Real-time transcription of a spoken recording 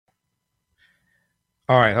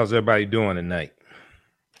All right, how's everybody doing tonight?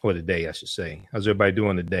 Or today, I should say. How's everybody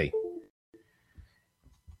doing today?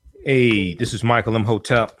 Hey, this is Michael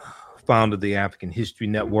Imhotep, founder of the African History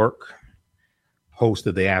Network, host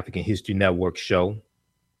of the African History Network show.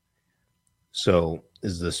 So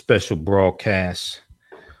this is a special broadcast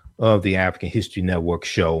of the African History Network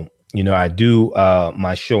show. You know, I do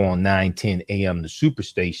my show on 9:10 a.m. the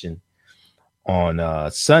Superstation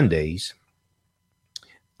on Sundays,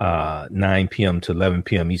 9 p.m. to 11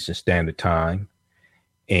 p.m. Eastern Standard Time.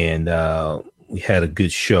 And we had a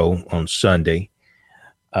good show on Sunday.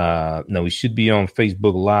 Now we should be on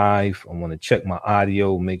Facebook Live. I want to check my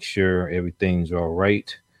audio, make sure everything's all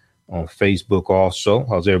right on Facebook also.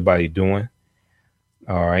 How's everybody doing?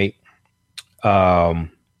 All right.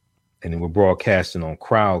 And then we're broadcasting on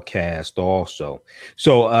Crowdcast also.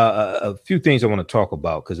 So a few things I want to talk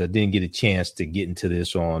about because I didn't get a chance to get into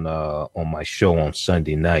this on my show on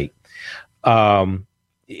Sunday night.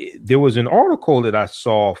 There was an article that I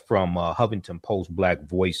saw from Huffington Post Black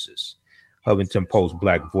Voices. Huffington Post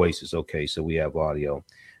Black Voices. Okay, so we have audio.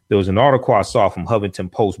 There was an article I saw from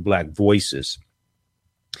Huffington Post Black Voices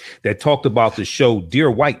that talked about the show Dear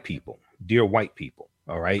White People. Dear White People.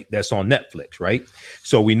 All right. That's on Netflix. Right.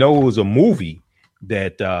 So we know it was a movie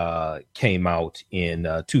that came out in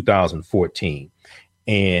 2014.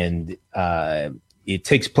 And it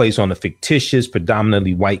takes place on a fictitious,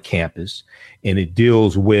 predominantly white campus. And it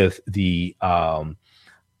deals with the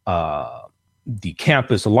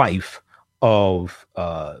campus life of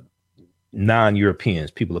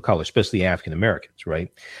non-Europeans, people of color, especially African Americans.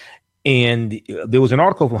 Right. And there was an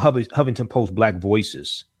article from Huffington Post Black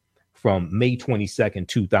Voices from May 22nd,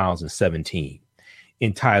 2017,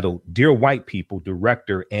 entitled Dear White People,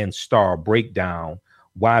 Director and Star Break Down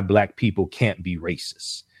Why Black People Can't Be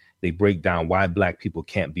Racist. They break down why Black people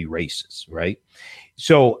can't be racist, right?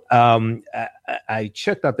 So I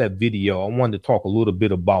checked out that video. I wanted to talk a little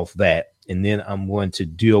bit about that, and then I'm going to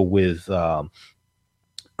deal with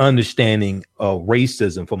understanding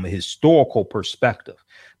racism from a historical perspective,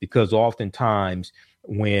 because oftentimes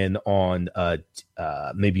when on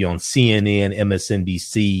maybe on CNN,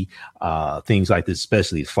 MSNBC, things like this,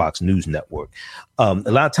 especially Fox News Network, a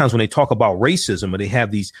lot of times when they talk about racism or they have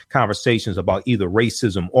these conversations about either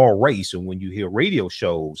racism or race, and when you hear radio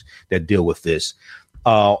shows that deal with this,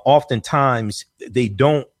 oftentimes they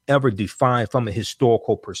don't ever define from a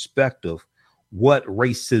historical perspective what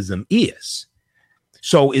racism is.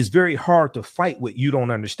 So it's very hard to fight what you don't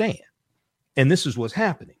understand. And this is what's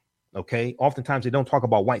happening. OK, oftentimes they don't talk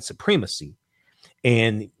about white supremacy.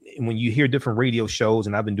 And when you hear different radio shows,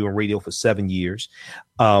 and I've been doing radio for 7 years,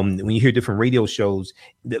 when you hear different radio shows,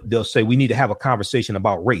 they'll say we need to have a conversation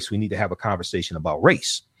about race. We need to have a conversation about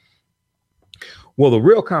race. Well, the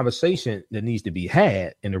real conversation that needs to be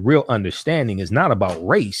had and the real understanding is not about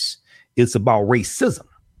race. It's about racism.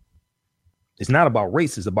 It's not about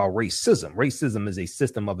race. It's about racism. Racism is a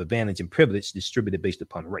system of advantage and privilege distributed based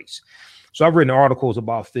upon race. So I've written articles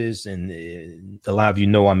about this, and a lot of you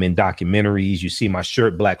know I'm in documentaries. You see my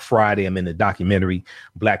shirt, Black Friday. I'm in the documentary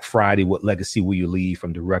Black Friday, What Legacy Will You Leave,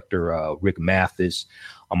 from director Rick Mathis.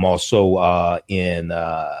 I'm also in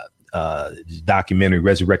documentary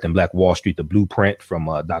Resurrecting Black Wall Street, The Blueprint, from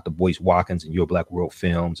Dr. Boyce Watkins and Your Black World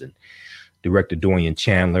Films, and director Dorian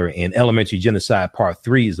Chandler. And Elementary Genocide Part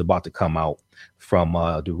 3 is about to come out from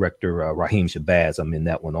director Raheem Shabazz. I'm in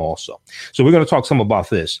that one also. So we're going to talk some about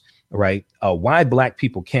this. Right. Why Black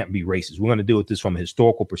people can't be racist. We're going to deal with this from a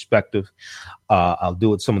historical perspective. I'll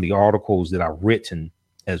deal with some of the articles that I've written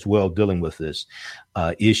as well dealing with this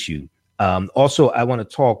issue. Also, I want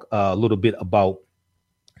to talk a little bit about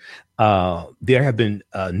there have been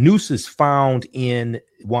nooses found in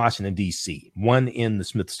Washington, D.C., one in the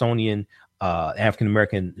Smithsonian,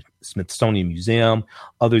 African-American Smithsonian Museum,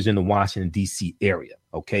 others in the Washington, D.C. area.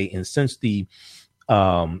 OK, and since the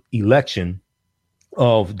election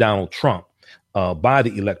of Donald Trump by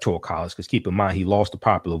the Electoral College, because keep in mind, he lost the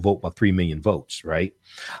popular vote by 3 million votes. Right.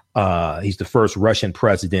 He's the first Russian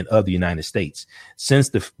president of the United States. Since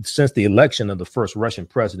the election of the first Russian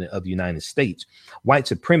president of the United States, white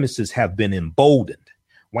supremacists have been emboldened.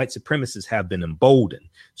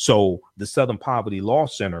 So the Southern Poverty Law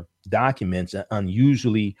Center documents an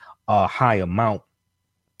unusually high amount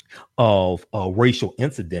of racial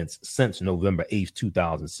incidents since November 8th,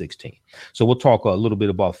 2016. So we'll talk a little bit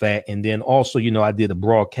about that. And then also, you know, I did a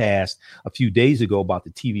broadcast a few days ago about the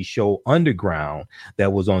TV show Underground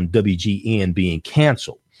that was on WGN being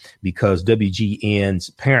canceled because WGN's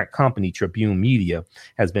parent company, Tribune Media,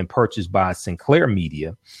 has been purchased by Sinclair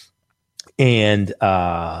Media. And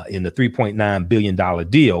in the $3.9 billion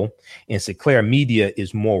deal, and Sinclair Media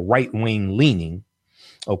is more right-wing leaning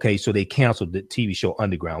Okay, so they canceled the TV show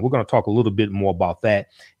Underground. We're going to talk a little bit more about that,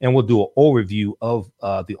 and we'll do an overview of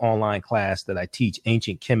the online class that I teach: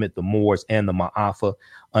 Ancient Kemet, the Moors, and the Ma'afa,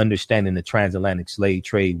 understanding the transatlantic slave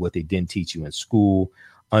trade, what they didn't teach you in school.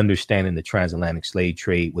 Understanding the transatlantic slave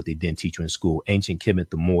trade, what they didn't teach you in school: Ancient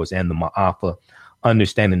Kemet, the Moors, and the Ma'afa,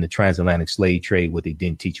 understanding the transatlantic slave trade, what they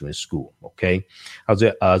didn't teach you in school. Okay, how's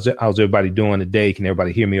everybody doing today? Can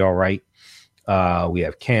everybody hear me all right? We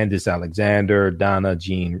have Candace Alexander, Donna,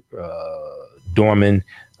 Jean Dorman,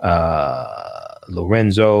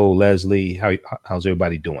 Lorenzo, Leslie. How's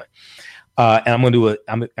everybody doing? And I'm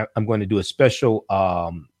going to do a special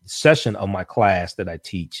session of my class that I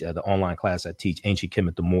teach, the online class I teach: Ancient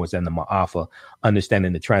Kemet, the Moors, and the Ma'afa,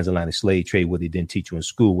 understanding the transatlantic slave trade, what they didn't teach you in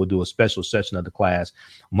school. We'll do a special session of the class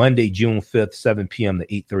Monday, June 5th, 7 p.m. to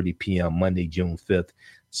 8:30 p.m. Monday, June 5th,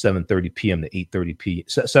 7:30 p.m. to 8:30 p.m.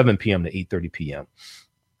 7 p.m. to 8:30 p.m.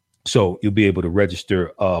 So you'll be able to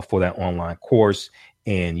register for that online course,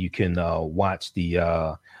 and you can watch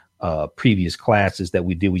the previous classes that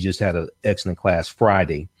we did. We just had an excellent class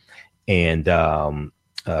Friday, and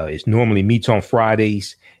it normally meets on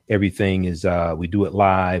Fridays. Everything is we do it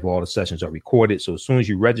live. All the sessions are recorded. So as soon as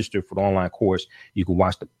you register for the online course, you can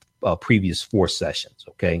watch the previous 4 sessions.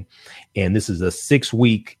 Okay, and this is a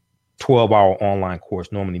 6-week 12-hour online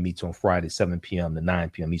course. Normally meets on Friday, 7 p.m. to 9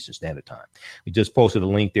 p.m. Eastern Standard Time. We just posted a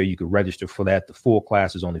link there. You can register for that. The full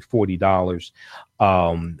class is only $40.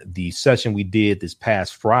 The session we did this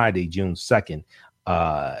past Friday, June 2nd,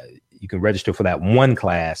 you can register for that one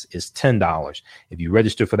class is $10. If you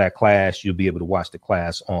register for that class, you'll be able to watch the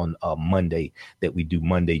class on Monday that we do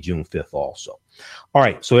Monday, June 5th also. All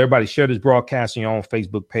right. So everybody share this broadcast on your own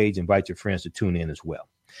Facebook page. Invite your friends to tune in as well.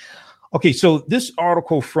 Okay, so this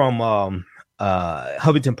article from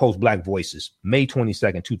Huffington Post Black Voices, May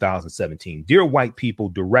 22nd, 2017. Dear White People,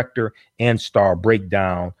 director and star break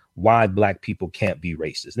down why Black people can't be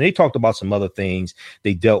racist. And they talked about some other things.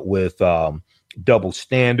 They dealt with double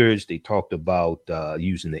standards. They talked about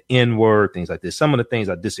using the N-word, things like this. Some of the things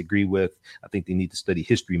I disagree with. I think they need to study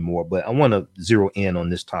history more, but I want to zero in on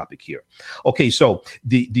this topic here. Okay, so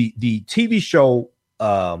the TV show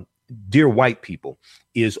Dear White People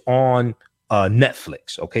is on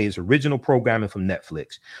Netflix. Okay, it's original programming from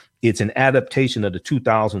Netflix. It's an adaptation of the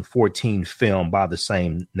 2014 film by the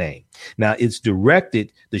same name. Now it's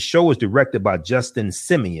directed. The show is directed by Justin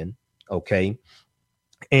Simeon. Okay,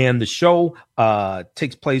 and the show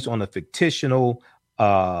takes place on a fictional,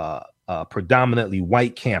 predominantly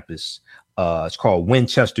white campus. It's called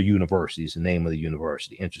Winchester University. Is the name of the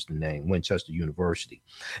university. Interesting name, Winchester University.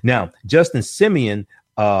 Now Justin Simeon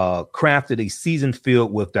crafted a season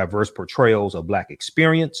filled with diverse portrayals of Black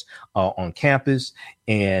experience on campus,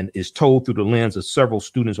 and is told through the lens of several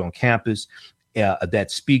students on campus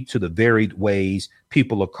that speak to the varied ways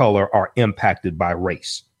people of color are impacted by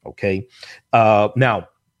race. Okay. Now,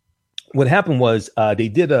 what happened was they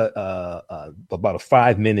did about a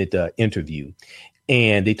 5-minute interview,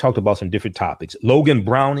 and they talked about some different topics. Logan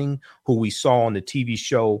Browning, who we saw on the TV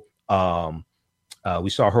show, we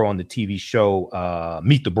saw her on the TV show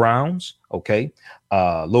Meet the Browns. Okay,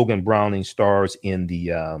 Logan Browning stars in the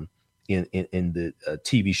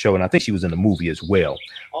TV show, and I think she was in the movie as well.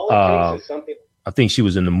 I think she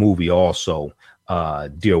was in the movie also.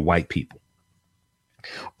 Dear White People.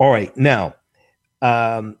 All right, now,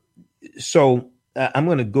 so I'm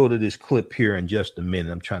going to go to this clip here in just a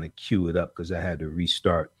minute. I'm trying to cue it up because I had to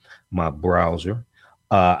restart my browser.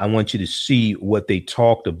 I want you to see what they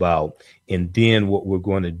talked about. And then what we're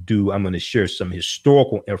going to do, I'm going to share some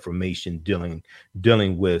historical information dealing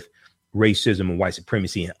with racism and white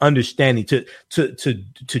supremacy, and understanding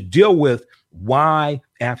to deal with why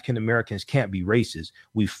African Americans can't be racist.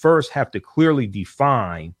 We first have to clearly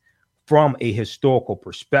define from a historical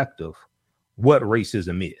perspective what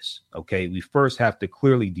racism is. Okay, we first have to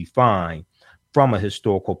clearly define from a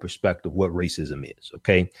historical perspective what racism is.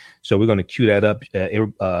 Okay, so we're going to cue that up.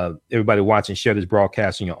 Everybody watching, share this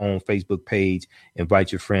broadcast on your own Facebook page.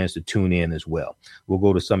 Invite your friends to tune in as well. We'll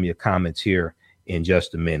go to some of your comments here in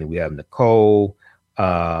just a minute. We have Nicole.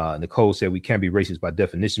 Nicole said we can't be racist by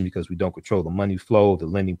definition because we don't control the money flow, the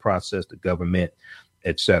lending process, the government,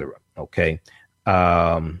 etc. Okay,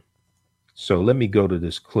 so let me go to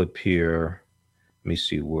this clip here. Let me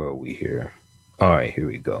see, where are we here? All right, here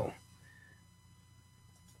we go.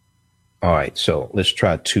 All right, so let's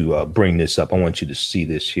try to bring this up. I want you to see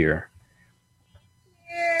this here.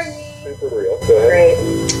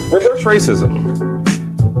 Reverse racism.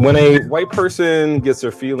 When a white person gets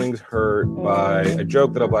their feelings hurt by a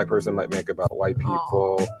joke that a Black person might make about white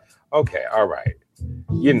people. Okay, all right.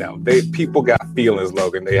 people got feelings,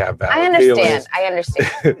 Logan. They have valid I understand. feelings. I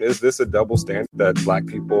understand. Is this a double standard that Black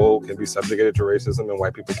people can be subjugated to racism and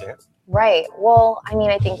white people can't? Right. Well, I mean,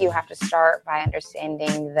 I think you have to start by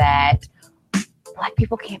understanding that Black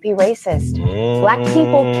people can't be racist. Black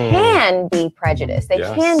people can be prejudiced. They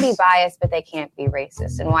can be biased, but they can't be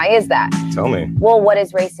racist. And why is that? Tell me. Well, what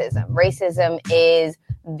is racism? Racism is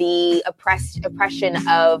the oppression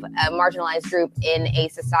of a marginalized group in a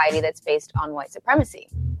society that's based on white supremacy.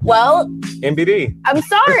 Well, NBD. I'm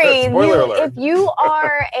sorry. Spoiler alert. If you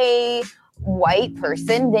are a white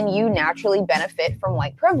person, then you naturally benefit from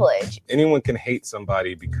white privilege. Anyone can hate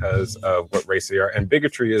somebody because of what race they are, and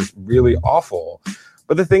bigotry is really awful.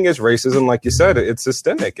 But the thing is, racism, like you said, it's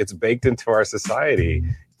systemic. It's baked into our society.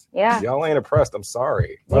 Yeah. Y'all ain't oppressed. I'm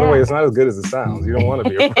sorry. By the way, it's not as good as it sounds. You don't want to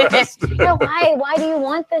be oppressed. Why do you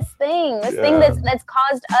want this thing? This thing that's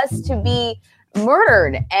caused us to be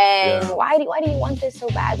murdered, and why do you want this so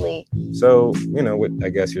badly? So, what I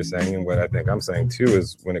guess you're saying, and what I think I'm saying too,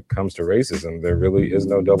 is when it comes to racism, there really is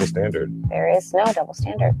no double standard. There is no double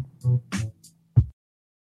standard.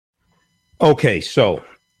 Okay, so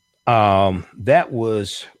that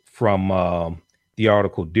was from the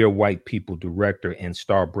article, Dear White People, Director and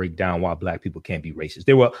Star Breakdown Why Black People Can't Be Racist.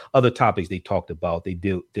 There were other topics they talked about. They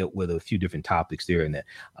dealt with a few different topics there in that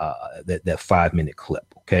 5-minute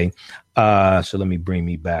clip. Okay. So let me bring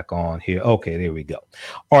me back on here. Okay, there we go.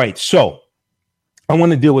 All right. So I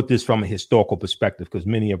want to deal with this from a historical perspective because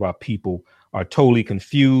many of our people are totally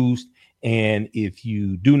confused. And if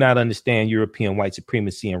you do not understand European white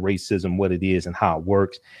supremacy and racism, what it is and how it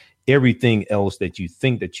works, everything else that you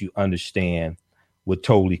think that you understand would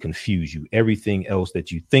totally confuse you. Everything else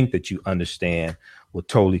that you think that you understand will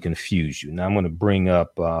totally confuse you. Now I'm going to bring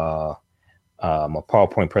up my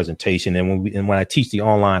PowerPoint presentation. And when I teach the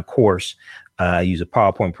online course, I use a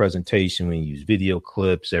PowerPoint presentation. We use video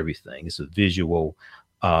clips, everything. It's a visual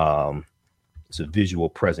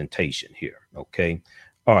presentation here. Okay.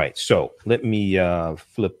 All right. So let me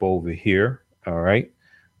flip over here. All right.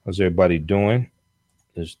 How's everybody doing?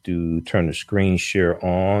 Let's turn the screen share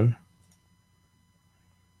on.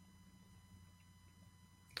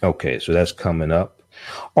 Okay, so that's coming up.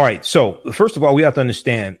 All right, so first of all, we have to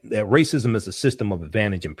understand that racism is a system of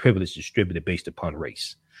advantage and privilege distributed based upon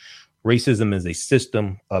race. Racism is a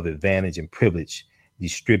system of advantage and privilege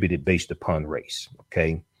distributed based upon race,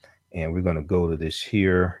 okay? And we're going to go to this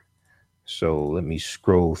here. So let me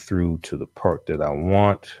scroll through to the part that I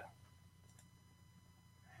want.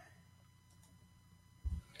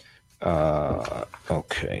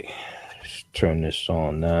 Okay, let's turn this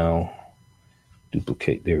on now.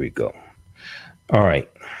 Duplicate. There we go. All right.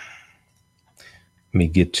 Let me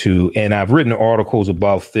get to, and I've written articles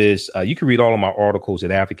about this. You can read all of my articles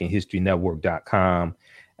at AfricanHistoryNetwork.com,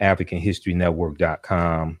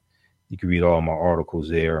 AfricanHistoryNetwork.com. You can read all of my articles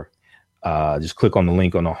there. Just click on the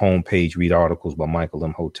link on the homepage, read articles by Michael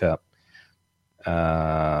M. Hotep.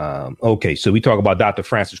 Okay, so we talk about Dr.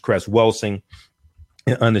 Francis Cress Welsing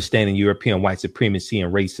and understanding European white supremacy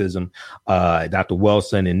and racism. Dr.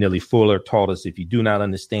 Wilson and Nellie Fuller taught us if you do not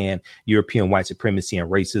understand European white supremacy and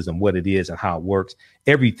racism, what it is and how it works,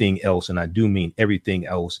 everything else, and I do mean everything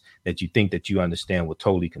else that you think that you understand will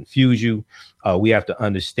totally confuse you. We have to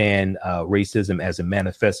understand racism as it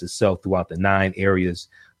manifests itself throughout the 9 areas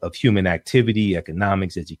of human activity: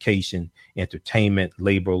 economics, education, entertainment,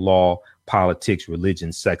 labor law, politics,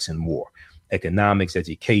 religion, sex, and war. Economics,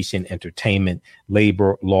 education, entertainment,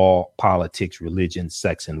 labor, law, politics, religion,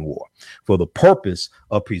 sex, and war, for the purpose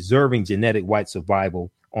of preserving genetic white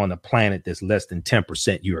survival on a planet that's less than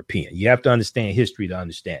 10% European. You have to understand history to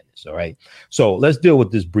understand this. All right. So let's deal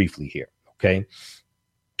with this briefly here. OK.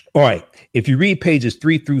 All right. If you read pages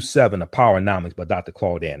 3 through 7 of Powernomics by Dr.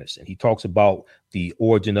 Claude Anderson, he talks about the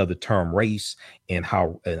origin of the term race and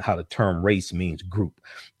how the term race means group.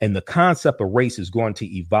 And the concept of race is going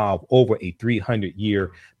to evolve over a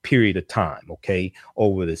 300-year period of time. OK,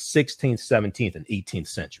 over the 16th, 17th and 18th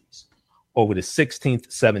centuries. Over the 16th,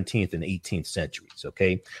 17th and 18th centuries.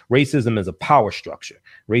 OK, racism is a power structure.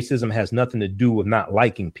 Racism has nothing to do with not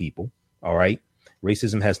liking people. All right.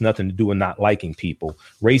 Racism has nothing to do with not liking people.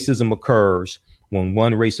 Racism occurs when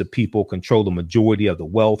one race of people control the majority of the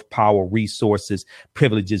wealth, power, resources,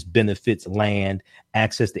 privileges, benefits, land,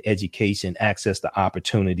 access to education, access to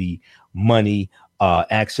opportunity, money,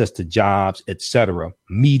 access to jobs, etc.,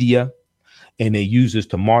 media, and they use this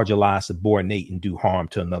to marginalize, subordinate, and do harm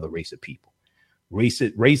to another race of people.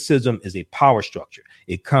 Racism is a power structure.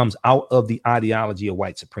 It comes out of the ideology of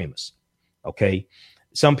white supremacy. Okay.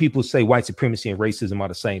 Some people say white supremacy and racism are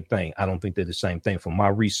the same thing. I don't think they're the same thing. From my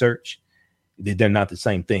research, They're not the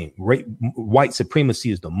same thing. White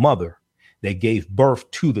supremacy is the mother that gave birth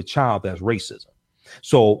to the child that's racism.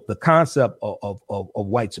 So the concept of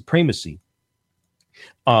white supremacy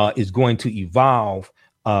is going to evolve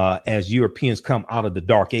as Europeans come out of the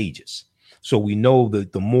Dark Ages. So we know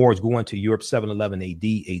that the Moors go into Europe 711 AD,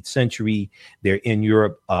 8th century. They're in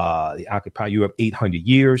Europe. They occupy Europe 800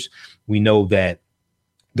 years. We know that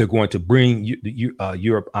they're going to bring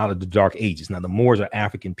Europe out of the Dark Ages. Now, the Moors are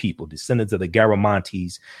African people, descendants of the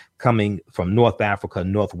Garamantes coming from North Africa,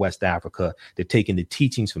 Northwest Africa. They're taking the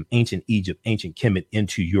teachings from ancient Egypt, ancient Kemet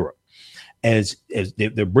into Europe. As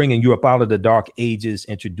they're bringing Europe out of the Dark Ages,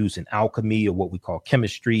 introducing alchemy, or what we call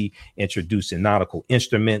chemistry, introducing nautical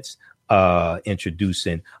instruments,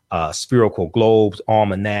 introducing spherical globes,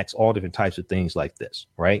 almanacs, all different types of things like this,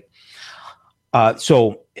 right?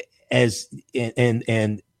 So as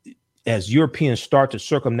Europeans start to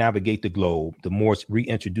circumnavigate the globe, the Moors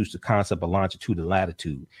reintroduce the concept of longitude and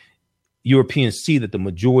latitude. Europeans see that the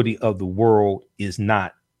majority of the world is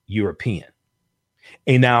not European.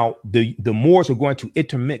 And now the Moors are going to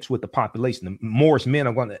intermix with the population. The Moors men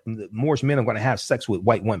are going to have sex with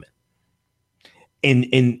white women.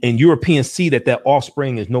 And Europeans see that their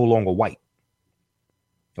offspring is no longer white.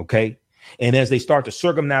 Okay. And as they start to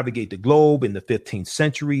circumnavigate the globe in the 15th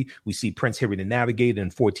century, we see Prince Henry the Navigator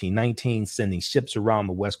in 1419 sending ships around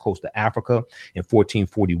the west coast of Africa. In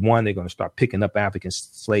 1441, they're going to start picking up African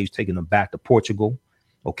slaves, taking them back to Portugal.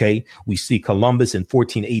 OK, we see Columbus in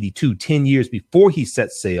 1482, 10 years before he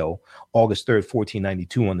set sail, August 3rd,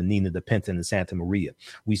 1492, on the Nina de Pinta and the Santa Maria.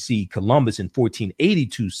 We see Columbus in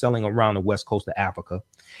 1482 sailing around the west coast of Africa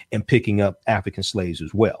and picking up African slaves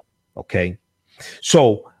as well. OK,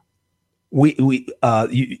 so you're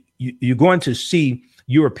going to see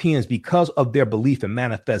Europeans, because of their belief in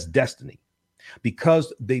manifest destiny,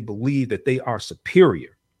 because they believe that they are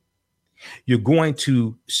superior. You're going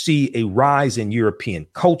to see a rise in European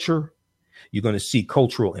culture. You're going to see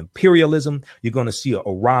cultural imperialism. You're going to see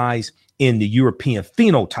a rise in the European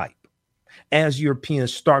phenotype. As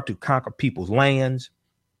Europeans start to conquer people's lands,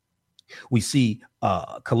 we see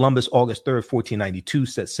Columbus, August 3rd, 1492,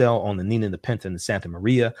 set sail on the Nina de Pinta and the Santa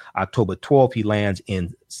Maria. October 12th, he lands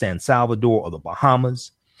in San Salvador or the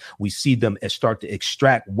Bahamas. We see them start to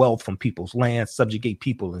extract wealth from people's lands, subjugate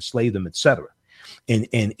people, enslave them, etc. And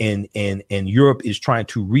Europe is trying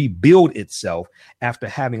to rebuild itself after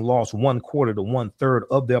having lost 1/4 to 1/3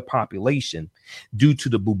 of their population due to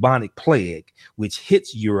the bubonic plague, which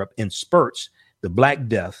hits Europe in spurts. The Black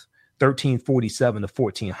Death, 1347 to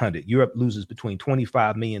 1400. Europe loses between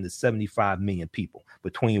 25 million to 75 million people,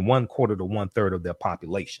 between 1/4 to 1/3 of their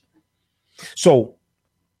population. So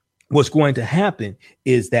what's going to happen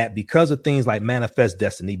is that because of things like manifest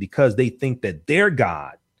destiny, because they think that their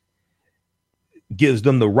God gives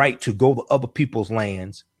them the right to go to other people's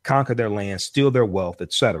lands, conquer their lands, steal their wealth,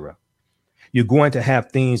 etc. You're going to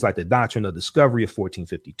have things like the doctrine of discovery of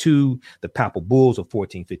 1452, the papal bulls of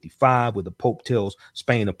 1455, where the Pope tells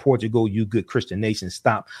Spain and Portugal, you good Christian nations,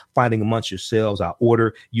 stop fighting amongst yourselves. I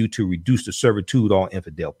order you to reduce the servitude of all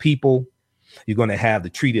infidel people. You're going to have the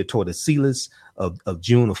Treaty of Tordesillas of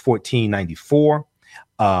June of 1494.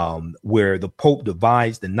 Where the Pope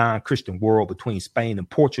divides the non-Christian world between Spain and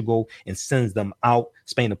Portugal and sends them out,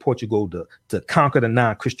 Spain and Portugal, to conquer the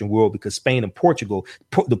non-Christian world, because Spain and Portugal,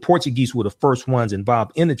 the Portuguese were the first ones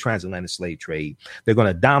involved in the transatlantic slave trade. They're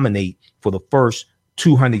going to dominate for the first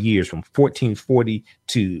 200 years, from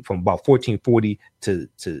about 1440 to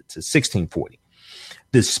 1640.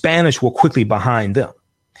 The Spanish were quickly behind them,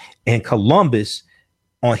 and Columbus,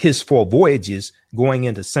 on his 4 voyages, going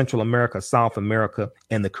into Central America, South America,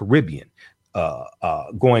 and the Caribbean,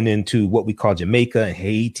 going into what we call Jamaica and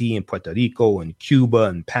Haiti and Puerto Rico and Cuba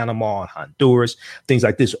and Panama and Honduras, things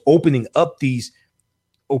like this, opening up the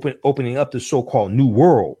so-called New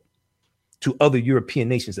World to other European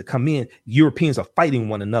nations that come in. Europeans are fighting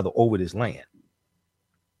one another over this land.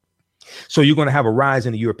 So you're going to have a rise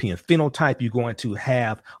in the European phenotype. You're going to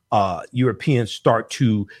have Europeans start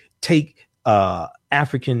to take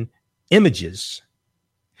African images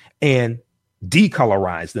and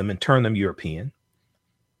decolorize them and turn them European.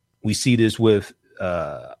 We see this with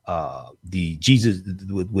the Jesus,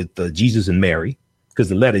 with Jesus and Mary, because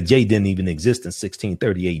the letter J didn't even exist in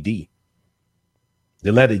 1630 AD.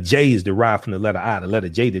 The letter J is derived from the letter I. The letter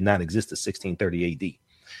J did not exist in 1630 AD.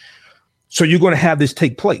 So you're going to have this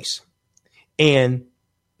take place. And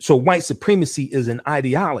so white supremacy is an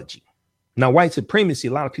ideology. Now, white supremacy,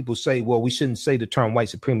 a lot of people say, well, we shouldn't say the term white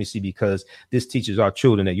supremacy because this teaches our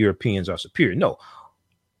children that Europeans are superior. No,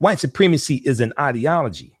 white supremacy is an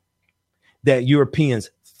ideology that Europeans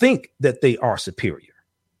think that they are superior.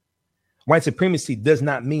 White supremacy does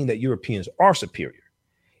not mean that Europeans are superior.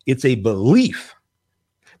 It's a belief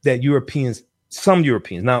that some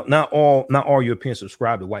Europeans, not all Europeans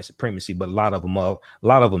subscribe to white supremacy, but a lot of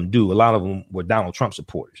them do. A lot of them were Donald Trump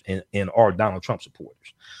supporters and are Donald Trump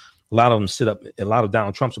supporters. A lot of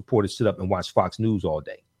Donald Trump supporters sit up and watch Fox News all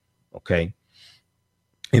day. Okay.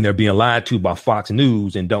 And they're being lied to by Fox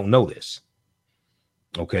News and don't know this.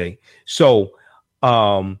 Okay. So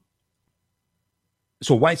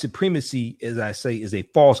white supremacy, as I say, is a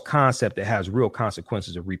false concept that has real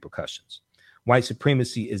consequences and repercussions. White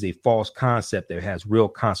supremacy is a false concept that has real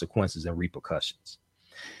consequences and repercussions.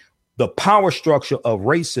 The power structure of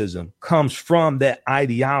racism comes from that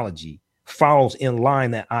ideology, follows in line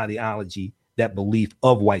that ideology, that belief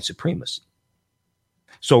of white supremacy.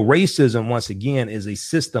 So racism, once again, is a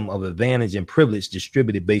system of advantage and privilege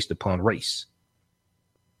distributed based upon race.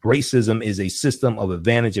 Racism is a system of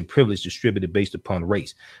advantage and privilege distributed based upon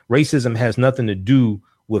race. Racism has nothing to do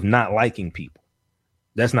with not liking people.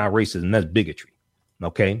 That's not racism. That's bigotry.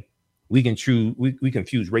 OK, we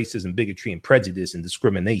confuse racism, bigotry and prejudice and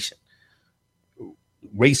discrimination.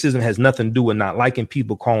 Racism has nothing to do with not liking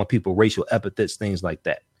people, calling people racial epithets, things like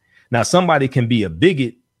that. Now, somebody can be a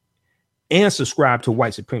bigot and subscribe to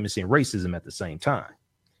white supremacy and racism at the same time.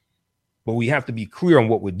 But we have to be clear on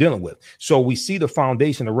what we're dealing with. So we see the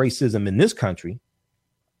foundation of racism in this country.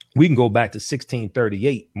 We can go back to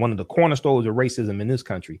 1638. One of the cornerstones of racism in this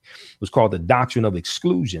country was called the doctrine of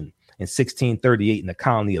exclusion in 1638 in the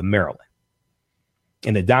colony of Maryland.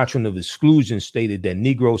 And the doctrine of exclusion stated that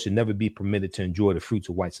Negroes should never be permitted to enjoy the fruits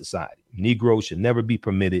of white society. Negroes should never be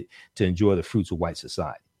permitted to enjoy the fruits of white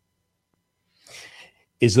society.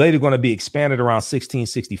 It's later going to be expanded around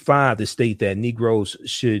 1665 to state that Negroes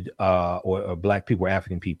should, or black people or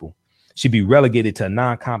African people, should be relegated to a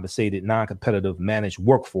non-compensated, non-competitive managed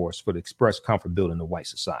workforce for the express comfort building of white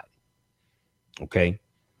society. Okay.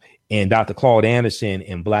 And Dr. Claude Anderson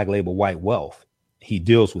in Black Labor, White Wealth, he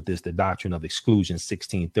deals with this, the doctrine of exclusion,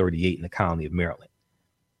 1638 in the colony of Maryland.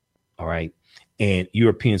 All right. And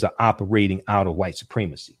Europeans are operating out of white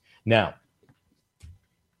supremacy. Now,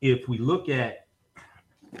 if we look at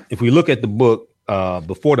the book,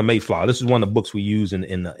 Before the Mayflower, this is one of the books we use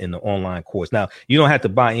in the online course. Now, you don't have to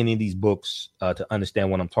buy any of these books to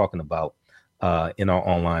understand what I'm talking about in our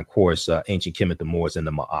online course, Ancient Kemet, the Moors, and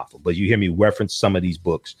the Ma'afa. But you hear me reference some of these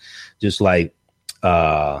books, just like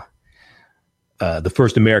The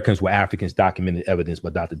First Americans Were Africans, Documented Evidence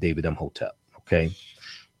by Dr. David M. Hotep. Okay.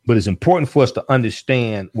 But it's important for us to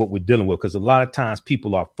understand what we're dealing with, because a lot of times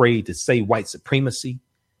people are afraid to say white supremacy.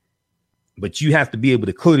 But you have to be able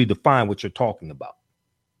to clearly define what you're talking about.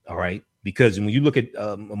 All right. Because when you look at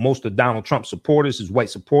most of Donald Trump supporters, his white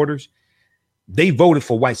supporters, they voted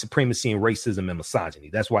for white supremacy and racism and misogyny.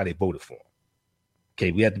 That's why they voted for him.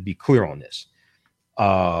 OK, we have to be clear on this.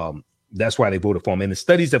 That's why they voted for him. And the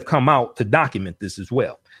studies have come out to document this as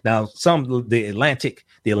well. Now, the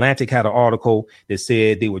Atlantic had an article that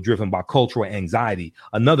said they were driven by cultural anxiety.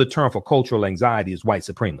 Another term for cultural anxiety is white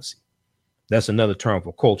supremacy. That's another term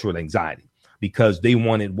for cultural anxiety, because they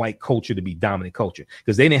wanted white culture to be dominant culture,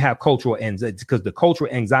 because they didn't have cultural anxiety, because the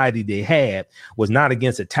cultural anxiety they had was not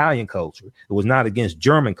against Italian culture. It was not against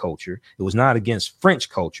German culture. It was not against French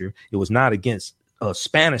culture. It was not against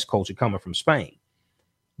Spanish culture coming from Spain.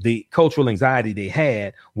 The cultural anxiety they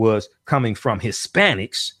had was coming from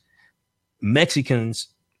Hispanics. Mexicans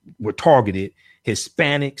were targeted,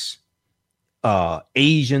 Hispanics,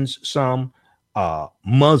 Asians, some,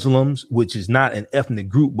 Muslims, which is not an ethnic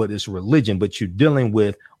group, but it's a religion, but you're dealing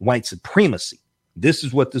with white supremacy. This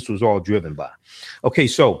is what this was all driven by. Okay,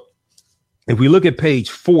 so if we look at page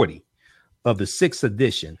 40 of the 6th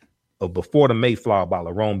edition of Before the Mayflower by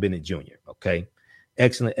Lerone Bennett Jr., okay,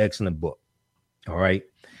 excellent book. All right.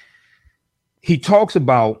 He talks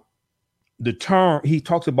about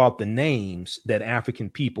the names that African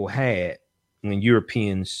people had when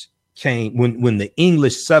Europeans came, when the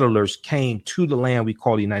English settlers came to the land we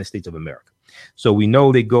call the United States of America. So we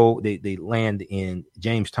know they land in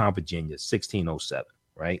Jamestown, Virginia, 1607,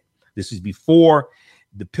 right? This is before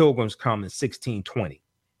the Pilgrims come in 1620.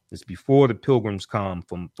 This is before the Pilgrims come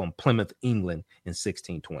from Plymouth, England in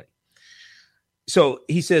 1620. So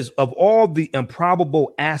he says, of all the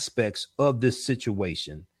improbable aspects of this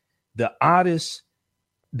situation, the oddest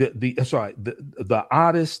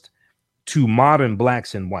to modern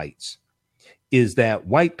blacks and whites is that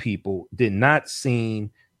white people did not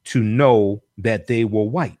seem to know that they were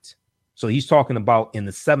white. So he's talking about in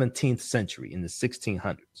the 17th century, in the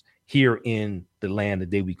 1600s, here in the land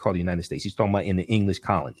that we call the United States. He's talking about in the English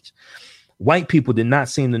colonies. White people did not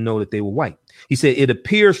seem to know that they were white. He said it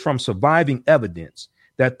appears from surviving evidence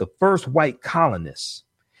that the first white colonists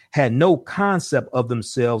had no concept of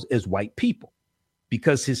themselves as white people,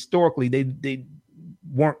 because historically they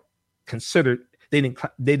weren't considered, they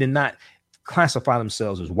did not classify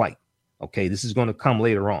themselves as white. Okay, this is going to come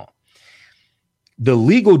later on. The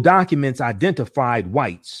legal documents identified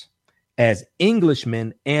whites as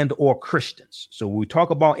Englishmen and or Christians. So we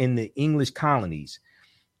talk about in the English colonies,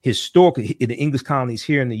 historically, in the English colonies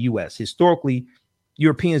here in the U.S., historically,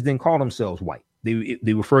 Europeans didn't call themselves white.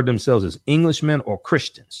 They referred to themselves as Englishmen or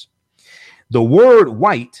Christians. The word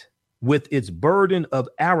white, with its burden of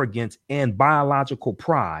arrogance and biological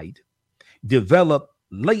pride, developed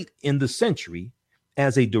late in the century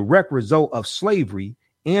as a direct result of slavery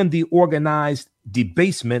and the organized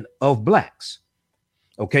debasement of blacks.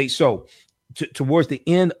 Okay, so towards the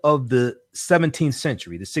end of the 17th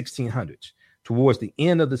century, the 1600s, towards the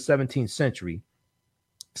end of the 17th century,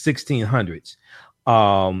 1600s,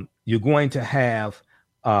 you're going to have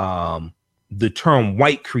the term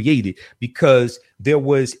white created because there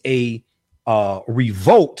was a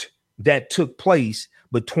revolt that took place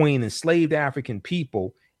between enslaved African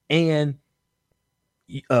people and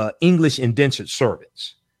English indentured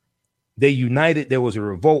servants. They united. There was a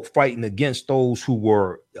revolt fighting against those who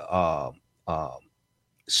were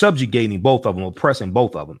subjugating both of them, oppressing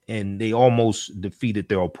both of them, and they almost defeated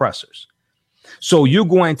their oppressors. So you're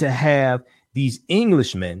going to have these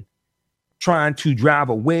Englishmen trying to drive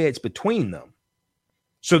a wedge between them.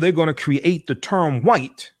 So they're going to create the term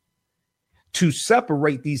white to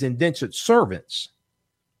separate these indentured servants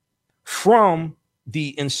from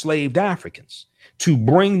the enslaved Africans, to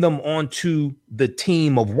bring them onto the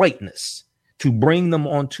team of whiteness, to bring them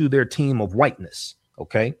onto their team of whiteness.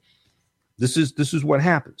 Okay, this is what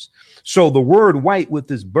happens. So the word white, with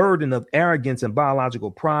this burden of arrogance and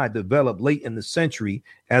biological pride, developed late in the century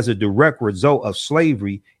as a direct result of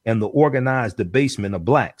slavery and the organized debasement of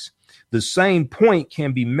blacks. The same point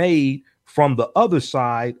can be made from the other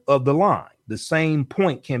side of the line. The same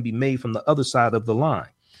point can be made from the other side of the line.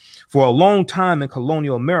 For a long time in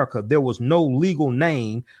colonial America, there was no legal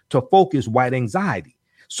name to focus white anxiety.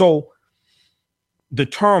 So the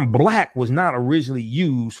term black was not originally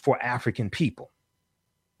used for African people.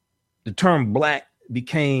 The term black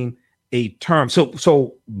became a term.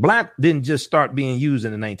 So black didn't just start being used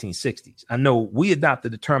in the 1960s. I know we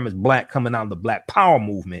adopted the term as black coming out of the Black Power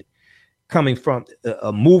movement, coming from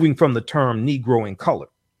moving from the term Negro in color.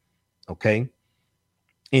 Okay.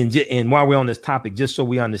 And while we're on this topic, just so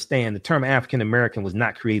we understand, the term African American was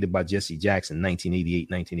not created by Jesse Jackson in 1988,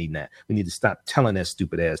 1989. We need to stop telling that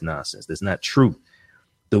stupid ass nonsense. That's not true.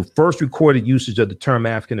 The first recorded usage of the term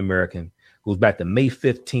African American goes back to May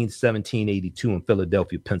 15th, 1782 in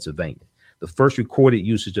Philadelphia, Pennsylvania. The first recorded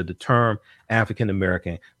usage of the term African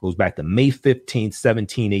American goes back to May 15th,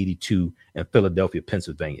 1782 in Philadelphia,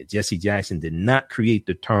 Pennsylvania. Jesse Jackson did not create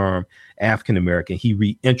the term African American. He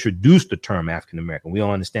reintroduced the term African American. We don't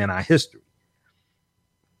understand our history.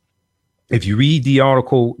 If you read the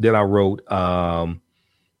article that I wrote,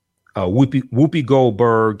 Whoopi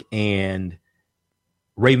Goldberg and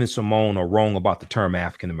Raven Simone are wrong about the term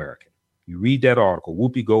African American. You read that article,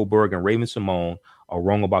 Whoopi Goldberg and Raven Simone are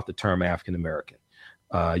wrong about the term African American.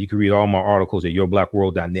 You can read all my articles at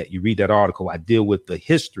yourblackworld.net. You read that article. I deal with the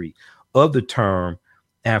history of the term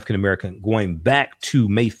African American going back to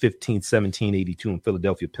May 15, 1782 in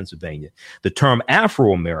Philadelphia, Pennsylvania. The term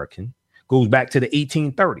Afro American goes back to the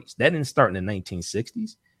 1830s. That didn't start in the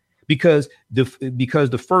 1960s because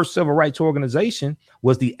the first civil rights organization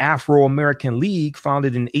was the Afro American League,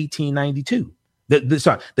 founded in 1892.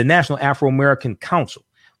 The National Afro American Council.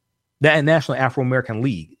 That National Afro-American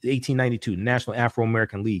League, 1892, National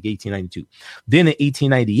Afro-American League, 1892. Then in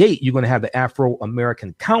 1898, you're going to have the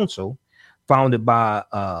Afro-American Council, founded by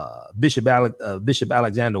Bishop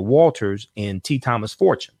Alexander Walters and T. Thomas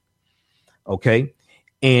Fortune. Okay.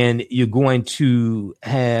 And you're going to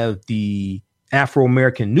have the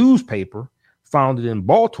Afro-American newspaper, founded in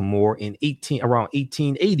Baltimore in around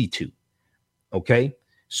 1882. Okay.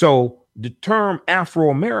 So the term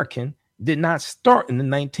Afro-American did not start in the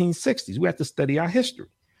 1960s. We have to study our history.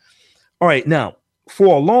 All right. Now,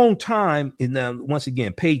 for a long time, once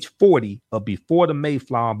again, page 40 of Before the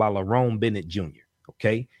Mayflower by Lerone Bennett Jr.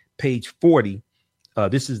 Okay. Page 40.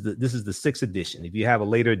 This is the sixth edition. If you have a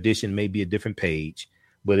later edition, maybe a different page,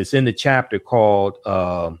 but it's in the chapter called,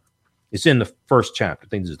 it's in the first chapter. I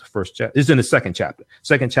think this is the first chapter. It's in the second chapter.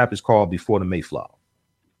 Second chapter is called Before the Mayflower.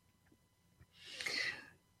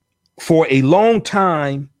 For a long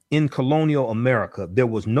time in colonial America, there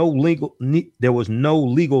was no legal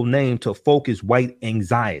name to focus white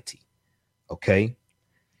anxiety. Okay.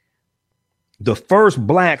 The first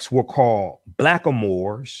blacks were called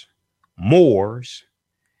blackamoors, Moors,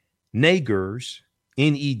 Negers,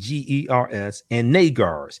 Negers, and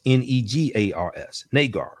Nagars, Negars,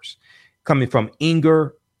 Nagars, coming from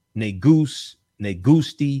Inger, Negus,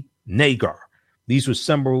 Negusti, Nagar. These were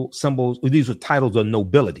symbols. These were titles of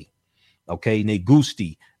nobility. Okay,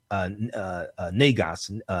 Negusti,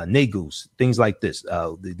 Negas, Negus, things like this.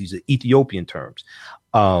 These are Ethiopian terms,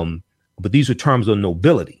 but these are terms of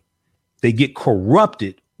nobility. They get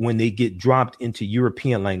corrupted when they get dropped into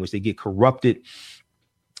European language. They get corrupted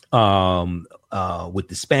with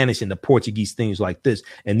the Spanish and the Portuguese, things like this.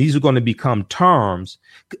 And these are going to become terms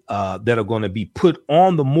that are going to be put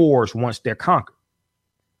on the Moors once they're conquered.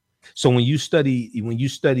 So when you study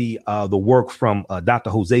the work from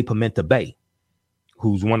Dr. Jose Pimenta Bay,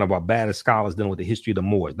 who's one of our baddest scholars dealing with the history of the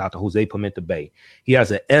Moors, Dr. Jose Pimenta Bay, he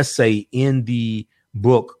has an essay in the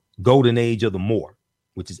book Golden Age of the Moor,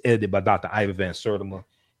 which is edited by Dr. Ivan Van Sertima.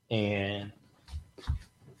 And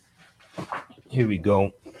here we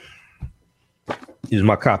go. Here's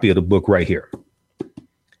my copy of the book right here.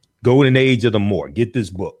 Golden Age of the Moor. Get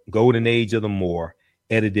this book, Golden Age of the Moor,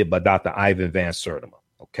 edited by Dr. Ivan Van Sertima.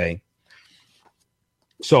 Okay.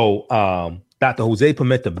 So Dr. Jose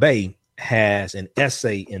Pimenta Bay has an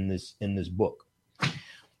essay in this book.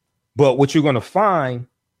 But what you're going to find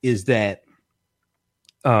is that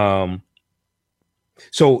so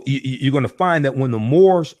you're going to find that when the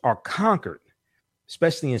Moors are conquered,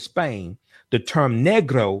 especially in Spain, the term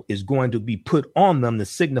negro is going to be put on them to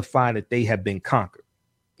signify that they have been conquered.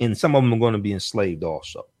 And some of them are going to be enslaved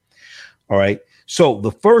also. All right. So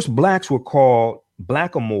the first blacks were called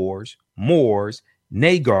blackamoors, Moors,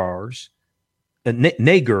 Nagars,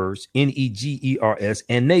 Negers, Negers,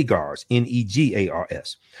 and Nagars,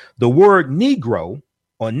 Negars. The word Negro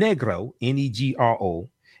or Negro, Negro,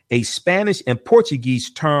 a Spanish and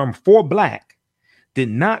Portuguese term for black, did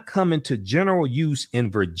not come into general use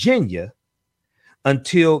in Virginia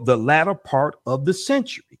until the latter part of the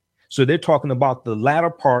century. So they're talking about the latter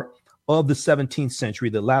part of the 17th century,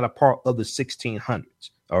 the latter part of the 1600s.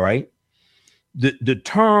 All right. The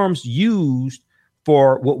terms used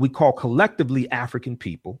for what we call collectively African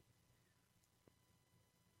people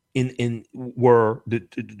were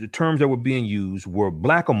the terms that were being used were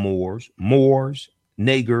blackamoors, Moors,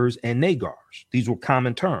 Negers, and Nagars. These were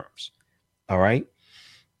common terms. All right.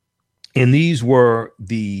 And these were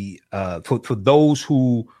the for those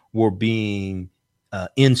who were being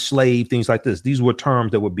enslaved, things like this. These were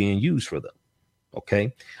terms that were being used for them.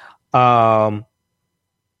 OK,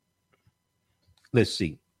 let's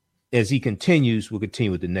see. As he continues, we'll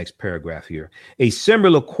continue with the next paragraph here. A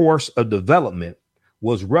similar course of development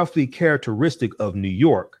was roughly characteristic of New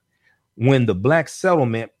York when the black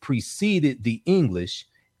settlement preceded the English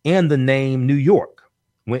and the name New York,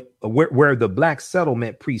 where the black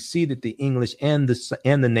settlement preceded the English and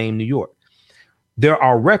the name New York. There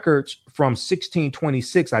are records from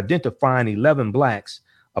 1626 identifying 11 blacks,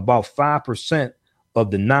 about 5%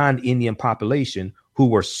 of the non-Indian population, who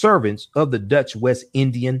were servants of the Dutch West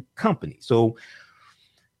Indian Company. So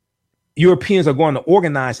Europeans are going to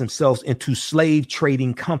organize themselves into slave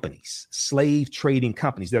trading companies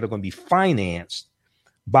that are going to be financed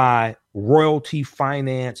by royalty,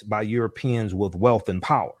 financed by Europeans with wealth and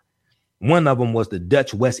power. One of them was the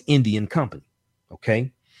Dutch West Indian Company.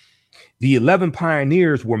 Okay. The 11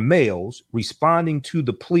 pioneers were males. Responding to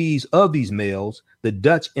the pleas of these males, the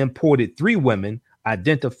Dutch imported 3 women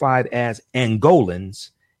identified as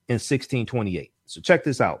Angolans in 1628. So check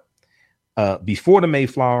this out. Before the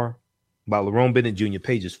Mayflower by Lerone Bennett Jr.,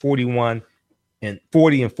 pages 40 and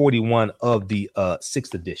 41 of the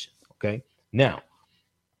 6th edition. Okay. Now,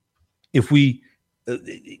 if we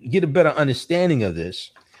get a better understanding of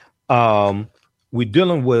this, we're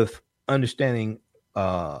dealing with understanding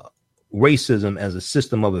racism as a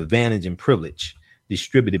system of advantage and privilege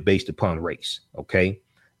distributed based upon race. Okay.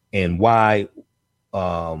 And why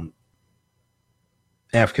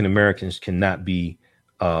African Americans cannot be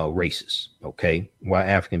racist. Okay. Why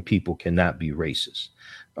African people cannot be racist.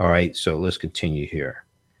 All right. So let's continue here.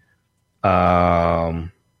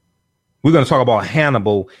 We're going to talk about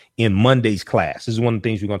Hannibal in Monday's class. This is one of the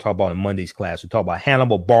things we're going to talk about in Monday's class. We talk about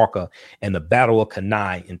Hannibal Barca and the Battle of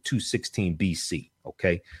Cannae in 216 BC.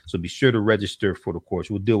 Okay. So be sure to register for the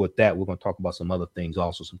course. We'll deal with that. We're going to talk about some other things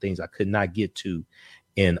also, some things I could not get to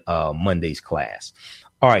in Monday's class.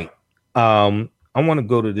 All right. I want to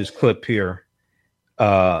go to this clip here.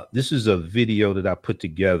 This is a video that I put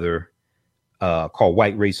together called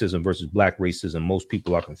White Racism versus Black Racism. Most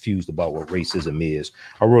people are confused about what racism is.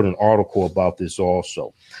 I wrote an article about this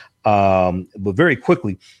also. But very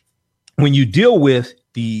quickly, when you deal with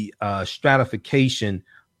the stratification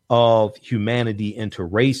of humanity into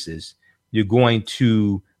races, you're going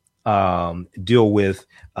to deal with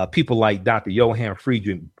people like Dr. Johann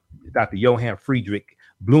Friedrich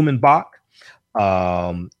Blumenbach,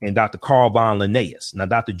 and Dr. Carl von Linnaeus. Now,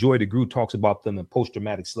 Dr. Joy DeGruy talks about them in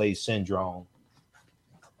Post-Traumatic Slave Syndrome,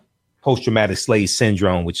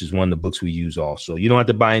 which is one of the books we use also. You don't have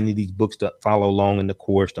to buy any of these books to follow along in the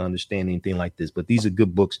course to understand anything like this, but these are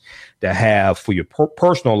good books to have for your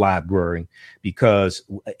personal library, because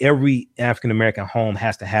every African-American home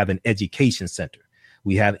has to have an education center.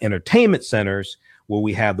 We have entertainment centers where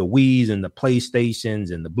we have the Wii's and the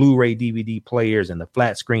PlayStations and the Blu-ray DVD players and the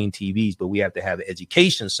flat screen TVs, but we have to have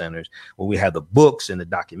education centers where we have the books and the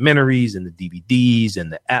documentaries and the DVDs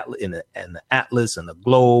and the Atlas and the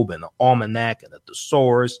Globe and the Almanac and the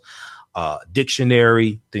Thesaurus,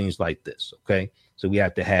 dictionary, things like this. Okay, so we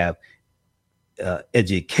have to have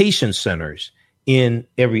education centers in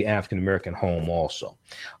every African American home also.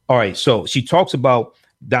 All right, so she talks about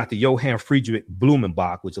Dr. Johann Friedrich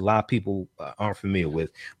Blumenbach, which a lot of people aren't familiar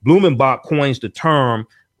with. Blumenbach coins the term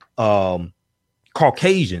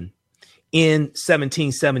Caucasian in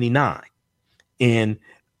 1779. And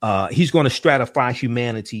he's going to stratify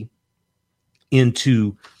humanity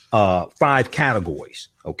into 5 categories.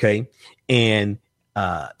 Okay. And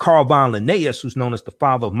Carl von Linnaeus, who's known as the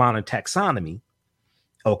father of modern taxonomy,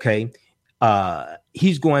 okay,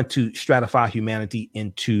 he's going to stratify humanity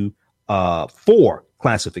into 4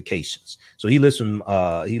 classifications. So he lives from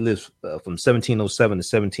 1707 to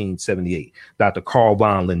 1778. Dr. Carl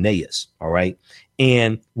von Linnaeus. All right.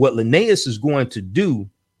 And what Linnaeus is going to do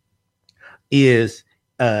is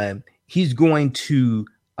he's going to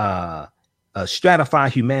stratify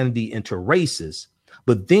humanity into races,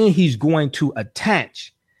 but then he's going to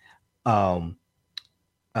attach moral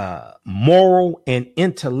and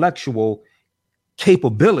intellectual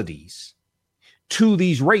capabilities to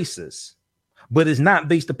these races, but it's not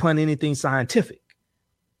based upon anything scientific.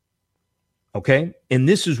 Okay. And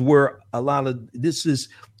this is where a lot of the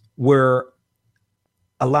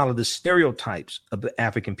stereotypes of the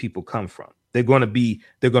African people come from. They're going to be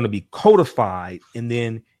codified and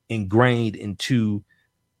then ingrained into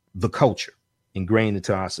the culture, ingrained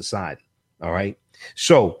into our society. All right.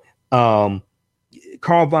 So Carl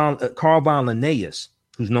von Linnaeus,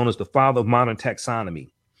 who's known as the father of modern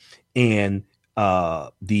taxonomy, and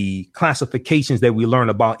the classifications that we learn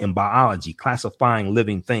about in biology, classifying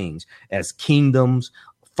living things as kingdoms,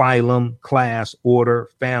 phylum, class, order,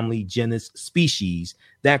 family, genus, species,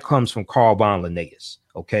 that comes from Carl von Linnaeus.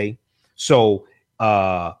 Okay. So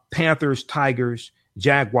panthers, tigers,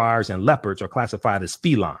 jaguars, and leopards are classified as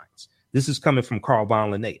felines. This is coming from Carl von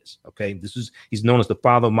Linnaeus. Okay. He's known as the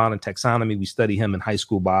father of modern taxonomy. We study him in high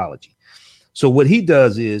school biology. So what he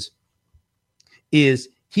does is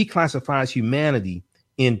he classifies humanity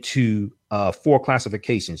into 4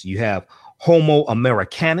 classifications. You have Homo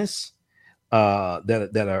americanus,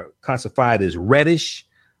 that are classified as reddish,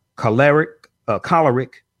 choleric,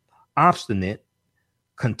 obstinate,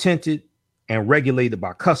 contented, and regulated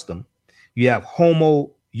by custom. You have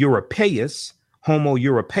Homo europaeus,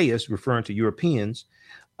 referring to Europeans,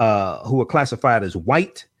 who are classified as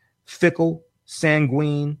white, fickle,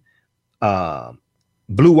 sanguine,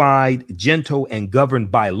 blue-eyed, gentle, and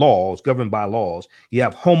governed by laws. You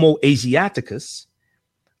have Homo asiaticus,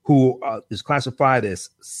 who is classified as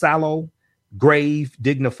sallow, grave,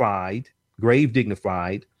 dignified,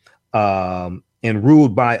 and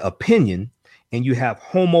ruled by opinion. And you have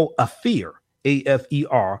Homo afer,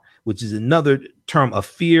 A-F-E-R, which is another term of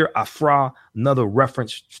fear, afra, another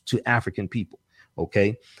reference to African people.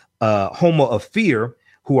 Okay. Homo afer,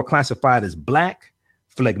 who are classified as black,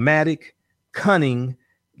 phlegmatic, cunning,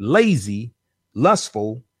 lazy,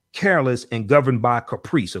 lustful, careless, and governed by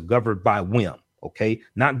caprice, or governed by whim. Okay.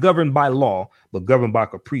 Not governed by law, but governed by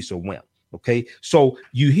caprice or whim. Okay. So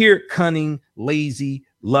you hear cunning, lazy,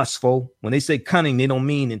 lustful. When they say cunning, they don't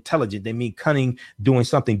mean intelligent. They mean cunning, doing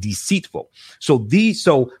something deceitful. So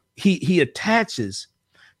he attaches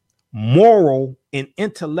moral and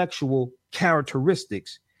intellectual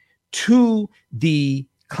characteristics to the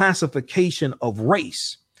classification of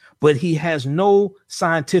race, but he has no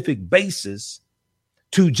scientific basis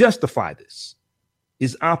to justify this.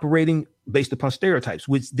 Is operating based upon stereotypes,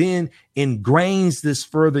 which then ingrains this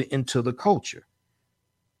further into the culture.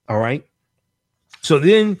 All right. So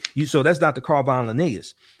that's Dr. Carl von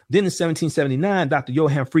Linnaeus. Then in 1779, Dr.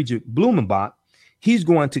 Johann Friedrich Blumenbach, he's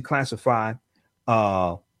going to classify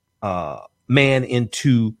man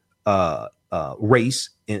into race,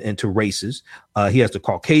 into races. He has the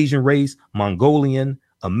Caucasian race, Mongolian,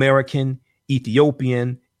 American,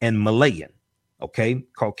 Ethiopian, and Malayan. Okay.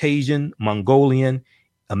 Caucasian, Mongolian,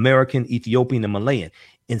 American, Ethiopian, and Malayan.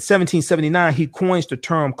 In 1779, he coins the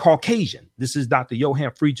term Caucasian. This is Dr.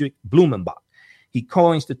 Johann Friedrich Blumenbach. He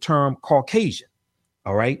coins the term Caucasian.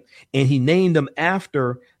 All right. And he named them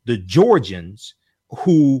after the Georgians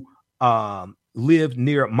who lived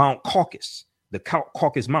near Mount Caucasus, the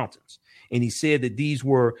Caucasus Mountains. And he said that these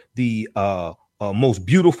were the most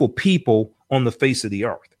beautiful people on the face of the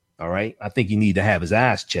earth. All right. I think you need to have his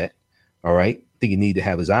eyes checked. All right. I think you need to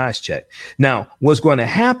have his eyes checked. Now, what's going to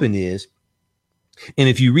happen is, and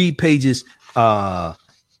if you read pages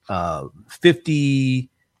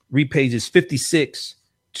 56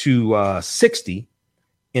 to 60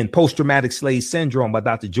 in Post-Traumatic Slave Syndrome by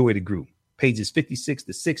Dr. Joy DeGruy, pages 56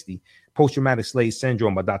 to 60, Post-Traumatic Slave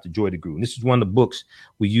Syndrome by Dr. Joy DeGruy. And this is one of the books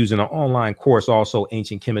we use in our online course, also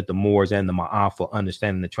Ancient Kemet, the Moors, and the Ma'afa,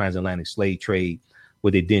 Understanding the Transatlantic Slave Trade,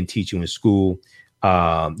 what they didn't teach you in school.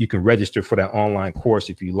 You can register for that online course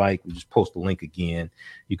if you like. We just post the link again.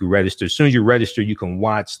 You can register. As soon as you register, you can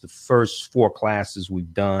watch the first 4 classes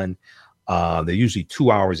we've done. They're usually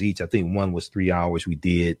 2 hours each. I think one was 3 hours we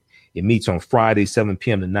did. It meets on Friday, 7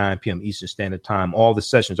 p.m. to 9 p.m. Eastern Standard Time. All the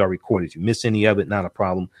sessions are recorded. If you miss any of it, not a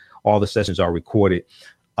problem. All the sessions are recorded.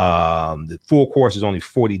 The full course is only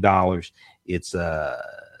 $40. It's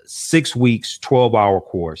 6 weeks, 12-hour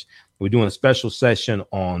course. We're doing a special session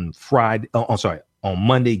on on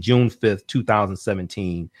Monday, June 5th,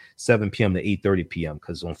 2017, 7 p.m. to 8:30 p.m.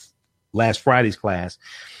 Because on last Friday's class,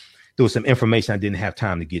 there was some information I didn't have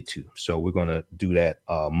time to get to. So we're going to do that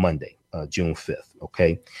Monday, June 5th.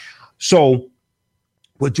 Okay. So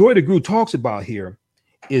what Joy DeGruy talks about here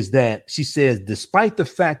is that she says, despite the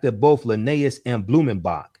fact that both Linnaeus and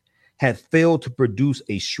Blumenbach had failed to produce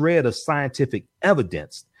a shred of scientific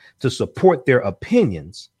evidence to support their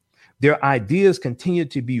opinions, their ideas continue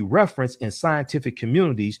to be referenced in scientific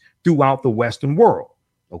communities throughout the Western world.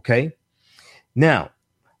 Okay. Now,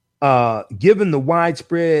 given the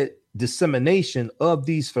widespread dissemination of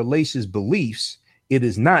these fallacious beliefs, it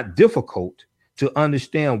is not difficult to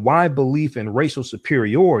understand why belief in racial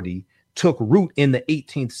superiority took root in the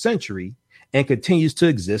 18th century and continues to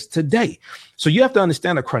exist today. So you have to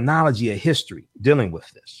understand the chronology of history dealing with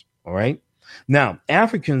this. All right. Now,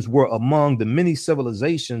 Africans were among the many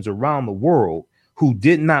civilizations around the world who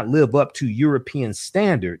did not live up to European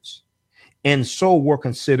standards and so were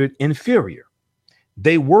considered inferior.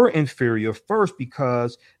 They were inferior first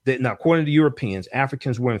because now, according to Europeans,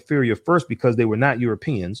 Africans were inferior first because they were not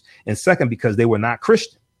Europeans, and second because they were not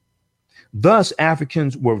Christian. Thus,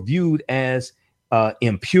 Africans were viewed as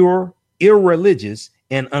impure, irreligious,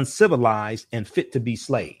 and uncivilized and fit to be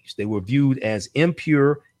slaves. They were viewed as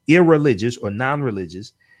impure, irreligious, or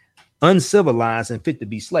non-religious, uncivilized, and fit to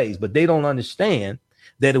be slaves. But they don't understand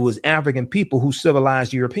that it was African people who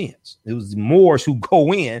civilized Europeans. It was the Moors who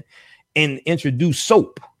go in and introduce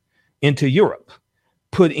soap into Europe,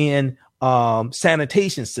 put in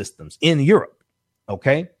sanitation systems in Europe.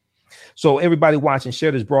 Okay. So everybody watching,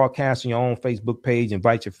 share this broadcast on your own Facebook page.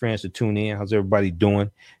 Invite your friends to tune in. How's everybody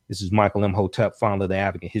doing? This is Michael M. Hotep, founder of the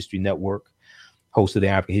African History Network, host of the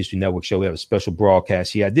African History Network show. We have a special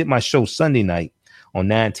broadcast here. I did my show Sunday night on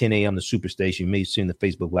 9:10 a.m. the Superstation. You may have seen the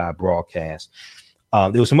Facebook Live broadcast.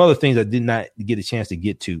 There were some other things I did not get a chance to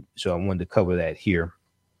get to, so I wanted to cover that here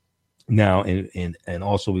now. And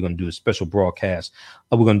also we're going to do a special broadcast.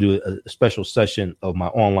 We're going to do a special session of my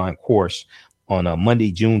online course on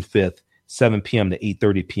Monday, June 5th, 7 p.m. to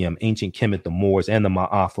 8:30 p.m. Ancient Kemet, the Moors, and the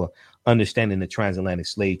Ma'afa, Understanding the Transatlantic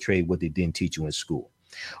Slave Trade, what they didn't teach you in school.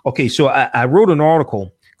 Okay, so I wrote an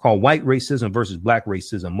article called White Racism versus Black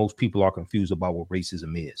Racism. Most people are confused about what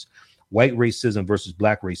racism is. White racism versus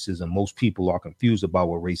Black racism. Most people are confused about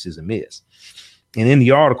what racism is. And in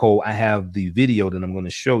the article, I have the video that I'm going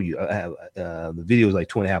to show you. I have the video is like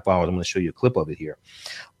 2.5 hours. I'm going to show you a clip of it here.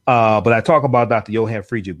 But I talk about Dr. Johann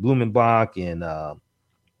Friedrich Blumenbach and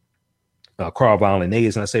Carl von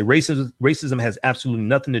Linnaeus, and I say racism has absolutely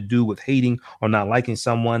nothing to do with hating or not liking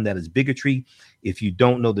someone. That is bigotry. If you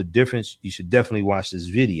don't know the difference, you should definitely watch this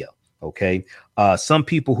video. Okay. Some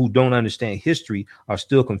people who don't understand history are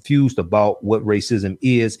still confused about what racism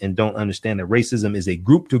is and don't understand that racism is a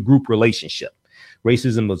group to group relationship.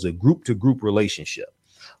 Racism is a group to group relationship.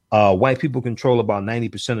 White people control about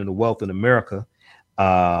 90% of the wealth in America.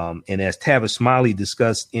 And as Tavis Smiley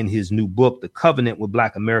discussed in his new book, The Covenant with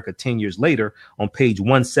Black America 10 years later, on page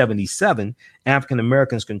 177, African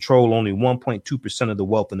Americans control only 1.2% of the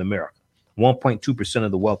wealth in America. 1.2%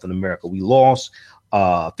 of the wealth in America. We lost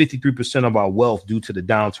 53% of our wealth due to the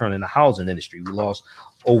downturn in the housing industry. We lost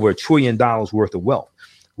over $1 trillion worth of wealth.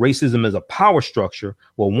 Racism is a power structure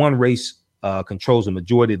where one race controls the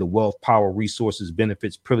majority of the wealth, power, resources,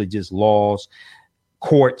 benefits, privileges, laws,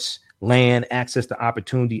 courts, land, access to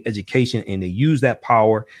opportunity, education, and they use that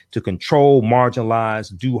power to control,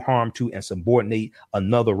 marginalize, do harm to, and subordinate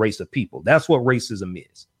another race of people. That's what racism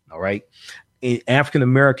is. All right. African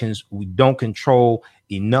Americans, we don't control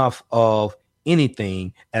enough of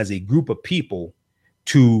anything as a group of people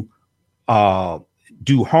to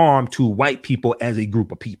do harm to white people as a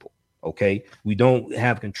group of people. OK, we don't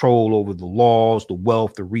have control over the laws, the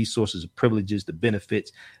wealth, the resources, the privileges, the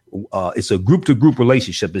benefits. It's a group to group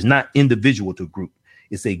relationship. It's not individual to group.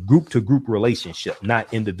 It's a group to group relationship,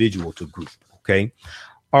 not individual to group. OK.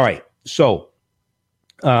 All right. So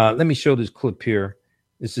let me show this clip here.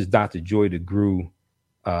 This is Dr. Joy DeGruy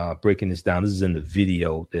breaking this down. This is in the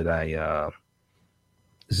video that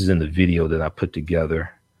I put together.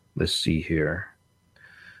 Let's see here.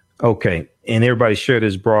 Okay. And everybody share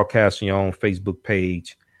this broadcast on your own Facebook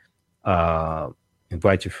page.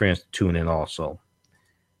 Invite your friends to tune in also.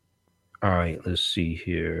 All right. Let's see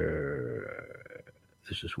here.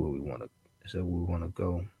 This is where we want to. Is that where we want to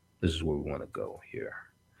go? This is where we want to go here.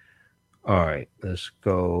 All right. Let's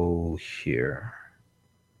go here.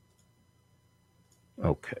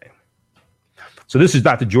 Okay. So this is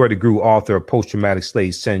Dr. Joy DeGruy, author of Post-Traumatic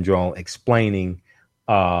Slave Syndrome, explaining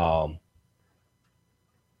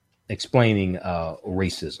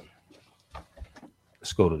racism.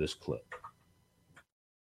 Let's go to this clip.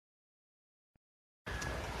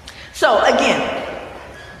 So again,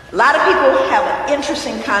 a lot of people have an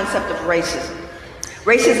interesting concept of racism.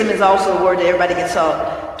 Racism is also a word that everybody gets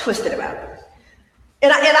all twisted about.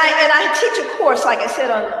 And I teach a course, like I said,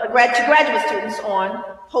 to graduate students on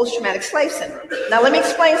post-traumatic slave syndrome. Now, let me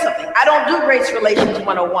explain something. I don't do race relations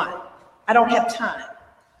 101. I don't have time.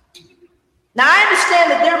 Now, I understand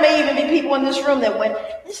that there may even be people in this room that went,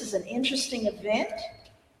 this is an interesting event.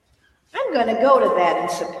 I'm going to go to that and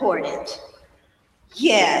support it.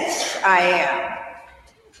 Yes, I am.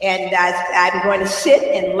 And I'm going to sit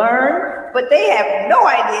and learn, but they have no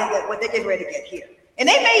idea that what they're getting ready to get here. And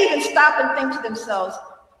they may even stop and think to themselves,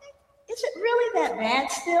 is it really that bad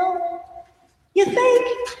still? You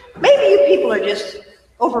think? Maybe you people are just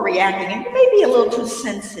overreacting and you may be a little too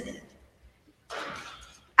sensitive.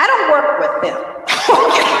 I don't work with them.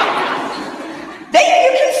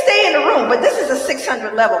 You can stay in the room, but this is a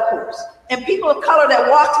 600 level course. And people of color that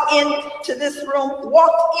walked into this room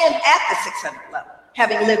walked in at the 600 level,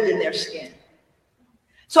 having lived in their skin.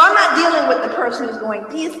 So I'm not dealing with the person who's going,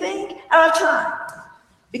 do you think? I don't have time.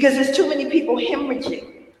 Because there's too many people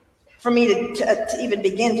hemorrhaging for me to even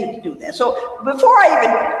begin to do that. So before I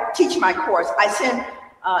even teach my course, I send,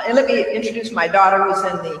 and let me introduce my daughter who's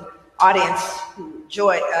in the audience.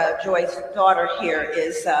 Joy's daughter here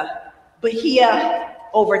is Bahia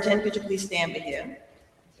Overton. Could you please stand, Bahia?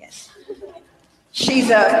 Yes. She's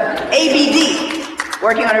a ABD,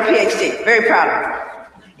 working on her PhD. Very proud of her.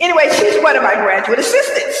 Anyway, she's one of my graduate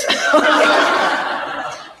assistants.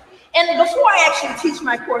 And before I actually teach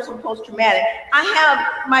my course on post-traumatic, I have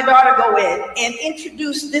my daughter go in and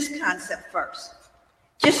introduce this concept first,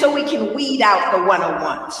 just so we can weed out the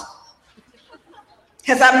 101s.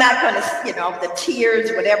 Because I'm not going to, the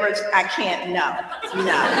tears, whatever, I can't, no,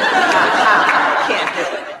 I can't do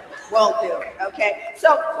it. Won't do it, okay?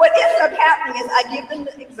 So what ends up happening is I give them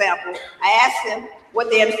the example. I ask them what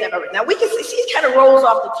they understand about it. Now we can see, she kind of rolls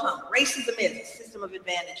off the tongue. Racism is a system of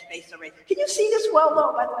advantage based on race. Can you see this well,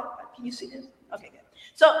 though, by the way? Can you see this? Okay, good.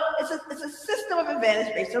 So it's a system of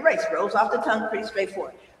advantage based on race. Rolls off the tongue, pretty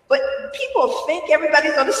straightforward. But people think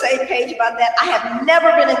everybody's on the same page about that. I have never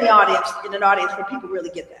been in an audience where people really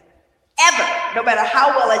get that. Ever, no matter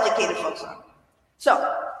how well educated folks are. So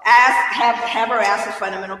have her ask a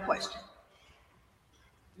fundamental question.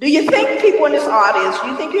 Do you think people in this audience, do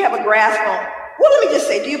you think you have a grasp on, well, let me just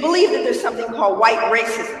say, do you believe that there's something called white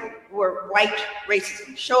racism or white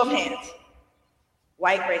racism? Show of hands.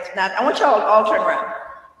 White racism. Now, I want y'all all turn around.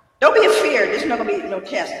 Don't be afraid. There's not going to be no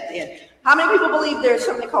test at the end. How many people believe there's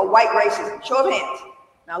something called white racism? Show of hands.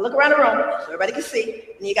 Now look around the room so everybody can see.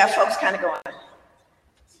 And you got folks kind of going.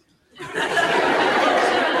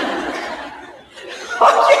 Okay.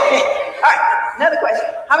 All right. Another question.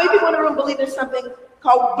 How many people in the room believe there's something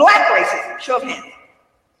called black racism? Show of hands.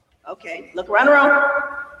 Okay. Look around the room.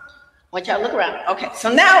 I want y'all to look around. Okay.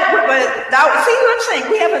 So now see what I'm saying?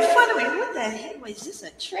 We have a fun of it. What the heck? Is this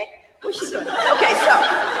a trick? What's she doing? Okay. So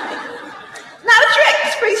not a trick.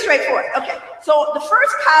 It's pretty straightforward. Okay. So the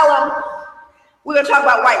first column, we're going to talk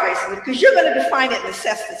about white racism because you're going to define it and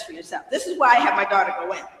assess this for yourself. This is why I have my daughter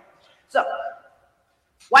go in. So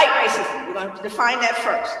white racism, we're going to define that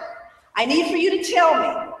first. I need for you to tell me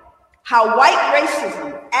how white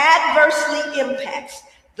racism adversely impacts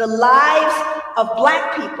the lives of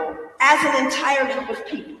Black people as an entire group of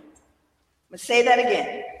people. I'm going to say that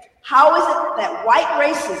again. How is it that white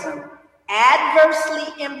racism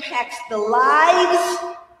adversely impacts the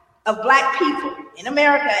lives of Black people in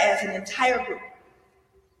America as an entire group?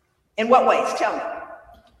 In what ways? Tell me.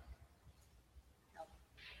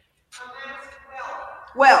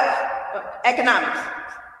 Wealth, economics,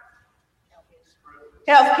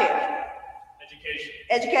 healthcare,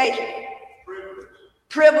 education,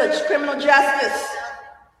 privilege, criminal justice.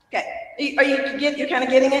 Okay, are you're kind of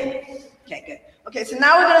getting it? Okay, good. Okay, so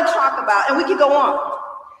now we're going to talk about, and we can go on.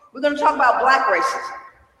 We're going to talk about Black racism.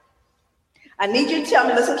 I need you to tell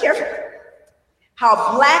me, listen carefully, how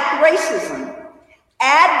Black racism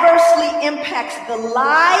adversely impacts the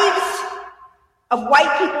lives of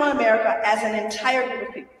white people in America as an entire group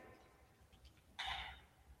of people.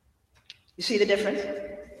 You see the difference?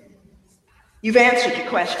 You've answered your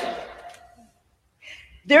question.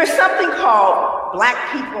 There's something called Black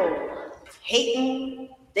people hating.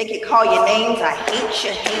 They can call you names. I hate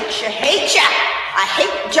you, hate you, hate you. I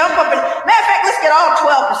hate, jump up and, matter of fact, let's get all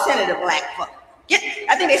 12% of the Black folk.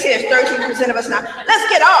 I think they say there's 13% of us now. Let's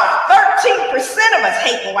get all 13% of us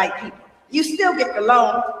hating white people. You still get the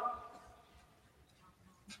loan.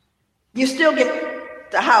 You still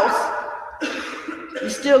get the house. You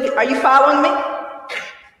still get, are you following me?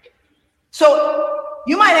 So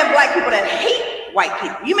you might have Black people that hate white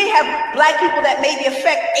people. You may have Black people that maybe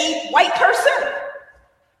affect a white person.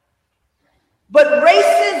 But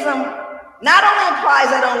racism not only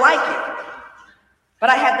implies I don't like it, but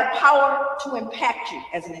I have the power to impact you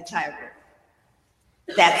as an entire group.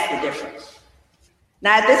 That's the difference.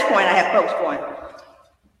 Now at this point, I have folks going,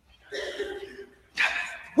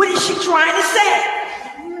 what is she trying to say?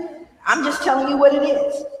 I'm just telling you what it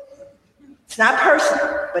is. It's not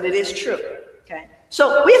personal, but it is true, okay?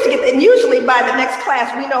 So we have to get, and usually by the next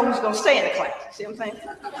class, we know who's gonna stay in the class. See what I'm saying?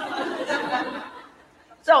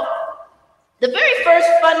 So the very first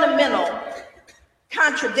fundamental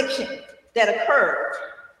contradiction that occurred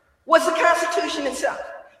was the Constitution itself,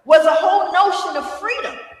 was a whole notion of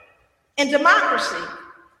freedom and democracy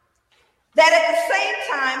that at the same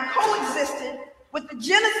time coexisted with the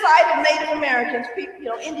genocide of Native Americans,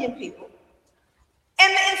 people, Indian people,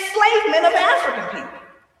 and the enslavement of African people.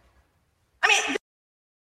 I mean,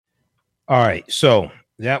 all right, so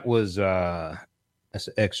that was that's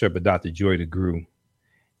an excerpt of Dr. Joy DeGruy,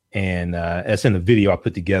 and that's in the video I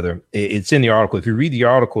put together. It's in the article. If you read the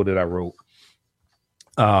article that I wrote,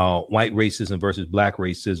 white racism versus Black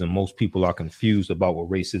racism, most people are confused about what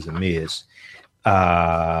racism is.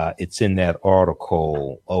 It's in that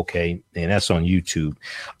article. Okay. And that's on YouTube.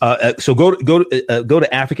 So go to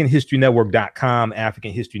AfricanHistoryNetwork.com,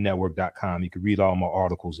 AfricanHistoryNetwork.com. You can read all my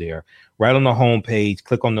articles there. Right on the homepage,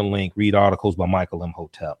 click on the link, read articles by Michael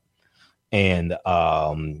Imhotep. And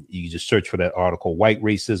you just search for that article, white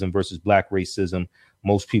racism versus Black racism.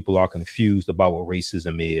 Most people are confused about what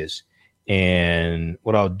racism is. And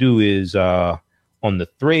what I'll do is on the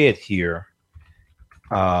thread here,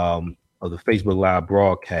 of the Facebook Live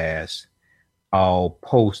broadcast, I'll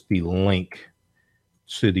post the link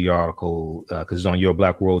to the article because it's on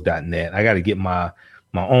yourblackworld.net. I got to get my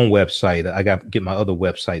own website. I got to get my other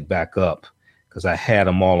website back up because I had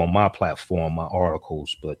them all on my platform, my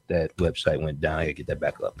articles, but that website went down. I got to get that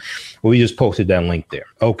back up. Well, we just posted that link there.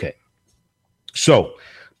 Okay. So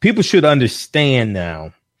people should understand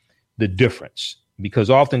now the difference,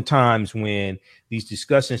 because oftentimes when these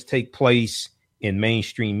discussions take place in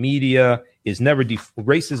mainstream media,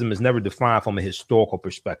 racism is never defined from a historical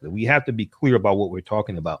perspective. We have to be clear about what we're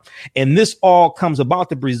talking about. And this all comes about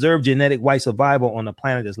to preserve genetic white survival on a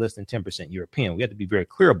planet that's less than 10% European. We have to be very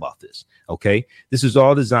clear about this. Okay. This is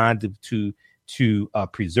all designed to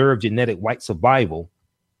preserve genetic white survival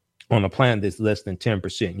on a planet that's less than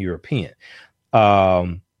 10% European.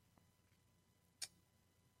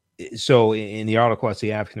 So in the article, I say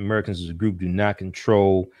African Americans as a group do not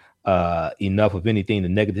control enough of anything to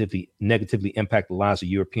negatively impact the lives of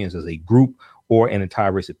Europeans as a group or an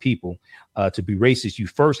entire race of people. To be racist, you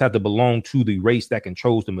first have to belong to the race that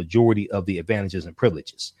controls the majority of the advantages and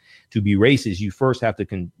privileges. To be racist, you first have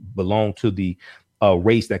to belong to the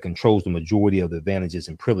race that controls the majority of the advantages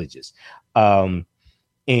and privileges. And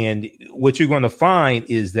what you're going to find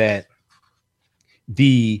is that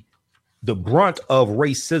the brunt of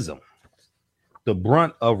racism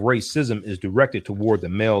is directed toward the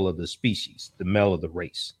male of the species, the male of the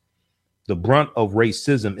race. The brunt of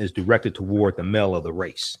racism is directed toward the male of the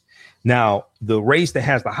race. Now, the race that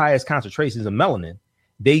has the highest concentrations of melanin,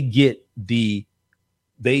 they get the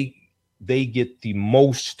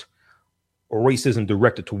most or racism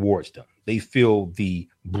directed towards them. They feel the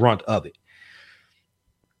brunt of it.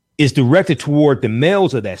 It's directed toward the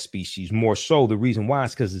males of that species more so. The reason why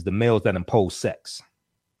is because it's the males that impose sex.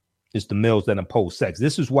 It's the males that impose sex.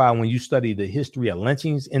 This is why when you study the history of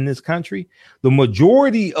lynchings in this country, the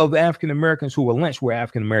majority of African Americans who were lynched were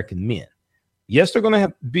African American men. Yes, they're going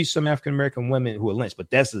to be some African American women who are lynched, but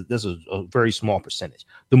this is a very small percentage.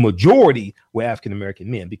 The majority were African American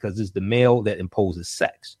men because it's the male that imposes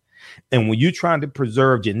sex. And when you're trying to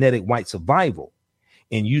preserve genetic white survival,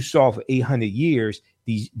 and you saw for 800 years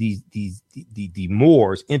the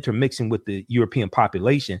Moors intermixing with the European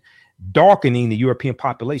population, darkening the European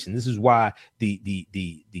population. This is why the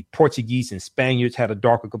Portuguese and Spaniards had a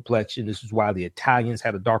darker complexion. This is why the Italians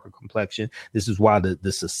had a darker complexion. This is why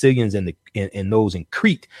the Sicilians and those in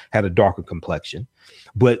Crete had a darker complexion.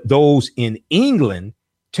 But those in England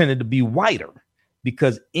tended to be whiter,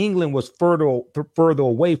 because England was further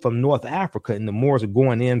away from North Africa, and the Moors are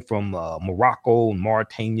going in from Morocco and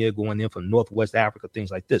Mauritania, going in from Northwest Africa,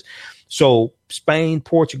 things like this. So Spain,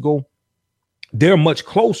 Portugal, they're much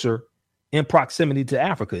closer in proximity to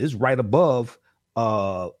Africa. It's right above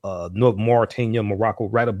North Mauritania, Morocco,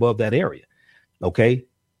 right above that area. Okay,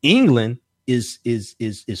 England is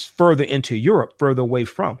further into Europe, further away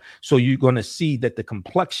from. So you're going to see that the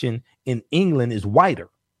complexion in England is whiter.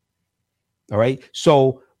 All right.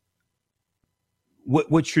 So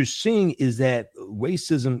what you're seeing is that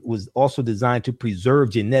racism was also designed to preserve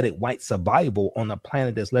genetic white survival on a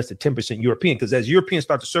planet that's less than 10% European. Because as Europeans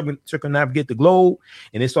start to circumnavigate the globe,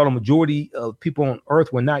 and they saw the majority of people on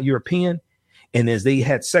Earth were not European, and as they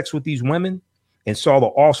had sex with these women and saw the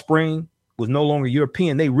offspring was no longer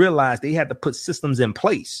European, they realized they had to put systems in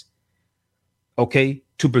place, okay,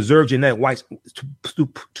 to preserve genetic white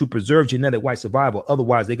to preserve genetic white survival.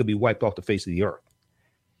 Otherwise, they could be wiped off the face of the earth.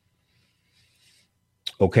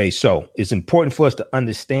 Okay, so it's important for us to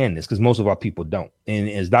understand this because most of our people don't. And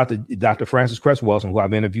as Dr. Frances Cress Welsing, who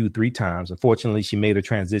I've interviewed 3 times, unfortunately, she made her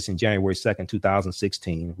transition January 2nd,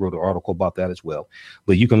 2016, wrote an article about that as well.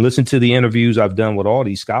 But you can listen to the interviews I've done with all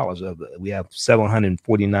these scholars. We have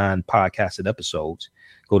 749 podcasted episodes.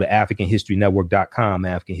 Go to AfricanHistoryNetwork.com,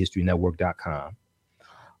 AfricanHistoryNetwork.com.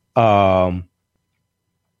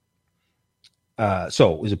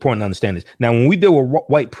 So it's important to understand this. Now, when we deal with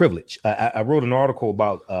white privilege, I wrote an article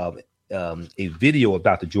about a video of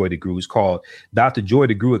Dr. Joy DeGruy. It's called "Dr. Joy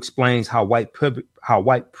DeGruy Explains How White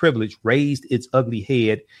Privilege Raised Its Ugly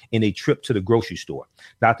Head in a Trip to the Grocery Store."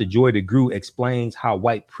 Dr. Joy DeGruy explains how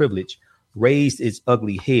white privilege raised its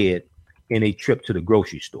ugly head in a trip to the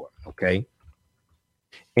grocery store. Okay.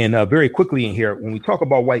 And very quickly in here, when we talk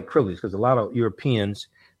about white privilege, because a lot of Europeans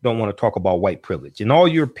don't want to talk about white privilege, and all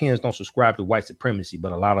Europeans don't subscribe to white supremacy,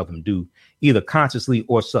 but a lot of them do, either consciously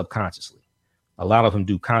or subconsciously. A lot of them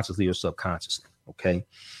do consciously or subconsciously. Okay.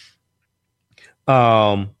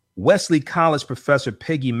 Wesley College professor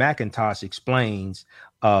Peggy McIntosh explains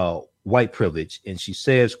white privilege, and she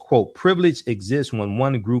says, quote, "Privilege exists when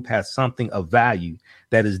one group has something of value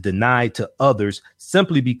that is denied to others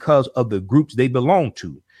simply because of the groups they belong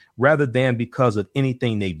to, rather than because of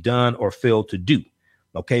anything they've done or failed to do."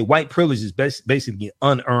 Okay, white privilege is basically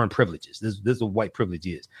unearned privileges. This is what white privilege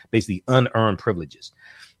is, basically unearned privileges.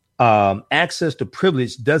 Access to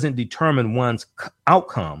privilege doesn't determine one's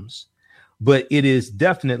outcomes, but it is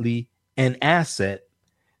definitely an asset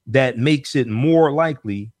that makes it more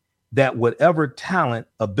likely that whatever talent,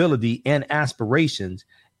 ability, and aspirations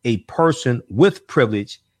a person with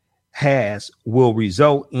privilege has will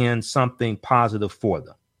result in something positive for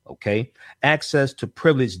them. Okay. Access to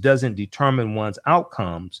privilege doesn't determine one's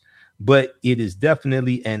outcomes, but it is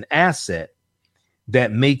definitely an asset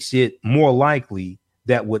that makes it more likely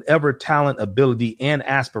that whatever talent, ability, and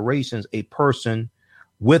aspirations a person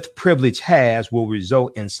with privilege has will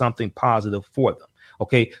result in something positive for them.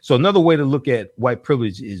 Okay. So another way to look at white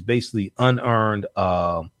privilege is basically unearned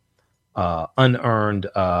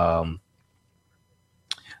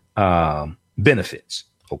benefits.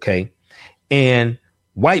 Okay. And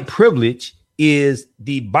white privilege is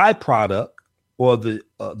the byproduct or the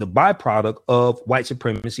byproduct of white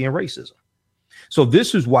supremacy and racism. So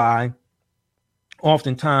this is why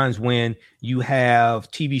oftentimes when you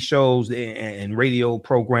have TV shows and radio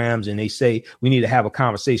programs and they say we need to have a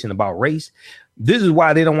conversation about race, this is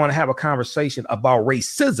why they don't want to have a conversation about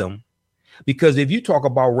racism, because if you talk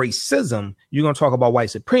about racism, you're going to talk about white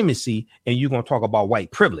supremacy and you're going to talk about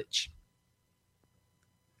white privilege.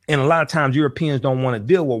 And a lot of times Europeans don't want to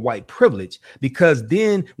deal with white privilege, because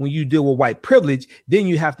then when you deal with white privilege, then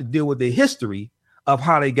you have to deal with the history of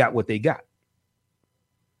how they got what they got.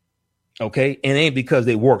 OK, and it ain't because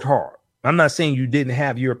they worked hard. I'm not saying you didn't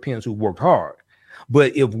have Europeans who worked hard,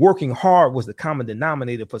 but if working hard was the common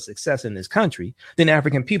denominator for success in this country, then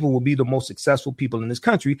African people will be the most successful people in this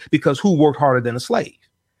country, because who worked harder than a slave?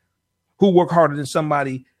 Who worked harder than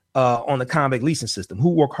somebody on the convict leasing system? Who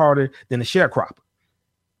worked harder than a sharecropper?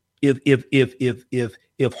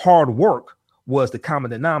 If hard work was the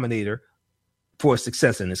common denominator for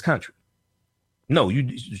success in this country. No,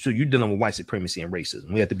 so you're dealing with white supremacy and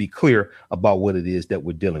racism. We have to be clear about what it is that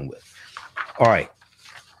we're dealing with. All right.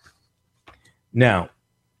 Now,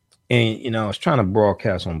 and I was trying to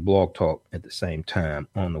broadcast on Blog Talk at the same time.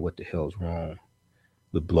 I don't know what the hell's wrong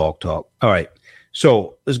with Blog Talk. All right.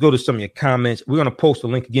 So let's go to some of your comments. We're going to post a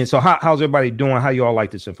link again. So how's everybody doing? How you all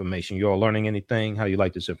like this information? You all learning anything? How you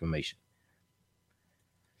like this information?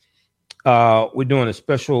 We're doing a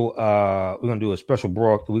special, we're going to do a special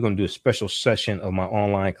we're going to do a special session of my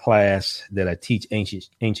online class that I teach ancient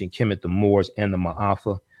Kemet, the Moors, and the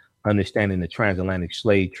Ma'afa, understanding the transatlantic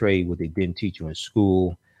slave trade, what they didn't teach you in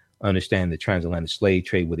school, understanding the transatlantic slave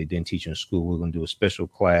trade, what they didn't teach you in school. We're going to do a special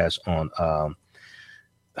class on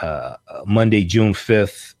Monday, June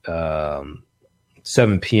 5th,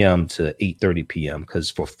 7 p.m. to 8:30 p.m.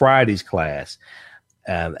 Because for Friday's class,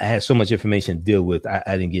 I had so much information to deal with. I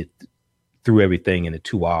didn't get through everything in the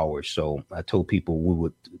 2 hours. So I told people we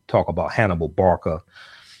would talk about Hannibal Barca,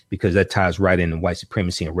 because that ties right into white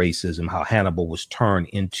supremacy and racism, how Hannibal was turned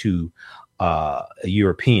into a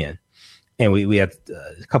European. And we have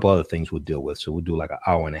a couple other things we'll deal with. So we'll do like an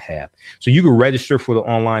hour and a half. So you can register for the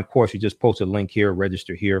online course. You just post a link here,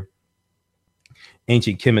 register here.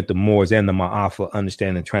 Ancient Kemet, the Moors, and the Ma'afa,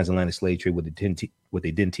 understanding transatlantic slave trade, what they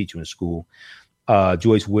didn't teach you in school.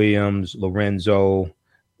 Joyce Williams, Lorenzo,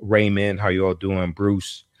 Raymond, how you all doing?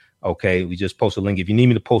 Bruce. Okay, we just post a link. If you need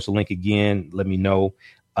me to post a link again, let me know.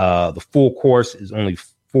 The full course is only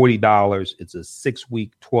 $40. It's a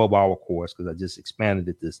 6-week, 12-hour course, because I just expanded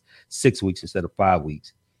it this 6 weeks instead of 5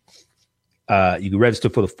 weeks. You can register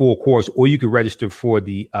for the full course, or you can register for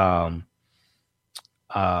the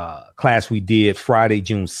class we did Friday,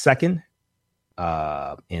 June 2nd.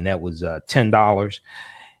 And that was $10.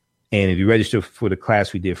 And if you register for the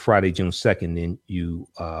class we did Friday, June 2nd, then you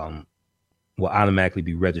will automatically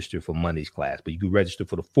be registered for Monday's class. But you can register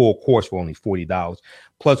for the full course for only $40.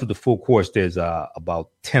 Plus, with the full course, there's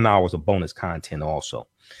about 10 hours of bonus content also.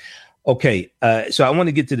 Okay, so I want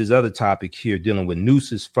to get to this other topic here dealing with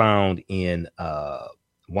nooses found in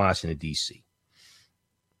Washington, D.C.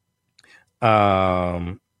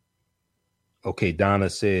 Okay, Donna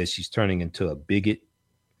says she's turning into a bigot.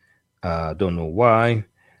 Don't know why.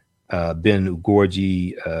 Ben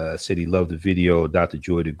Ugorji said he loved the video. Dr.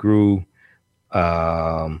 Joy DeGrew.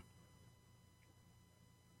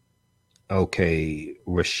 Okay,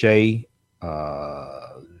 Rashay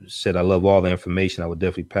said, I love all the information. I would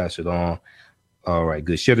definitely pass it on. All right,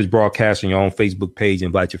 good. Share this broadcast on your own Facebook page.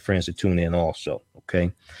 Invite your friends to tune in also.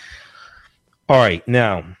 Okay. All right.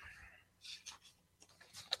 Now,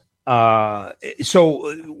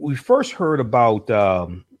 so we first heard about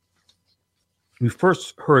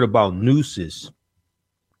nooses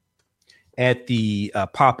at the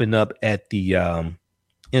popping up at the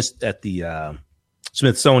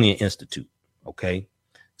Smithsonian Institute. Okay,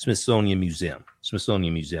 Smithsonian Museum,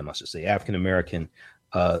 I should say, African American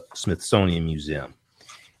Smithsonian Museum.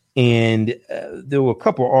 And there were a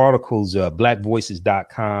couple of articles.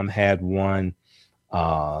 BlackVoices.com had one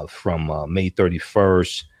from May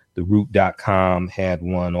 31st. TheRoot.com had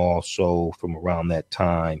one also from around that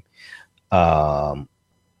time.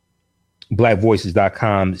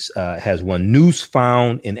 BlackVoices.com has one. Noose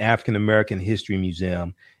found in African American History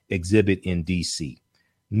Museum exhibit in DC.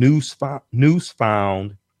 Noose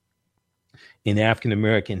found in African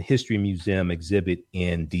American History Museum exhibit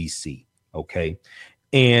in DC. Okay.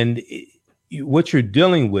 And what you're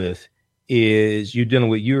dealing with is you're dealing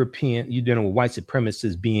with white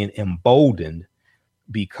supremacists being emboldened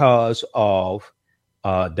because of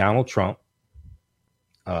Donald Trump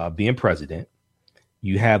being president.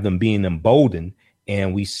 You have them being emboldened,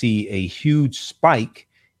 and we see a huge spike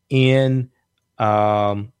in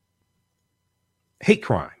hate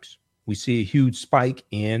crimes. We see a huge spike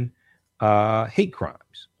in hate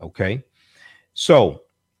crimes. Okay. So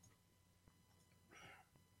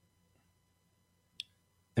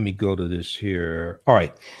let me go to this here. All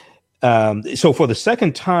right. So for the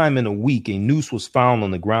second time in a week, a noose was found on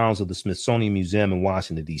the grounds of the Smithsonian Museum in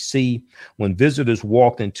Washington, D.C. when visitors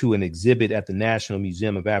walked into an exhibit at the National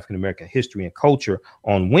Museum of African American History and Culture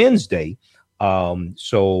on Wednesday. That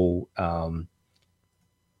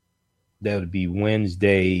would be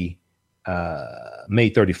Wednesday, May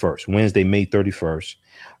 31st.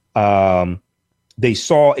 they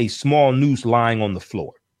saw a small noose lying on the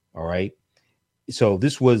floor. All right. So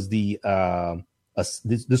this was the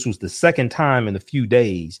this was the second time in a few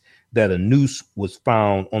days that a noose was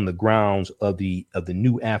found on the grounds of the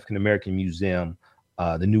new African American Museum,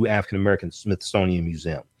 the new African American Smithsonian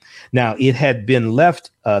Museum. Now, it had been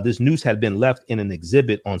left. This noose had been left in an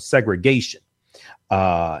exhibit on segregation,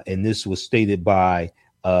 and this was stated by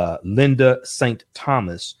Linda St.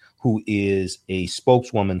 Thomas, who is a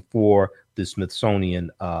spokeswoman for the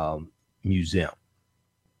Smithsonian Museum.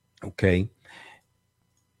 Okay.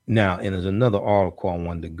 Now, and there's another article I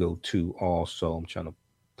wanted to go to also. I'm trying to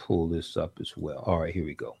pull this up as well. All right, here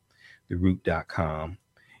we go. TheRoot.com.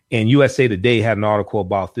 And USA Today had an article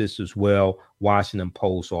about this as well. Washington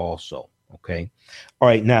Post also. Okay. All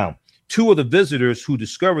right. Now, two of the visitors who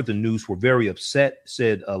discovered the noose were very upset,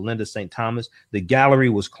 said Linda St. Thomas. The gallery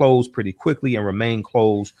was closed pretty quickly and remained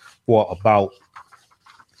closed for about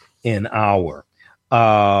an hour.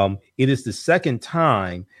 It is the second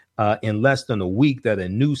time in less than a week that a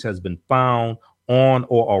noose has been found on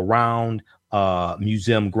or around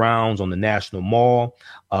museum grounds on the National Mall.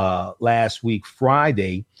 Last week,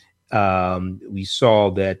 Friday, we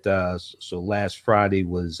saw that. So last Friday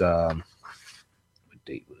was, what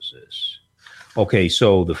date was this? Okay,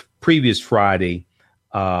 so the previous Friday,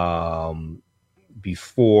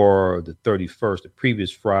 before the 31st, the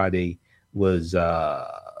previous Friday was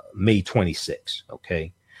May 26th.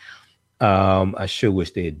 Okay. I sure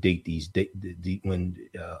wish they had date these when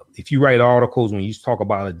if you write articles, when you talk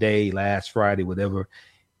about a day, last Friday, whatever,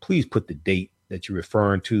 please put the date that you're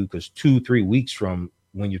referring to, because 2-3 weeks from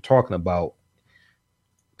when you're talking about,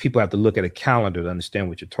 people have to look at a calendar to understand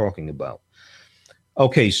what you're talking about.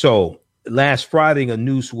 Okay, so last Friday, a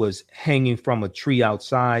noose was hanging from a tree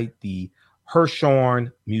outside the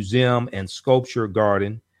Hirshhorn Museum and Sculpture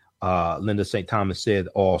Garden. Linda St. Thomas said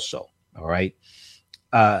also. All right.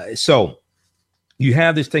 So you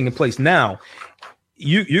have this taking place now.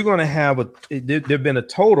 You're going to have there've been a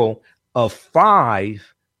total of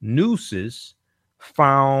 5 nooses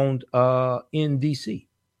found in DC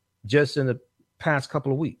just in the past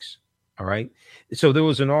couple of weeks. All right. So there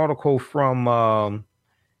was an article from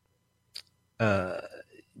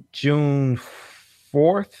June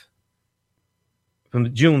 4th,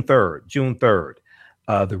 from June 3rd.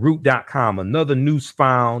 TheRoot.com, another noose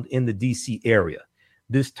found in the DC area,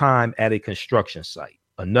 this time at a construction site.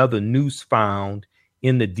 Another noose found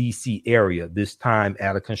in the DC area, this time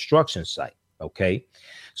at a construction site. Okay.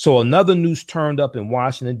 So another noose turned up in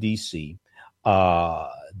Washington, DC.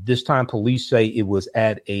 This time police say it was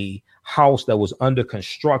at a house that was under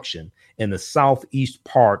construction in the southeast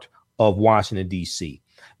part of Washington, DC.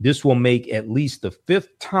 This will make at least the 5th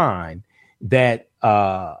time that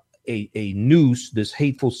a noose, this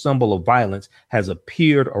hateful symbol of violence, has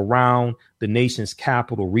appeared around the nation's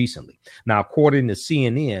capital recently. Now, according to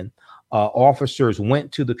CNN, officers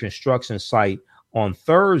went to the construction site on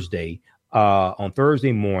Thursday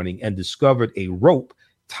morning and discovered a rope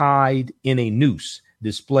tied in a noose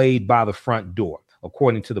displayed by the front door,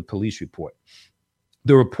 according to the police report.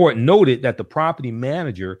 The report noted that the property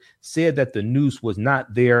manager said that the noose was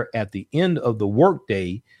not there at the end of the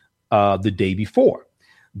workday the day before.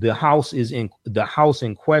 The house in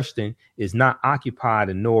question is not occupied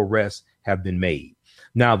and no arrests have been made.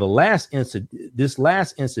 Now, this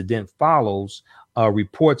last incident follows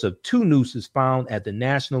reports of 2 nooses found at the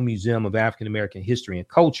National Museum of African American History and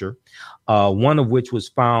Culture, one of which was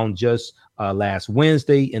found just last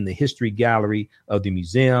Wednesday in the History Gallery of the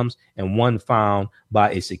museums, and one found by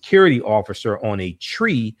a security officer on a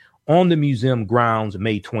tree on the museum grounds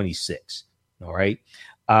May 26. All right.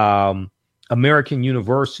 American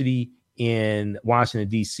University in Washington,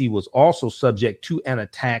 D.C. was also subject to an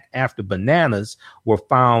attack after bananas were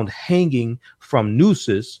found hanging from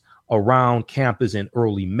nooses around campus in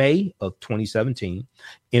early May of 2017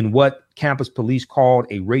 in what campus police called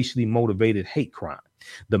a racially motivated hate crime.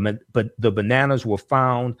 But the bananas were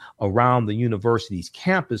found around the university's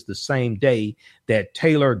campus the same day that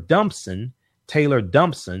Taylor Dumpson,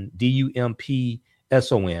 D-U-M-P-S-O-N,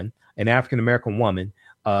 an African-American woman,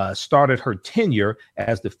 started her tenure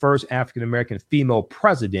as the first African-American female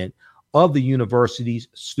president of the university's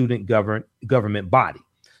student government body.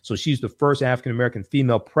 So she's the first African-American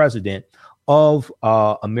female president of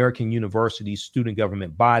American University's student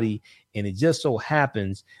government body. And it just so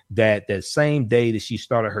happens that that same day that she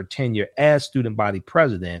started her tenure as student body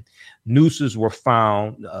president, nooses were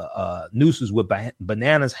found, nooses with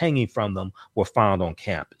bananas hanging from them were found on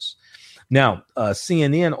campus. Now,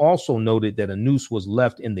 CNN also noted that a noose was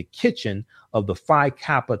left in the kitchen of the Phi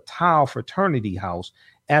Kappa Tau fraternity house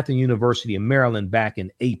at the University of Maryland back in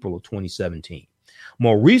April of 2017.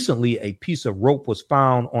 More recently, a piece of rope was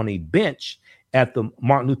found on a bench at the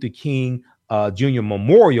Martin Luther King Jr.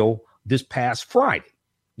 Memorial this past Friday.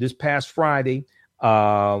 Which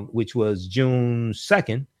was June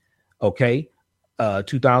 2nd,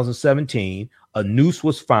 2017, a noose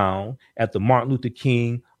was found at the Martin Luther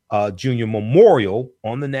King Jr. Memorial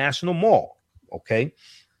on the National Mall. Okay.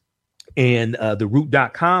 And the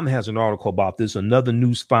Root.com has an article about this. Another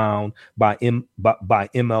noose found by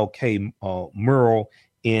MLK mural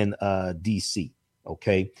in DC.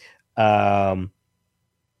 Okay.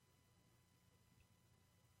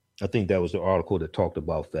 I think that was the article that talked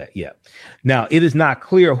about that. Yeah. Now, it is not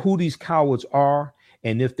clear who these cowards are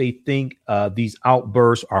and if they think these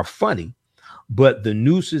outbursts are funny, but the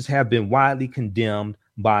nooses have been widely condemned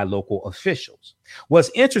by local officials.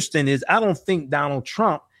 What's interesting is I don't think Donald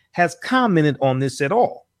Trump has commented on this at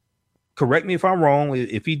all. Correct me if I'm wrong.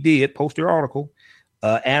 If he did, post your article.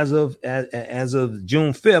 As of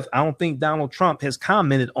June 5th, I don't think Donald Trump has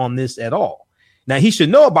commented on this at all. Now, he should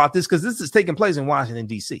know about this because this is taking place in Washington,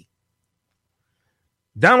 D.C.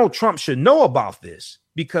 Donald Trump should know about this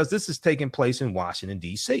because this is taking place in Washington,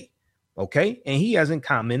 D.C. Okay. And he hasn't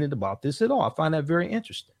commented about this at all. I find that very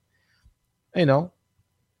interesting. You know,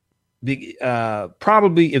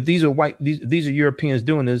 probably if these are white, these are Europeans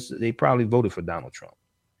doing this, they probably voted for Donald Trump.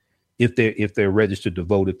 If they're registered to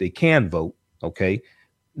vote, if they can vote, okay,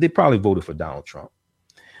 they probably voted for Donald Trump.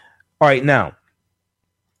 All right, now,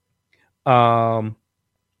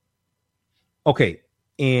 okay,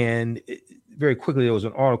 and very quickly, there was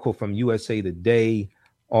an article from USA Today.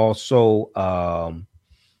 Also,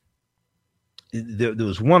 there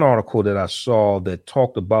was one article that I saw that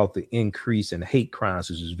talked about the increase in hate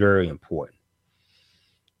crimes, which is very important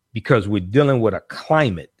because we're dealing with a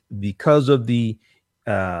climate because of the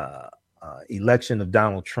election of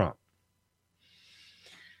Donald Trump,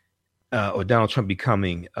 or Donald Trump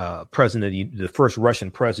becoming president, the first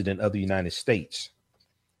Russian president of the United States.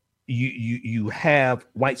 You have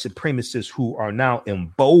white supremacists who are now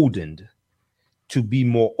emboldened to be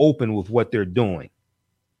more open with what they're doing.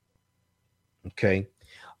 Okay.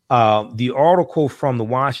 The article from the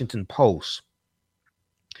Washington Post,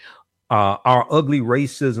 our ugly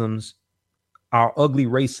racism's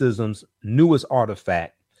newest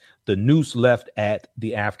artifact, the noose left at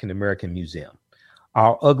the African American Museum.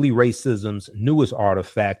 Our ugly racism's newest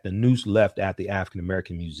artifact, the noose left at the African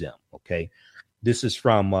American Museum. Okay. This is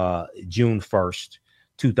from June 1st,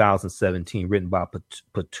 2017, written by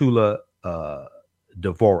Petula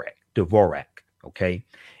Dvorak. Okay.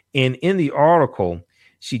 And in the article,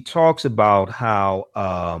 she talks about how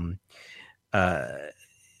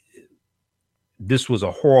this was a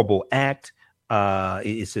horrible act.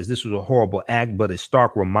 It says this was a horrible act, but a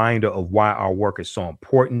stark reminder of why our work is so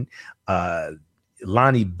important.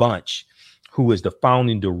 Lonnie Bunch, who is the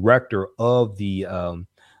founding director of the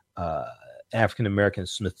African American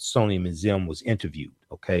Smithsonian Museum, was interviewed.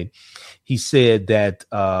 Okay. He said that,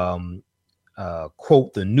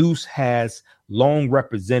 quote, the noose has long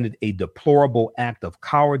represented a deplorable act of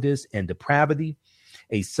cowardice and depravity,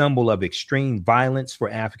 a symbol of extreme violence for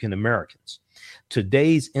African Americans.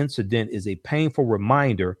 Today's incident is a painful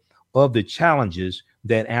reminder of the challenges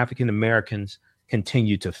that African Americans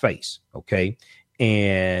continue to face. Okay.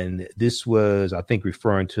 And this was, I think,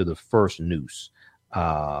 referring to the first noose.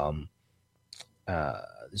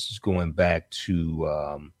 This is going back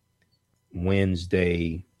to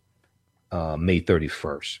Wednesday, May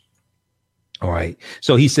 31st. All right.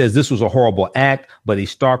 So he says this was a horrible act, but a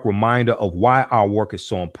stark reminder of why our work is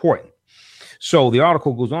so important. So the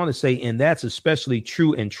article goes on to say, and that's especially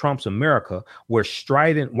true in Trump's America, where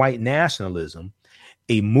strident white nationalism,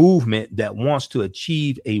 a movement that wants to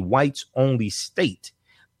achieve a whites only state,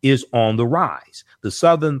 is on the rise. The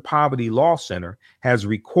Southern Poverty Law Center has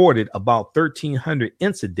recorded about 1,300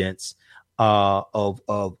 incidents of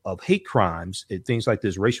hate crimes, things like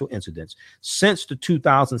this, racial incidents, since the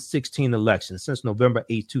 2016 election, since November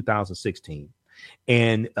 8, 2016.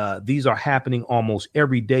 And these are happening almost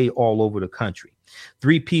every day all over the country.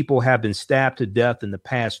 3 people have been stabbed to death in the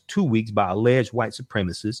past 2 weeks by alleged white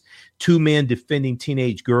supremacists, 2 men defending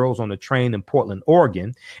teenage girls on a train in Portland,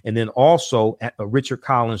 Oregon, and then also Richard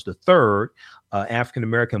Collins III,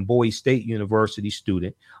 African-American Bowie State University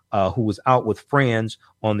student who was out with friends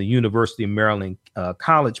on the University of Maryland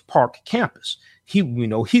College Park campus. He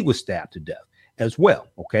was stabbed to death as well.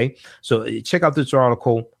 Okay, so check out this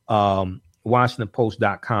article,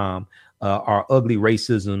 WashingtonPost.com. Our ugly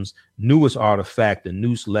racism's newest artifact, the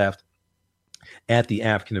noose left at the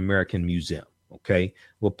African American Museum. Okay,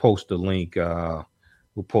 we'll post the link. We'll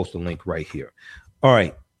post the link right here. All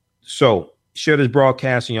right. So Share this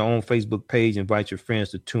broadcast on your own Facebook page. Invite your friends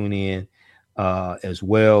to tune in as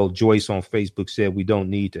well. Joyce on Facebook said, we don't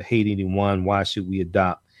need to hate anyone. Why should we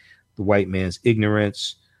adopt the white man's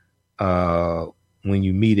ignorance? When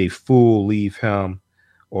you meet a fool, leave him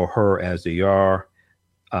or her as they are.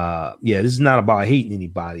 This is not about hating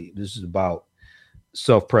anybody. This is about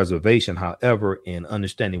self-preservation. However, in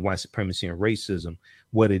understanding white supremacy and racism,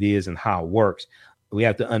 what it is and how it works, we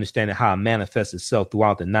have to understand how it manifests itself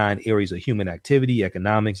throughout the 9 areas of human activity: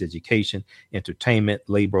 economics, education, entertainment,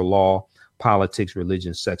 labor law, politics,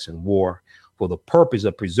 religion, sex, and war, for the purpose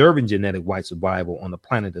of preserving genetic white survival on a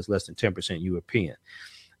planet that's less than 10% European.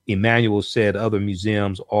 Emmanuel said other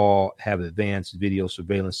museums all have advanced video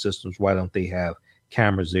surveillance systems. Why don't they have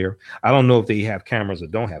cameras there? I don't know if they have cameras or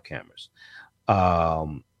don't have cameras. I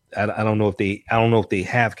don't know if they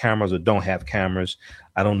have cameras or don't have cameras.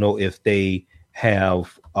 I don't know if they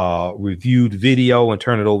have reviewed video and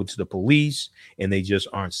turn it over to the police and they just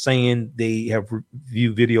aren't saying they have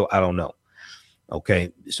reviewed video. I don't know.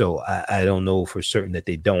 Okay. So I don't know for certain that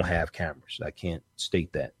they don't have cameras. I can't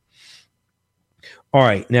state that. All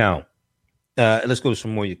right. Now, let's go to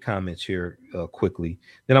some more of your comments here quickly.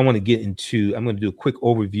 Then I want to get into, I'm going to do a quick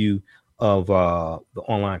overview of the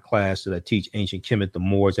online class that I teach, Ancient Kemet, the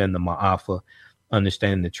Moors, and the Ma'afa,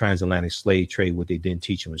 understanding the transatlantic slave trade, what they didn't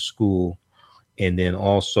teach them in school. And then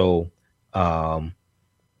also, we're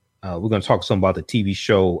going to talk some about the TV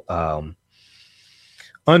show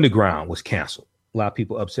Underground was canceled. A lot of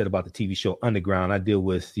people upset about the TV show Underground. I deal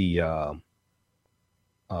with the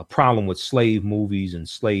problem with slave movies and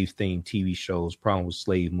slave themed TV shows, problem with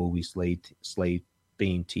slave movies, slave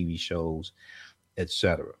themed TV shows,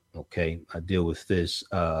 etc. Okay, I deal with this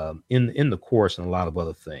in the course and a lot of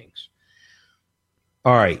other things.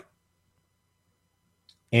 All right.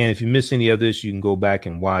 And if you miss any of this, you can go back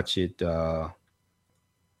and watch it. You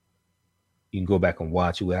can go back and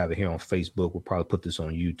watch it. We'll have it here on Facebook. We'll probably put this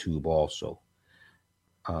on YouTube also,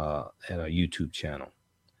 at our YouTube channel.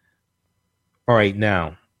 All right,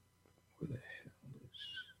 now. Where the hell is...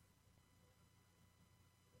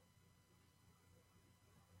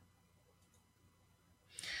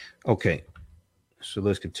 Okay, so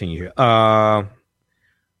let's continue here.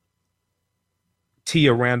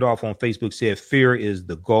 Tia Randolph on Facebook said, fear is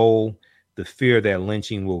the goal. The fear that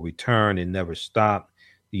lynching will return and never stop.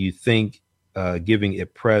 Do you think giving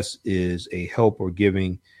it press is a help, or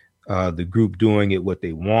giving the group doing it what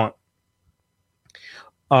they want?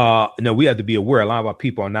 No, we have to be aware. A lot of our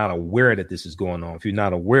people are not aware that this is going on. If you're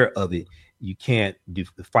not aware of it, you can't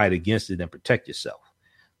fight against it and protect yourself.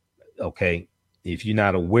 Okay. If you're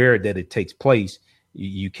not aware that it takes place,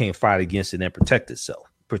 you can't fight against it and protect yourself.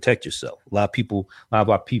 A lot of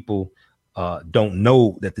our people don't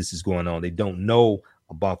know that this is going on. They don't know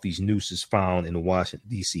about these nooses found in the Washington,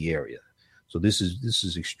 D.C. area. So this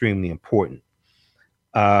is extremely important.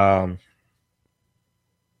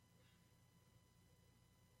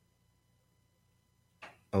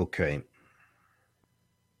 Okay.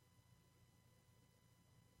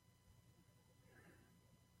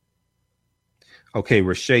 Okay,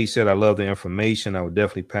 Rashay said, I love the information. I would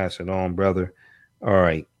definitely pass it on, brother. All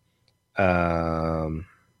right.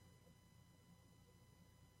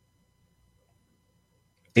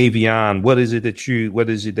 Avion, what is it that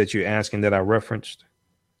you're asking that I referenced?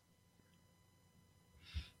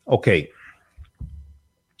 Okay.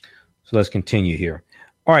 So let's continue here.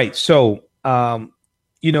 All right. So, let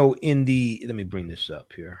me bring this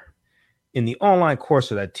up here. In the online course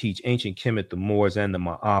that I teach, Ancient Kemet, the Moors, and the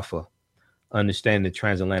Ma'afa, understanding the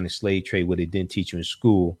transatlantic slave trade, what they didn't teach you in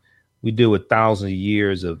school, we deal with thousands of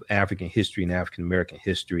years of African history and African American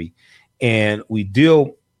history. And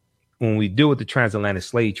when we deal with the transatlantic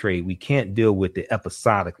slave trade, we can't deal with it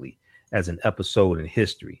episodically as an episode in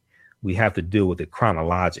history. We have to deal with it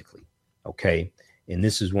chronologically. Okay. And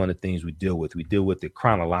this is one of the things we deal with. We deal with it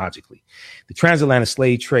chronologically. The transatlantic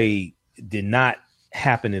slave trade did not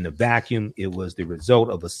happen in a vacuum. It was the result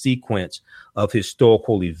of a sequence of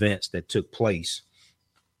historical events that took place,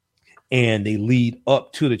 and they lead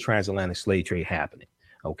up to the transatlantic slave trade happening.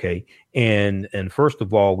 Okay. And first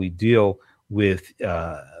of all, we deal with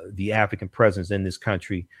the African presence in this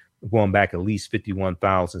country going back at least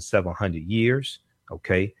 51,700 years.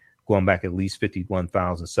 Okay. Going back at least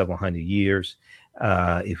 51,700 years.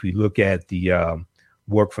 If we look at the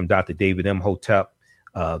work from Dr. David M. Hotep,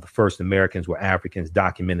 the first Americans were Africans,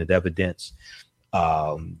 documented evidence.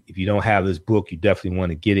 If you don't have this book, you definitely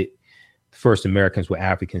want to get it. The first Americans were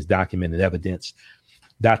Africans, documented evidence.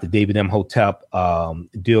 Dr. David M. Hotep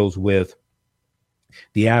deals with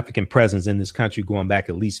the African presence in this country going back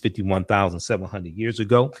at least 51,700 years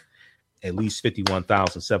ago. at least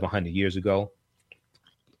 51,700 years ago.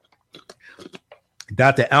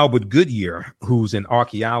 Dr. Albert Goodyear, who's an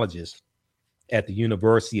archaeologist at the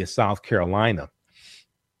University of South Carolina,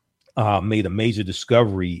 made a major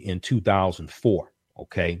discovery in 2004,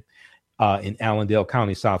 okay, in Allendale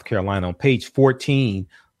County, South Carolina. On page 14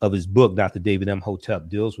 of his book, Dr. David M. Hotep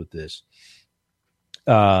deals with this.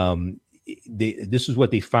 This is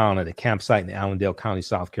what they found at a campsite in Allendale County,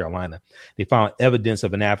 South Carolina. They found evidence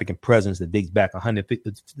of an African presence that dates back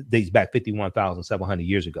 51,700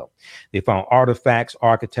 years ago. They found artifacts,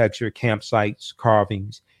 architecture, campsites,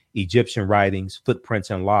 carvings, Egyptian writings,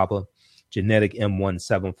 footprints in lava, genetic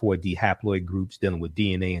M174D haploid groups dealing with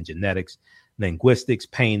DNA and genetics, linguistics,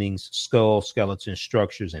 paintings, skulls, skeletons,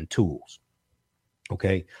 structures, and tools.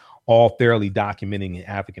 Okay. All thoroughly documenting an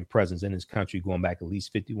African presence in this country going back at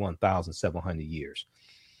least 51,700 years.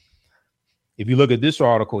 If you look at this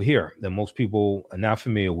article here that most people are not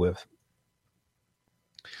familiar with,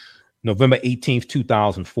 November 18th,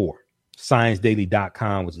 2004,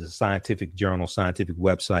 ScienceDaily.com, which is a scientific journal, scientific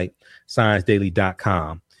website,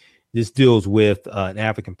 ScienceDaily.com. This deals with an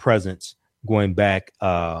African presence going back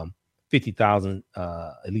 50,000,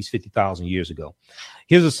 at least 50,000 years ago.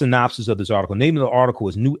 Here's a synopsis of this article. Name of the article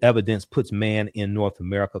is New Evidence Puts Man in North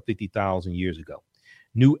America 50,000 Years Ago.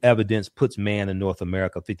 New evidence puts man in North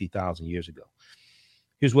America 50,000 years ago.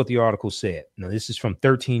 Here's what the article said. Now, this is from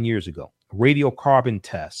 13 years ago. Radiocarbon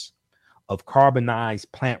tests of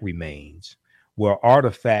carbonized plant remains where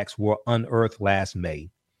artifacts were unearthed last May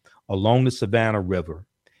along the Savannah River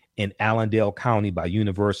in Allendale County by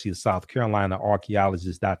University of South Carolina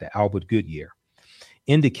archaeologist Dr. Albert Goodyear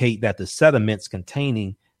indicate that the sediments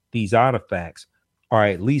containing these artifacts are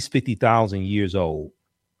at least 50,000 years old,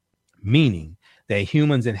 meaning that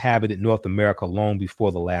humans inhabited North America long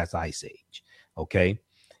before the last ice age. Okay.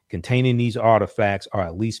 Containing these artifacts are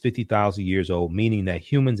at least 50,000 years old, meaning that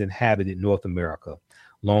humans inhabited North America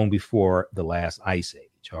long before the last ice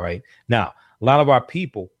age. All right. Now, a lot of our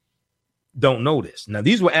people don't know this. Now,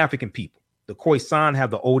 these were African people. The Khoisan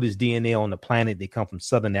have the oldest DNA on the planet. They come from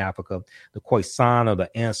Southern Africa. The Khoisan are the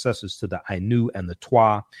ancestors to the Ainu and the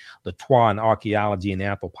Twa. The Twa in archaeology and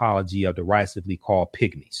anthropology are derisively called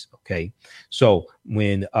pygmies. Okay. So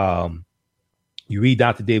when you read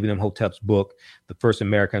Dr. David M. Hotep's book, The First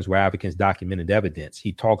Americans Were Africans, Documented Evidence,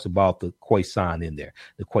 he talks about the Khoisan in there.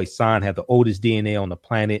 The Khoisan have the oldest DNA on the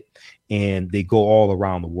planet, and they go all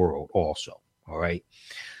around the world also. All right.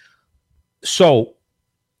 So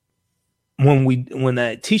when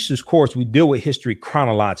I teach this course, we deal with history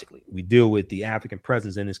chronologically. We deal with the African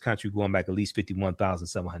presence in this country going back at least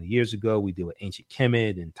 51,700 years ago. We deal with ancient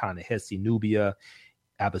Kemet and Ta-Nehisi, Nubia,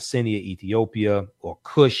 Abyssinia, Ethiopia, or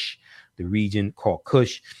Kush, the region called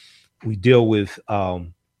Kush. We deal with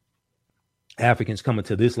Africans coming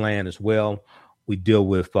to this land as well. We deal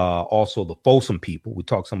with also the Folsom people. We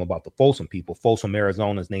talk some about the Folsom people. Folsom,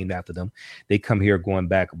 Arizona is named after them. They come here going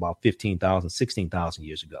back about 15,000, 16,000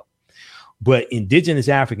 years ago. But indigenous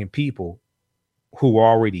African people who were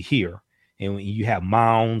already here, and when you have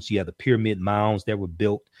mounds, you have the pyramid mounds that were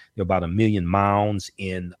built. There are about 1 million mounds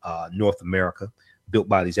in North America built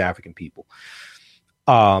by these African people.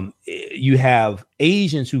 You have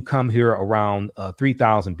Asians who come here around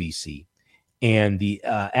 3000 BC. And the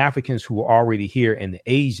Africans who are already here and the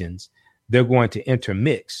Asians, they're going to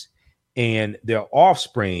intermix, and their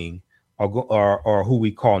offspring are who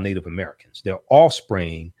we call Native Americans. Their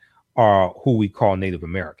offspring are who we call Native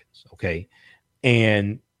Americans. Okay.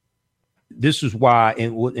 And this is why,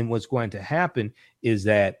 and what's going to happen is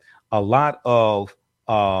that a lot of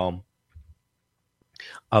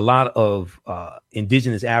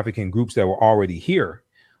indigenous African groups that were already here,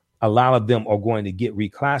 a lot of them are going to get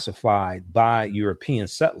reclassified by European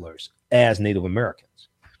settlers as Native Americans.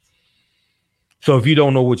 So if you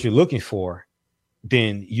don't know what you're looking for,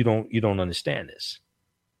 then you don't understand this.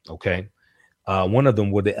 Okay. One of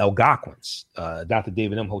them were the Algonquins. Dr.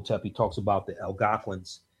 David M. Hotep, he talks about the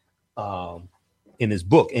Algonquins in his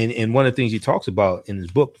book. And one of the things he talks about in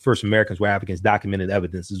his book, First Americans Were Africans, Documented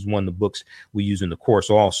Evidence, is one of the books we use in the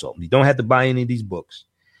course also. You don't have to buy any of these books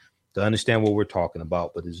to understand what we're talking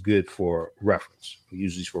about, but it's good for reference. We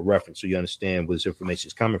use these for reference so you understand where this information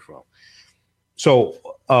is coming from. So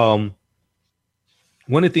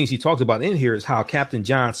one of the things he talks about in here is how Captain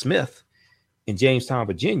John Smith in Jamestown,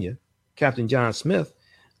 Virginia, Captain John Smith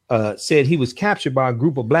said he was captured by a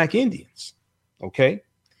group of Black Indians. Okay.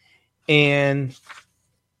 And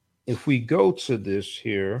if we go to this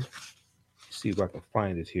here, see if I can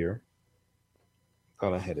find it here.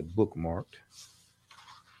 Thought I had it bookmarked.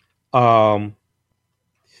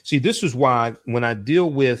 See, this is why when I deal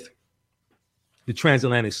with the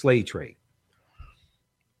transatlantic slave trade.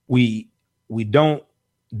 We don't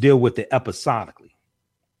deal with it episodically.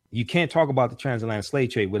 You can't talk about the transatlantic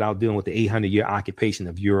slave trade without dealing with the 800-year occupation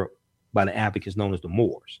of Europe by the Africans known as the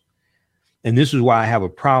Moors. And this is why I have a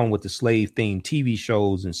problem with the slave-themed TV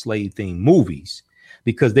shows and slave-themed movies,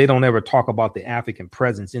 because they don't ever talk about the African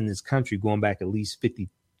presence in this country going back at least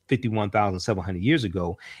 51,700 years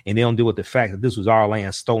ago. And they don't deal with the fact that this was our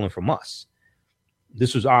land stolen from us.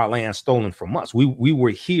 This was our land stolen from us. We were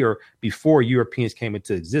here before Europeans came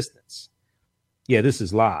into existence. Yeah, this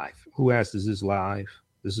is live. Who asked, is this live?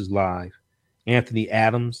 This is live. Anthony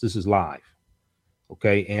Adams, this is live.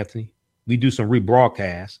 Okay, Anthony, we do some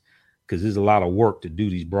rebroadcasts because there's a lot of work to do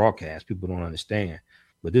these broadcasts. People don't understand,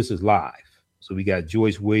 but this is live. So we got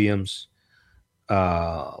Joyce Williams.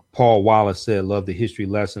 Paul Wallace said, love the history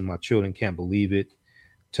lesson. My children can't believe it.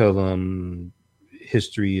 Tell them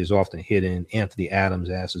history is often hidden. Anthony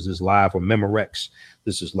Adams asks, is this live or Memorex?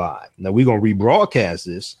 This is live. Now we're going to rebroadcast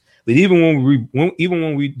this. But even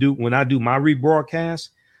when I do my rebroadcast,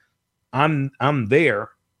 I'm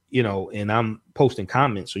there, you know, and I'm posting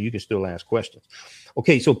comments so you can still ask questions.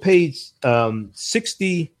 Okay, so page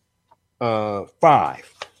 65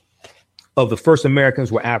 of The First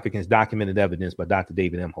Americans Were Africans, Documented Evidence by Dr.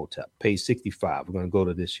 David M. Hotep. Page 65. We're going to go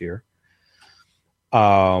to this here.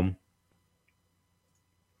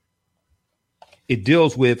 It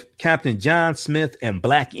deals with Captain John Smith and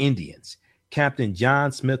Black Indians. Captain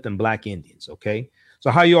John Smith and Black Indians. Okay.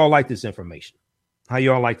 So how you all like this information?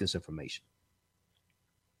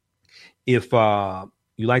 If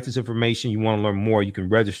you like this information, you want to learn more, you can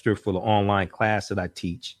register for the online class that I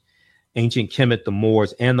teach. Ancient Kemet, the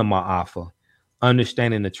Moors, and the Ma'afa.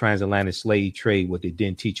 Understanding the transatlantic slave trade, what they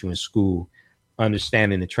didn't teach you in school.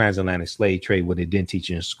 Understanding the transatlantic slave trade, what they didn't teach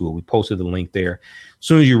you in school. We posted the link there. As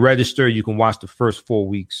soon as you register, you can watch the first 4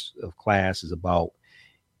 weeks of class. Is about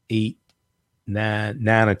 9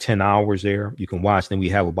 or 10 hours there. You can watch. Then we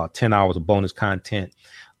have about 10 hours of bonus content.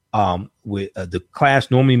 With the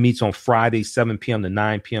class normally meets on Friday, 7 p.m. to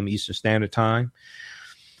 9 p.m. Eastern Standard Time.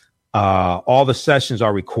 All the sessions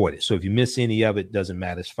are recorded. So if you miss any of it, doesn't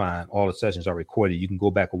matter. It's fine. All the sessions are recorded. You can go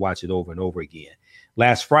back and watch it over and over again.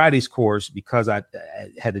 Last Friday's course, because I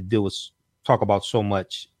had to talk about so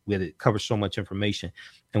much, we had to cover so much information.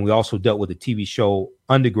 And we also dealt with the TV show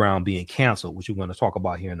Underground being canceled, which we're going to talk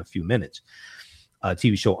about here in a few minutes.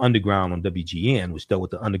 TV show Underground on WGN, which dealt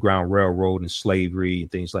with the Underground Railroad and slavery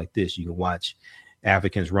and things like this. You can watch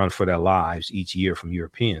Africans run for their lives each year from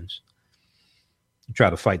Europeans, try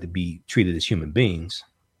to fight to be treated as human beings.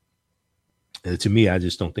 And to me, I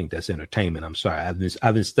just don't think that's entertainment. I'm sorry. I've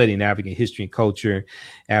been studying African history and culture,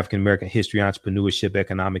 African American history, entrepreneurship,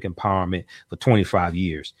 economic empowerment for 25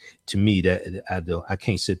 years. To me, that I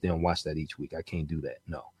can't sit there and watch that each week. I can't do that.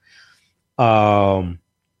 No.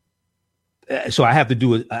 So I have to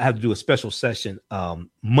do a special session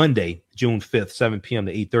Monday, June 5th, 7 p.m.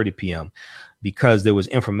 to 8:30 p.m. because there was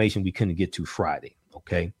information we couldn't get to Friday.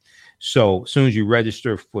 Okay. So as soon as you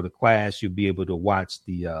register for the class, you'll be able to watch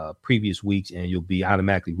the previous weeks and you'll be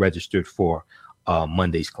automatically registered for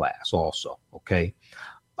Monday's class also. Okay.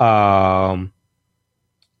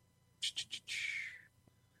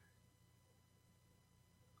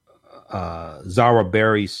 Zara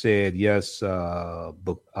Berry said, yes,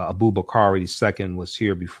 Abu Bakr II was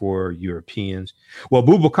here before Europeans. Well,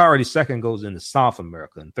 Abu Bakr II goes into South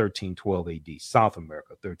America in 1312 AD. South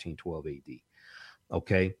America, 1312 AD.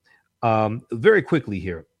 Okay. Very quickly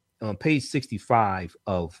here, on page 65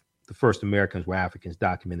 of The First Americans Were Africans,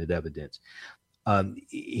 Documented Evidence.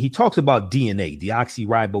 He talks about DNA,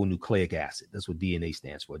 deoxyribonucleic acid. That's what DNA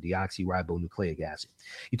stands for, deoxyribonucleic acid.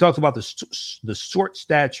 He talks about the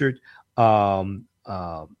short-statured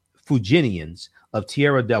Fuegians of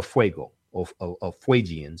Tierra del Fuego, of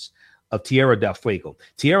Fuegians of Tierra del Fuego.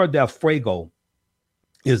 Tierra del Fuego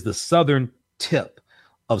is the southern tip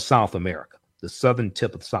of South America. The southern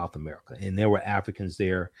tip of South America. And there were Africans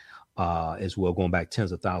there as well, going back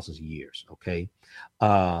tens of thousands of years. Okay.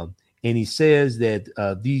 And he says that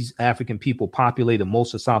these African people populated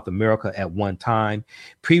most of South America at one time.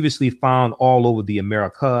 Previously found all over the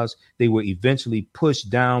Americas, they were eventually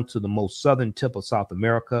pushed down to the most southern tip of South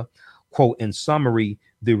America. Quote, in summary,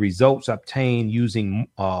 the results obtained using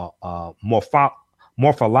morphological,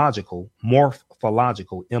 MORPHOLOGICAL,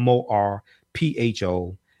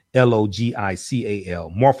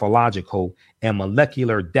 morphological and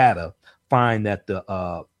molecular data find that the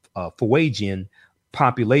Fuegian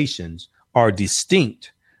populations are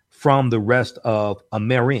distinct from the rest of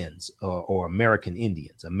Amerins or American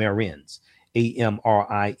Indians, Amerins,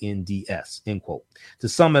 AMRINDS, end quote. To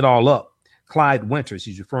sum it all up, Clyde Winters,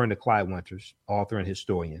 he's referring to Clyde Winters, author and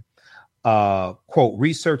historian, quote,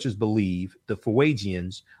 researchers believe the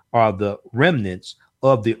Fuegians are the remnants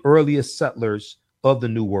of the earliest settlers of the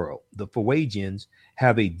New World. The Fuegians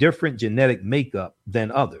have a different genetic makeup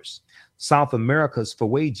than others. South America's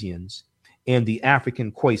Fuegians and the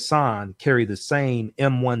African Khoisan carry the same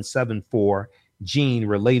M174 gene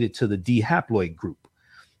related to the D haploid group.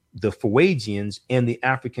 The Fuegians and the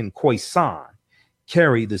African Khoisan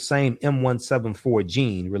carry the same M174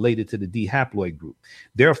 gene related to the D haploid group.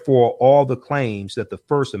 Therefore, all the claims that the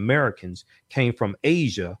first Americans came from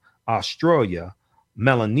Asia, Australia,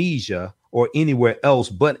 Melanesia, or anywhere else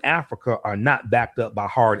but Africa are not backed up by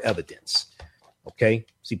hard evidence. Okay.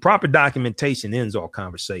 See, proper documentation ends all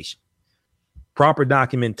conversation. Proper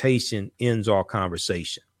documentation ends all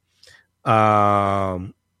conversation.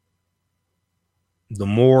 The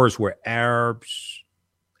Moors were Arabs.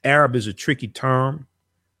 Arab is a tricky term.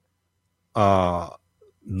 The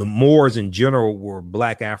Moors in general were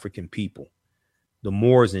black African people. The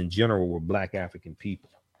Moors in general were black African people.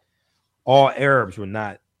 All Arabs were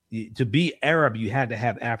not. To be Arab, you had to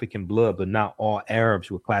have African blood, but not all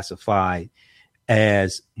Arabs were classified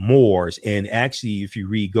as Moors. And actually, if you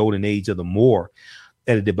read Golden Age of the Moor,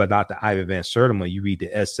 edited by Dr. Ivor Van Sertima, you read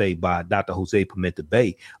the essay by Dr. Jose Pimenta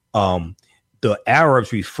Bay, the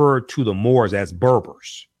Arabs referred to the Moors as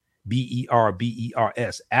Berbers,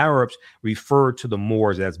 Berbers. Arabs referred to the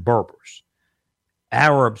Moors as Berbers.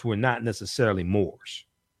 Arabs were not necessarily Moors.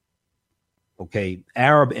 Okay,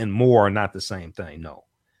 Arab and Moor are not the same thing, no.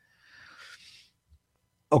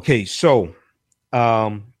 Okay, so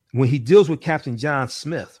when he deals with Captain John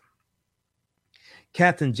Smith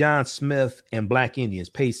and Black Indians,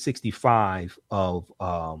 page 65 of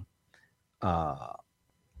the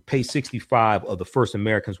First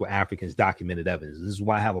Americans Were Africans documented evidence. This is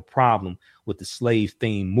why I have a problem with the slave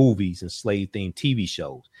themed movies and slave themed TV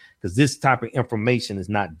shows, because this type of information is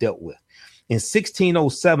not dealt with. In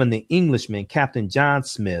 1607, the Englishman Captain John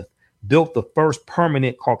Smith built the first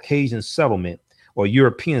permanent Caucasian settlement or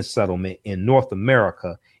European settlement in North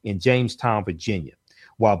America in Jamestown, Virginia.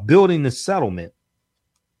 While building the settlement,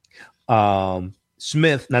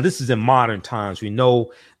 Smith, now this is in modern times. We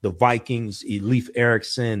know the Vikings, Leif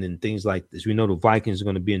Erikson and things like this. We know the Vikings are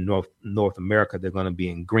going to be in North America. They're going to be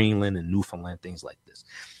in Greenland and Newfoundland, things like this.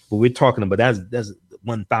 But we're talking about that's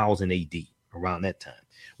 1000 AD, around that time.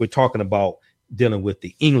 We're talking about dealing with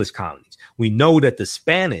the English colonies. We know that the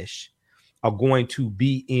Spanish are going to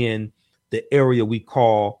be in the area we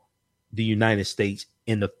call the United States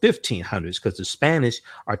in the 1500s, because the Spanish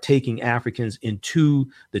are taking Africans into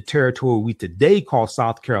the territory we today call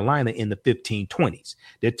South Carolina in the 1520s.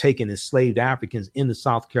 They're taking enslaved Africans into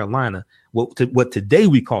South Carolina, what today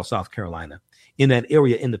we call South Carolina, in that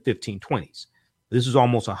area in the 1520s. This is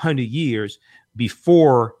almost 100 years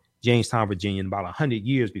before Jamestown, Virginia, and about 100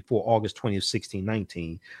 years before August 20th,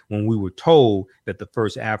 1619, when we were told that the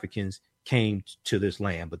first Africans came to this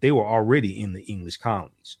land, but they were already in the English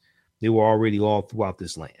colonies. They were already all throughout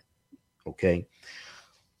this land. Okay.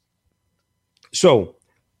 So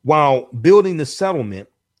while building the settlement,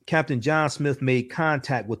 Captain John Smith made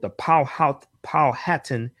contact with the Powhatan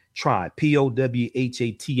tribe, Powhatan,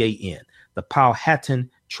 the Powhatan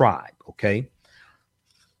tribe. Okay.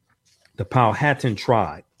 The Powhatan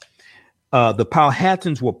tribe. The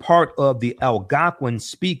Powhatans were part of the Algonquin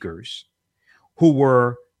speakers, who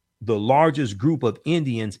were the largest group of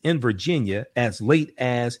Indians in Virginia as late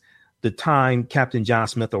as the time Captain John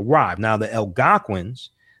Smith arrived. Now, the Algonquins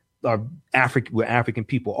were African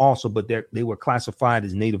people also, but they were classified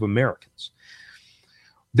as Native Americans.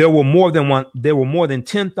 There were more than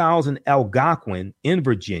 10,000 Algonquin in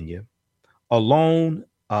Virginia alone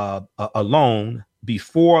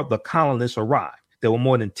before the colonists arrived. There were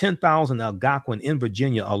more than 10,000 Algonquin in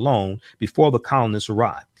Virginia alone before the colonists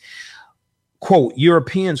arrived. Quote,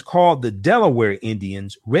 Europeans called the Delaware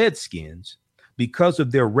Indians Redskins because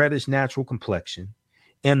of their reddish natural complexion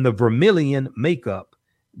and the vermilion makeup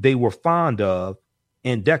they were fond of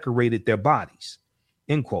and decorated their bodies,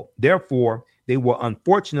 end quote. Therefore, they were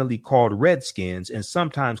unfortunately called Redskins and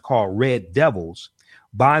sometimes called Red Devils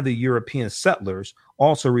by the European settlers,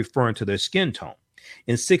 also referring to their skin tone.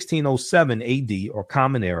 In 1607 AD, or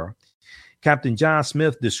Common Era, Captain John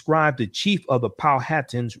Smith described the chief of the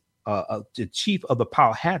Powhatans,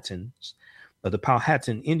 the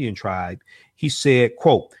Powhatan Indian tribe. He said,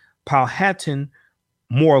 quote, Powhatan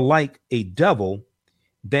more like a devil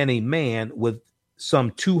than a man, with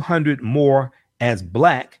some 200 more as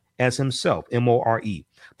black as himself, More.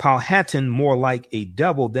 Powhatan more like a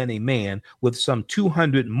devil than a man, with some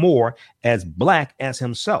 200 more as black as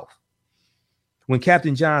himself. When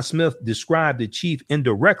Captain John Smith described the chief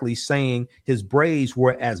indirectly saying his braids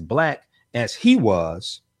were as black as he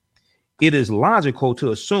was, it is logical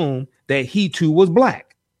to assume that he too was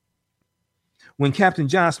black. When Captain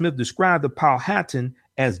John Smith described the Powhatan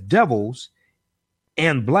as devils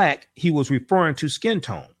and black, he was referring to skin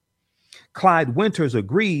tone. Clyde Winters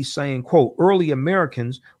agrees, saying, quote, early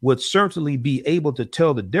Americans would certainly be able to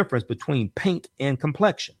tell the difference between paint and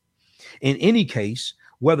complexion. In any case,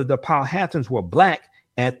 whether the Powhatans were black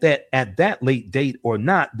at that late date or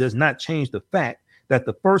not does not change the fact that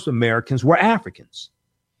the first Americans were Africans.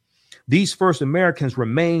 These first Americans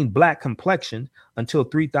remained black complexioned until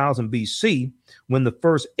 3000 BC, when the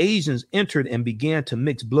first Asians entered and began to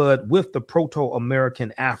mix blood with the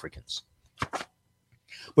Proto-American Africans.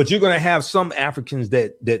 But you're going to have some Africans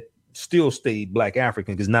that still stay black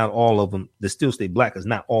African, because not all of them that still stay black, because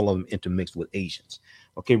not all of them intermixed with Asians.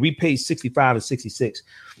 Okay, read page 65 and 66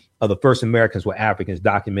 of the first Americans were Africans,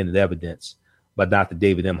 documented evidence by Dr.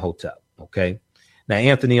 David M. Hotep. Okay. Now,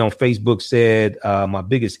 Anthony on Facebook said, my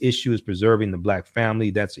biggest issue is preserving the black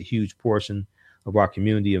family. That's a huge portion of our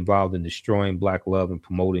community involved in destroying black love and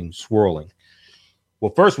promoting swirling.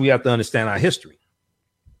 Well, first, we have to understand our history.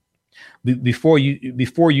 Before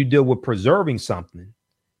you deal with preserving something,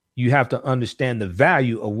 you have to understand the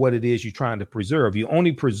value of what it is you're trying to preserve. You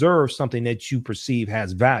only preserve something that you perceive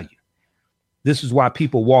has value. This is why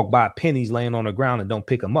people walk by pennies laying on the ground and don't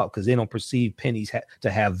pick them up, because they don't perceive pennies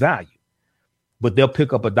to have value. But they'll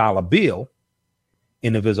pick up a dollar bill,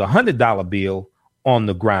 and if there's $100 bill on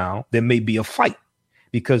the ground, there may be a fight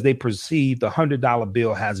because they perceive the $100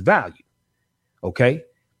 bill has value. Okay,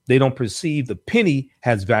 they don't perceive the penny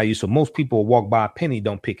has value, so most people walk by a penny,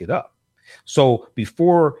 don't pick it up. So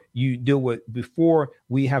before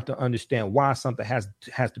we have to understand why something has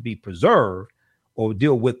to be preserved or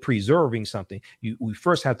deal with preserving something, we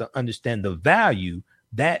first have to understand the value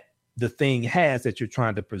that the thing has that you're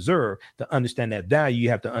trying to preserve. To understand that value, you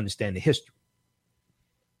have to understand the history.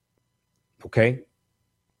 Okay.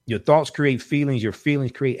 Your thoughts create feelings. Your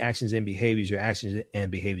feelings create actions and behaviors. Your actions and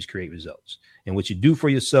behaviors create results. And what you do for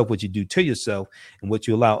yourself, what you do to yourself, and what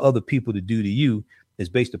you allow other people to do to you is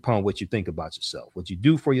based upon what you think about yourself. What you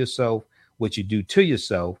do for yourself, what you do to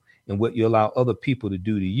yourself, and what you allow other people to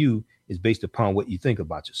do to you is based upon what you think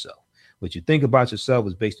about yourself. What you think about yourself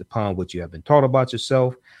is based upon what you have been taught about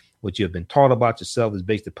yourself. What you have been taught about yourself is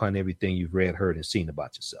based upon everything you've read, heard, and seen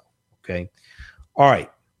about yourself. Okay. All right.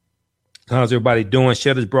 How's everybody doing?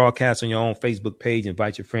 Share this broadcast on your own Facebook page.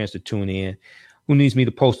 Invite your friends to tune in. Who needs me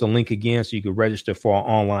to post a link again so you can register for our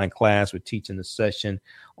online class? We're teaching the session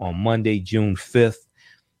on Monday, June 5th,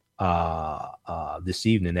 this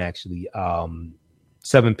evening, actually,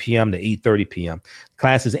 7 p.m. to 8:30 p.m.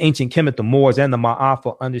 Class is Ancient Kemet, the Moors, and the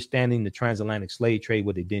Ma'afa, understanding the transatlantic slave trade,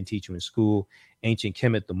 what they didn't teach you in school. Ancient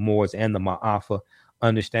Kemet, the Moors, and the Ma'afa,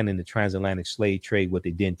 understanding the transatlantic slave trade, what they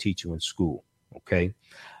didn't teach you in school. Okay.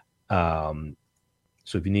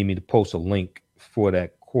 So if you need me to post a link for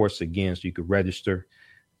that course again, so you could register,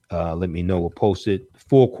 let me know. We'll post it.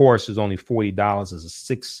 Full course is only $40.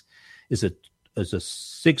 It's a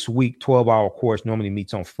 6-week, 12-hour course. Normally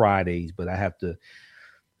meets on Fridays, but I have to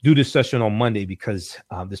do this session on Monday because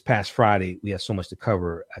this past Friday we had so much to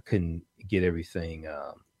cover. I couldn't get everything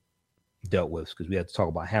dealt with because we had to talk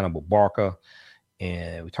about Hannibal Barca,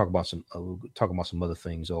 and we talk about some other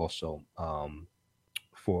things also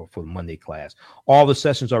for the Monday class. All the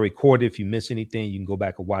sessions are recorded. If you miss anything, you can go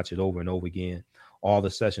back and watch it over and over again. All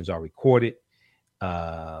the sessions are recorded.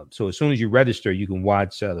 So as soon as you register, you can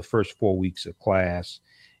watch the first 4 weeks of class,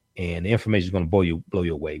 and the information is going to blow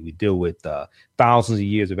you away. We deal with thousands of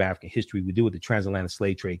years of African history. We deal with the transatlantic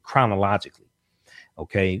slave trade chronologically.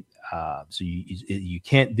 Okay. So you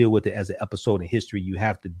can't deal with it as an episode in history. You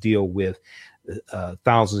have to deal with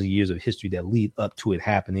thousands of years of history that lead up to it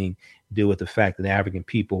happening. Deal with the fact that the African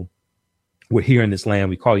people were here in this land.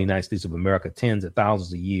 We call the United States of America tens of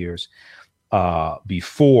thousands of years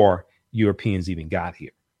before Europeans even got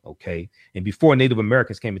here. Okay. And before Native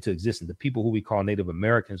Americans came into existence, the people who we call Native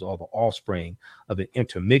Americans are the offspring of an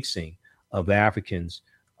intermixing of the Africans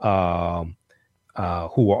who are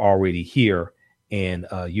already here, and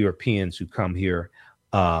Europeans who come here,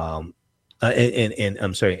 and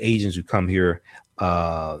I'm sorry, Asians who come here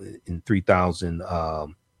in 3000,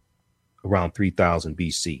 around 3000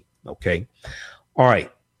 BC. Okay. All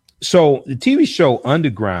right. So the TV show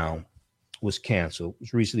Underground was canceled.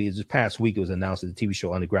 Recently, this past week, it was announced that the TV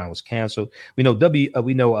show Underground was canceled. We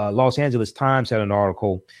know Los Angeles Times had an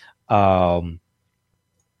article. Los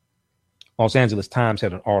Angeles Times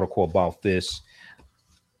had an article about this.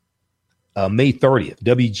 May 30th,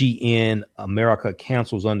 WGN America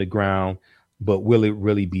cancels Underground. but will it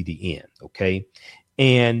really be the end? Okay.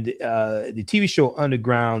 And the TV show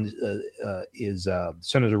Underground is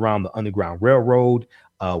centered around the Underground Railroad,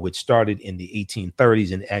 which started in the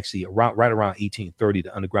 1830s, and actually right around 1830,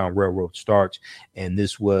 the Underground Railroad starts. And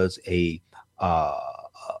this was a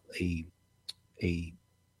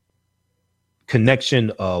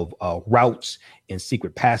connection of routes and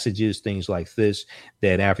secret passages, things like this,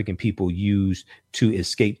 that African people used to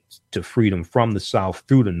escape to freedom from the South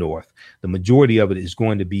through the North. The majority of it is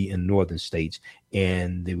going to be in northern states,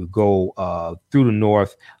 and they would go through the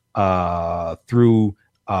North, through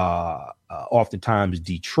oftentimes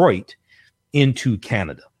Detroit into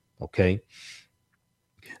Canada. Okay.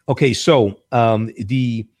 So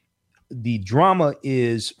the drama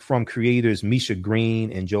is from creators Misha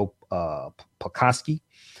Green and Joe Pekoski,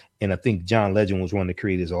 and I think John Legend was one of the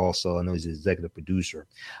creators also. I know he's the executive producer.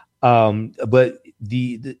 But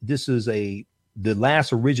this is the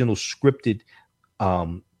last original scripted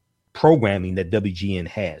programming that WGN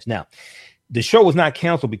has. Now, the show was not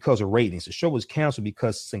canceled because of ratings. The show was canceled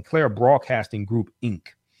because Sinclair Broadcasting Group Inc.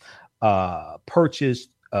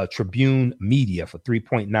 Purchased Tribune Media for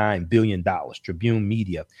 $3.9 billion. Tribune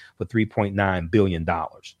Media for $3.9 billion.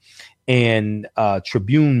 And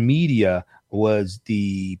Tribune Media was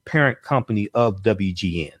the parent company of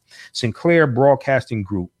WGN. Sinclair Broadcasting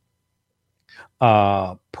Group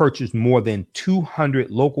purchased more than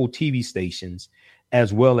 200 local TV stations,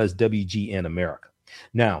 as well as WGN America.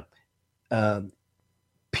 Now,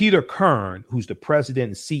 Peter Kern, who's the president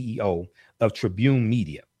and CEO of Tribune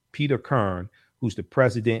Media, Peter Kern, who's the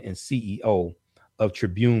president and CEO of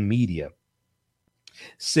Tribune Media,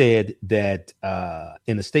 said that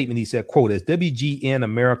in a statement, he said, quote, as WGN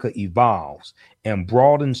America evolves and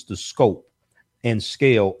broadens the scope and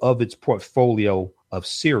scale of its portfolio of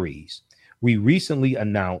series, we recently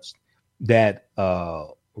announced that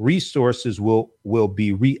resources will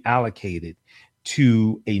be reallocated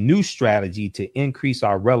to a new strategy to increase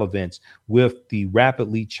our relevance with the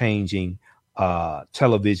rapidly changing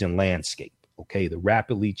television landscape. Okay, the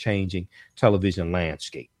rapidly changing television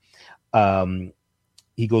landscape.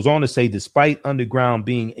 He goes on to say, despite Underground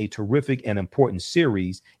being a terrific and important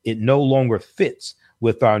series, it no longer fits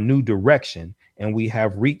with our new direction, and we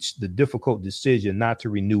have reached the difficult decision not to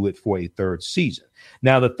renew it for a third season.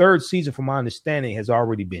 Now, the third season, from my understanding, has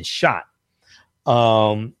already been shot.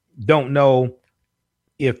 Don't know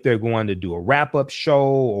if they're going to do a wrap-up show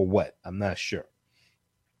or what. I'm not sure.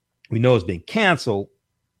 We know it's been canceled,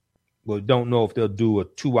 but don't know if they'll do a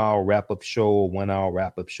 2-hour wrap-up show or 1-hour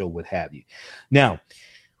wrap-up show, what have you. Now,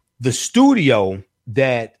 the studio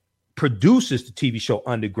that produces the TV show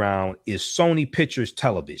Underground is Sony Pictures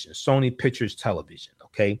Television. Sony Pictures Television,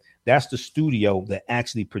 okay? That's the studio that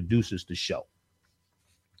actually produces the show.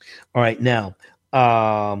 All right, now,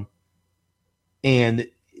 and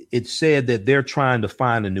it said that they're trying to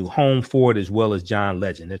find a new home for it, as well as John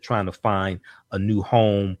Legend. They're trying to find a new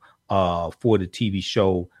home for the TV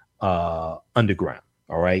show Underground.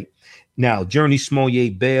 All right. Now, Journey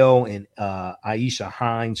Smollett Bell and Aisha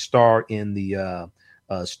Hines star in the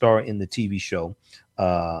TV show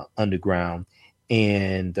Underground,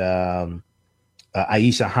 and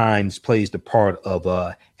Aisha Hines plays the part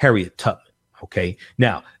of Harriet Tubman. Okay.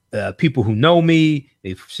 Now, people who know me,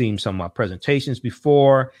 they've seen some of my presentations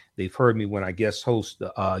before. They've heard me when I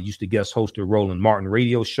used to guest host the Roland Martin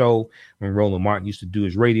radio show, when Roland Martin used to do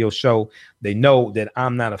his radio show. They know that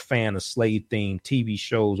I'm not a fan of slave-themed TV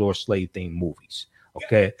shows or slave-themed movies.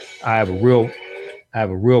 Okay. I have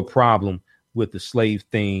a real problem with the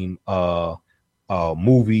slave-themed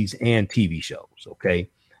movies and TV shows. Okay.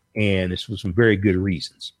 And it's for some very good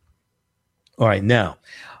reasons. All right. Now,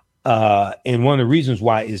 and one of the reasons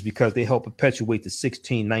why is because they help perpetuate the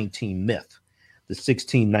 1619 myth. The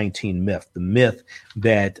 1619 myth, the myth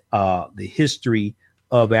that the history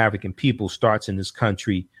of African people starts in this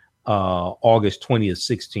country August 20th,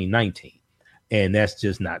 1619. And that's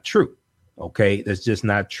just not true. Okay, that's just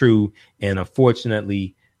not true. And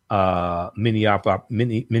unfortunately, many of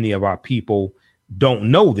our people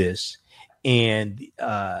don't know this. And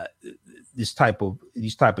these type of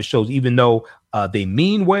shows, even though they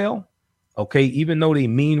mean well, okay, even though they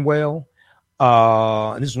mean well,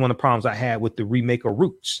 and this is one of the problems I had with the remake of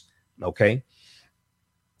Roots. Okay,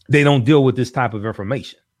 they don't deal with this type of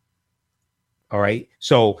information. All right,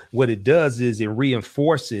 so what it does is it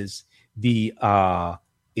reinforces the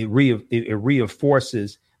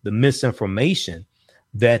reinforces the misinformation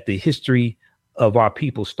that the history of our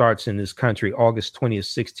people starts in this country August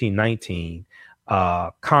 20th, 1619.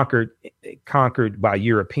 Conquered by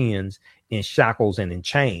Europeans in shackles and in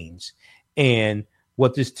chains. And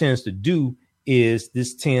what this tends to do is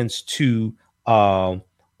this tends to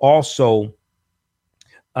Also,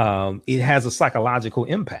 it has a psychological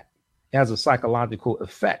impact. It has a psychological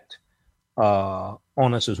effect on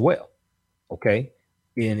us as well. Okay.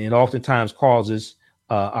 And it oftentimes causes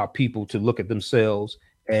our people to look at themselves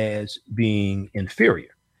as being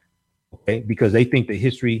inferior. Okay. Because they think the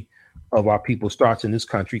history of our people starts in this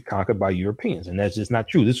country conquered by Europeans. And that's just not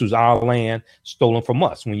true. This was our land stolen from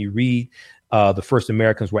us. When you read The First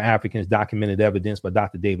Americans Were Africans, Documented Evidence by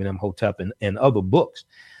Dr. David M. Hotep and other books,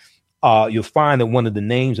 you'll find that one of the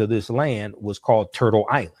names of this land was called Turtle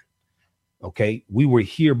Island. Okay. We were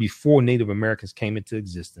here before Native Americans came into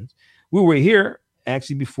existence. We were here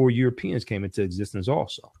actually before Europeans came into existence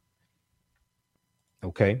also.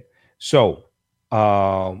 Okay. So,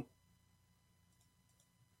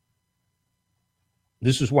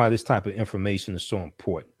 this is why this type of information is so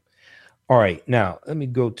important. All right. Now, let me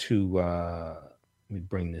go to, let me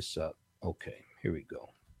bring this up. Okay. Here we go.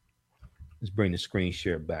 Let's bring the screen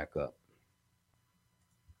share back up.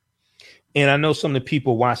 And I know some of the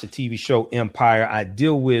people watch the TV show Empire. I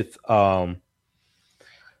deal with,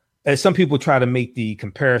 as some people try to make the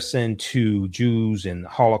comparison to Jews and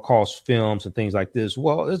Holocaust films and things like this.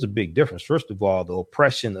 Well, there's a big difference. First of all, the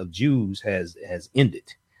oppression of Jews has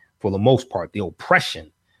ended. For the most part, the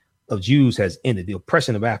oppression of Jews has ended. The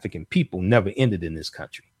oppression of African people never ended in this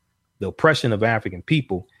country. The oppression of African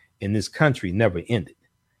people in this country never ended.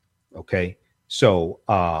 Okay, so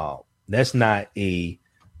that's not an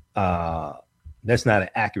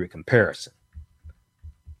accurate comparison.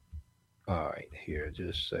 All right, here,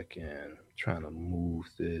 just a second. I'm trying to move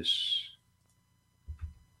this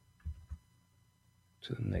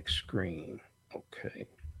to the next screen. Okay.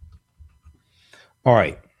 All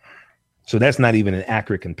right. So that's not even an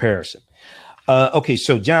accurate comparison. Okay,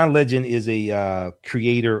 so John Legend is a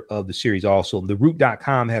creator of the series also.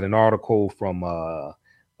 TheRoot.com had an article from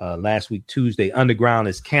last week, Tuesday. Underground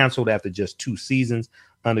is canceled after just 2 seasons.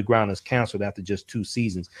 Underground is canceled after just 2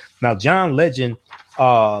 seasons. Now, John Legend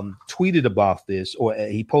tweeted about this, or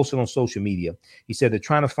he posted on social media. He said they're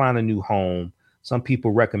trying to find a new home. Some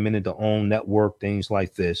people recommended the OWN network, things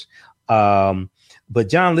like this. But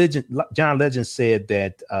John Legend said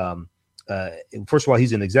that, first of all,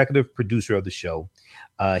 he's an executive producer of the show.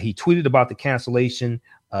 He tweeted about the cancellation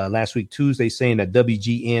last week, Tuesday, saying that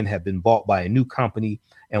WGN had been bought by a new company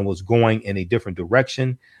and was going in a different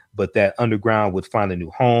direction, but that Underground would find a new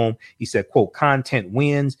home. He said, quote, "Content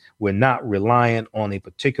wins. We're not reliant on a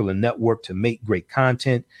particular network to make great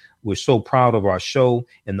content. We're so proud of our show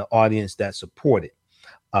and the audience that support it.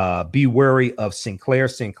 Be wary of Sinclair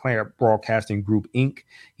Broadcasting Group, Inc."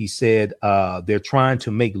 He said they're trying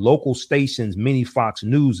to make local stations mini Fox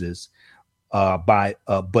Newses, but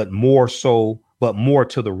more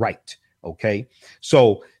to the right. Okay,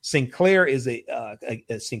 so Sinclair is a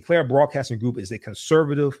Sinclair Broadcasting Group is a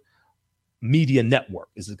conservative media network.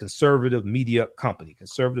 It's a conservative media company,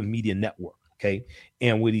 conservative media network. Okay,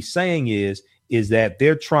 and what he's saying is that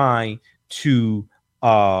they're trying to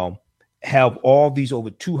have all these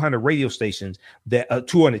over 200 radio stations, that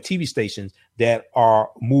 200 TV stations that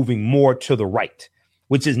are moving more to the right,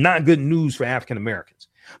 which is not good news for African Americans.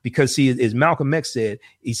 Because, see, as Malcolm X said,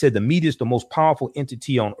 he said the media is the most powerful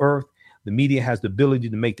entity on earth. The media has the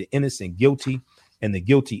ability to make the innocent guilty and the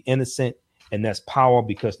guilty innocent. And that's power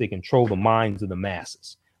because they control the minds of the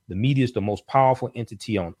masses. The media is the most powerful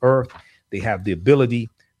entity on earth. They have the ability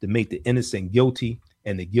to make the innocent guilty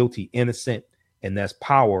and the guilty innocent. And that's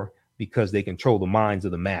power because they control the minds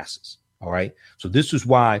of the masses. All right. So this is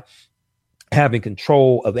why having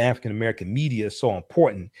control of African-American media is so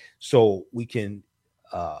important. So we can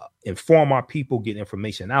inform our people, get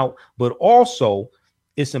information out, but also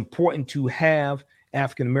it's important to have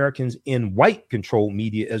African-Americans in white controlled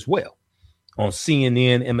media as well, on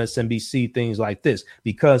CNN, MSNBC, things like this,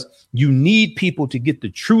 because you need people to get the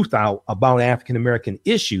truth out about African-American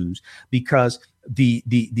issues, because the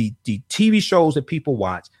TV shows that people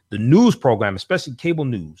watch, the news program, especially cable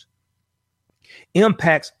news,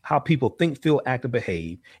 impacts how people think, feel, act, and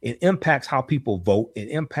behave. It impacts how people vote. It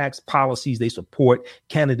impacts policies they support,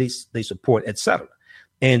 candidates they support, etc.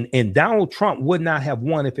 And Donald Trump would not have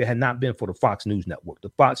won if it had not been for the Fox News Network.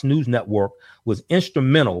 The Fox News Network was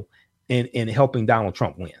instrumental in helping Donald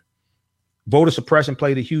Trump win. Voter suppression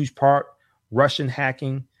played a huge part. Russian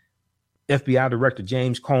hacking, FBI Director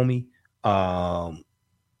James Comey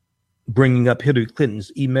bringing up Hillary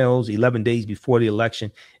Clinton's emails 11 days before the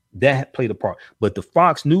election, that played a part. But the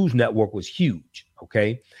Fox News Network was huge,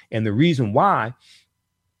 okay? And the reason why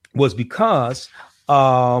was because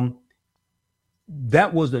that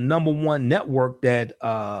was the number one network that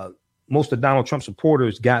most of Donald Trump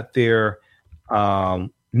supporters got their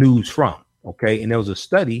news from. Okay, and there was a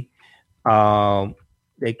study that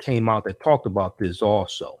came out that talked about this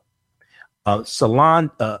also.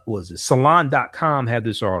 Salon.com had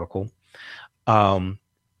this article.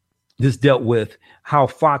 This dealt with how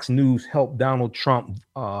Fox News helped Donald Trump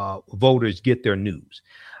voters get their news.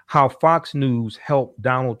 How Fox News helped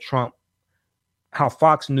Donald.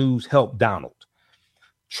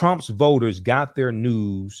 Trump's voters got their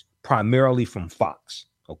news primarily from Fox.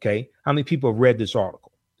 Okay, how many people have read this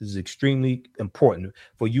article? This is extremely important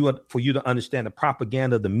for you to understand the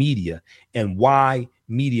propaganda of the media and why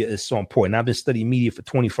media is so important. I've been studying media for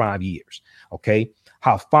 25 years. Okay,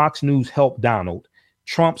 how Fox News helped Donald.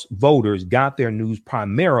 Trump's voters got their news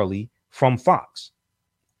primarily from Fox.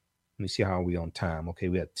 Let me see how are we on time. Okay,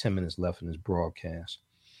 we have 10 minutes left in this broadcast.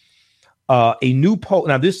 A new poll.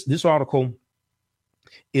 Now, this article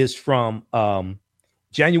is from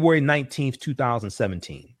January 19th,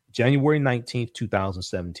 2017. January 19th,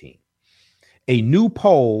 2017. A new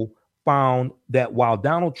poll found that while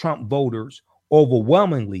Donald Trump voters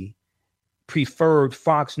overwhelmingly preferred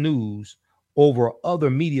Fox News over other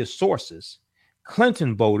media sources,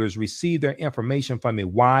 Clinton voters received their information from a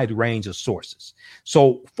wide range of sources.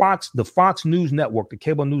 So the Fox News network, the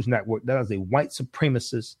cable news network, that is a white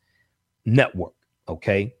supremacist network,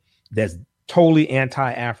 okay, that's totally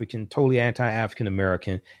anti-African, totally anti-African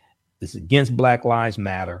American. It's against Black Lives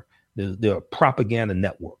Matter. They're a propaganda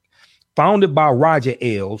network founded by Roger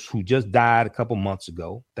Ailes, who just died a couple months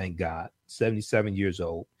ago. Thank God, 77 years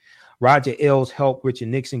old. Roger Ailes helped Richard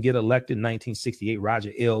Nixon get elected in 1968.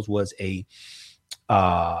 Roger Ailes was a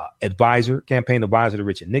campaign advisor to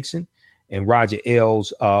Richard Nixon, and Roger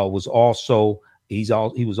Ailes was also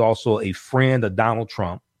a friend of Donald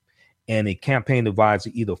Trump and a campaign advisor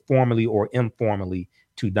either formally or informally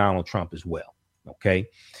to Donald Trump as well. Okay,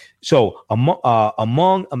 so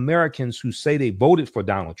among Americans who say they voted for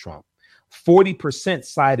Donald Trump, 40%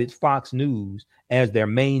 cited Fox News as their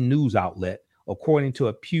main news outlet, according to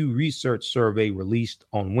a Pew Research survey released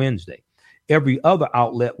on Wednesday. Every other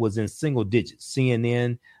outlet was in single digits.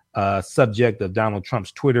 CNN, subject of Donald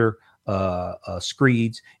Trump's Twitter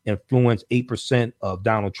screeds, influenced 8% of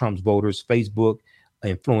Donald Trump's voters. Facebook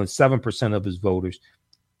influenced 7% of his voters.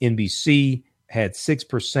 NBC had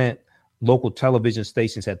 6%. Local television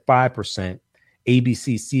stations had 5%.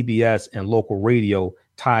 ABC, CBS, and local radio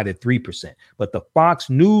tied at 3%. But the Fox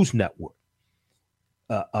News network,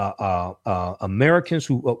 Americans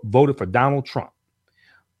who voted for Donald Trump,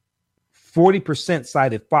 40%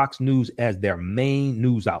 cited Fox News as their main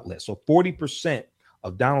news outlet. So 40%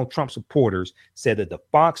 of Donald Trump supporters said that the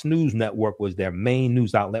Fox News network was their main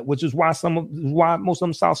news outlet, which is why most of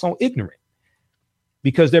them sound so ignorant,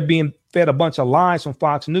 because they're being fed a bunch of lies from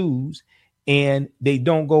Fox News and they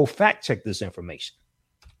don't go fact check this information.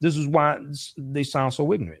 This is why they sound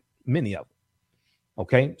so ignorant, many of them.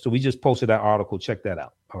 Okay, so we just posted that article. Check that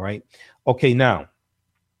out. All right. Okay, now.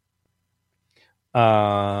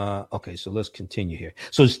 Okay, so let's continue here.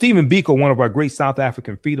 So Stephen Biko, one of our great South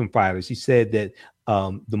African freedom fighters, he said that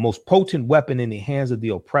the most potent weapon in the hands of the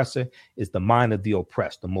oppressor is the mind of the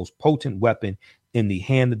oppressed. The most potent weapon in the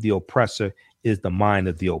hand of the oppressor is the mind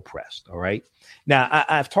of the oppressed. All right. Now,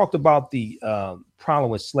 I've talked about the problem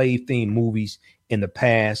with slave-themed movies in the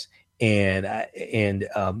past. And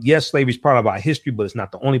yes, slavery is part of our history, but it's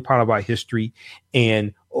not the only part of our history.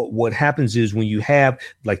 And what happens is when you have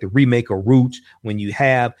like the remake of Roots, when you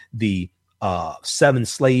have the 7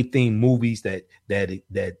 slave-themed movies that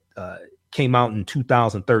came out in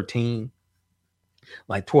 2013,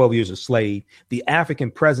 like 12 Years a Slave, the African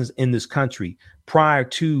presence in this country prior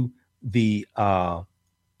to the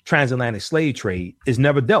transatlantic slave trade is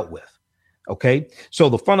never dealt with. OK, so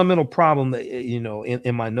the fundamental problem,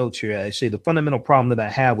 in my notes here, I say the fundamental problem that I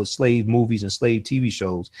have with slave movies and slave TV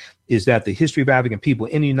shows is that the history of African people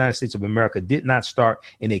in the United States of America did not start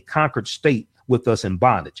in a conquered state with us in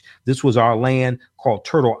bondage. This was our land called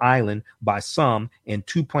Turtle Island by some, and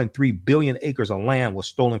 2.3 billion acres of land was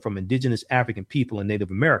stolen from indigenous African people and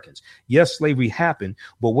Native Americans. Yes, slavery happened,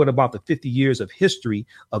 but what about the 50 years of history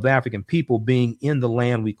of African people being in the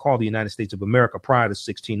land we call the United States of America prior to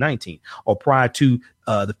 1619 or prior to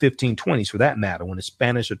the 1520s, for that matter, when the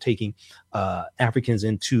Spanish are taking Africans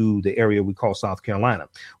into the area we call South Carolina?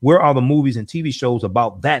 Where are the movies and TV shows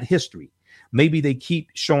about that history? Maybe they keep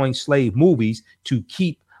showing slave movies to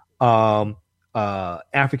keep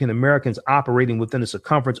African Americans operating within the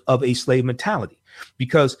circumference of a slave mentality,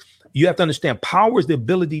 because you have to understand power is the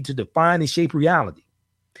ability to define and shape reality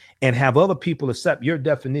and have other people accept your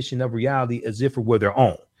definition of reality as if it were their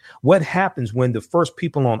own. What happens when the first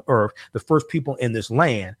people on earth, the first people in this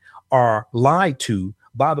land, are lied to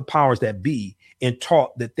by the powers that be, and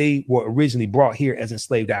taught that they were originally brought here as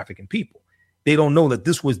enslaved African people. They don't know that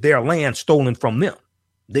this was their land stolen from them.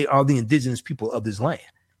 They are the indigenous people of this land.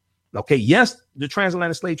 Okay, yes, the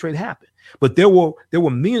transatlantic slave trade happened, but there were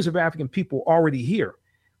millions of African people already here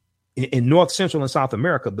in North, Central, and South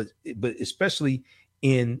America, but especially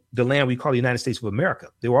in the land we call the United States of America.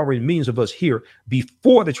 There were already millions of us here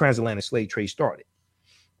before the transatlantic slave trade started.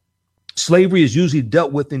 Slavery is usually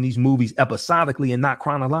dealt with in these movies episodically and not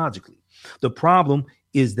chronologically. The problem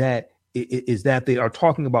is that they are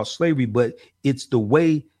talking about slavery, but it's the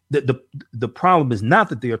way that the problem is not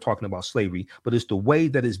that they are talking about slavery, but it's the way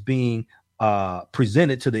that it's being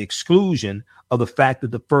presented to the exclusion of the fact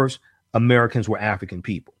that the first Americans were African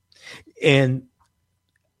people. And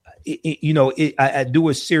I do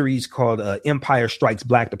a series called Empire Strikes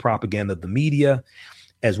Black: The Propaganda of the Media,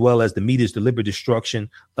 as well as the media's deliberate destruction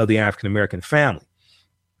of the African-American family.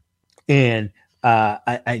 And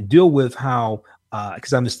I deal with how,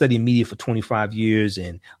 because I've been studying media for 25 years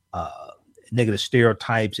and negative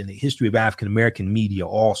stereotypes and the history of African-American media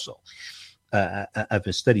also. I've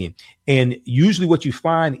been studying. And usually what you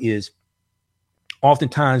find is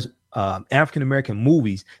oftentimes African-American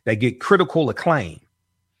movies that get critical acclaim,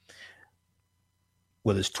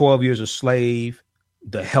 whether it's 12 Years a Slave,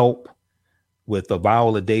 The Help, with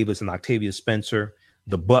Viola Davis and Octavia Spencer,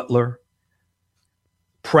 The Butler,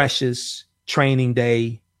 Precious, Training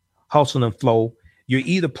Day, Hustle and Flow. You're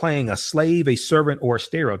either playing a slave, a servant, or a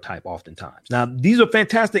stereotype oftentimes. Now, these are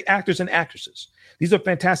fantastic actors and actresses. These are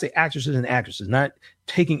fantastic actresses and actresses, not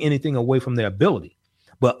taking anything away from their ability,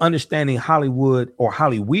 but understanding Hollywood, or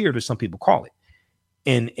Hollyweird, as some people call it,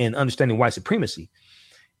 and understanding white supremacy.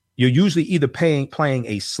 You're usually either playing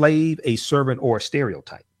a slave, a servant, or a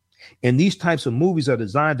stereotype. And these types of movies are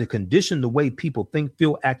designed to condition the way people think,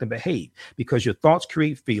 feel, act, and behave, because your thoughts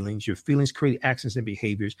create feelings, your feelings create actions and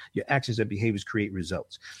behaviors, your actions and behaviors create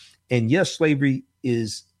results. And yes, slavery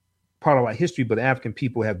is part of our history, but African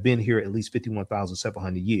people have been here at least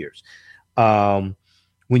 51,700 years. When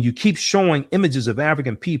you keep showing images of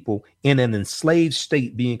African people in an enslaved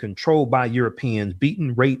state being controlled by Europeans,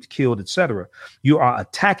 beaten, raped, killed, etc., you are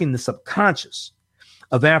attacking the subconscious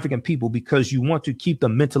of African people because you want to keep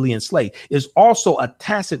them mentally enslaved. It's also a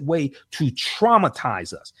tacit way to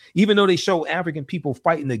traumatize us. Even though they show African people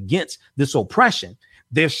fighting against this oppression,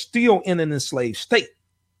 they're still in an enslaved state.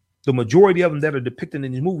 The majority of them that are depicted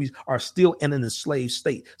in these movies are still in an enslaved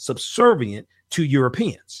state, subservient to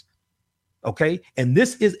Europeans. Okay. And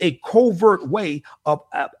this is a covert way of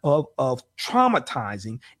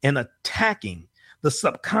traumatizing and attacking the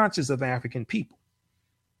subconscious of African people.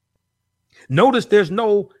 Notice there's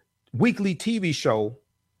no weekly TV show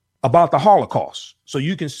about the Holocaust, so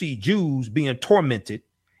you can see Jews being tormented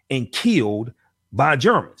and killed by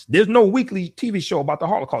Germans. There's no weekly TV show about the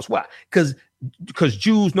Holocaust. Why? Because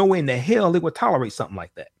Jews know in the hell they would tolerate something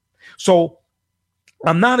like that. So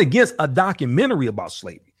I'm not against a documentary about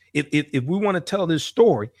slavery. If we want to tell this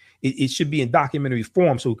story, it should be in documentary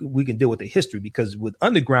form so we can deal with the history, because with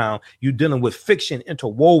Underground, you're dealing with fiction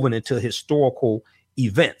interwoven into historical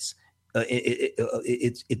events.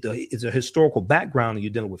 It's a historical background, and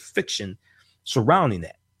you're dealing with fiction surrounding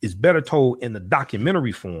that. It's better told in the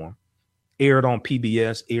documentary form, aired on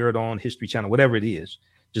PBS, aired on History Channel, whatever it is,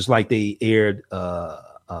 just like they aired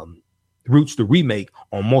Roots, the remake,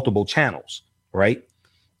 on multiple channels, right?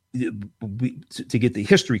 To get the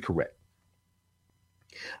history correct.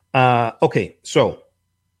 Okay, so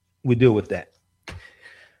we deal with that.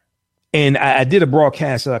 And I did a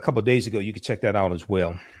broadcast a couple of days ago. You can check that out as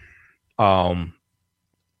well. And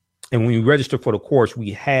when you register for the course,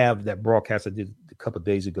 we have that broadcast I did a couple of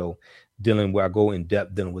days ago, where I go in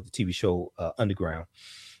depth dealing with the TV show Underground.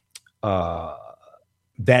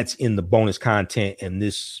 That's in the bonus content, and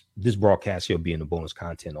this broadcast here will be in the bonus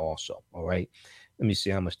content also. All right. Let me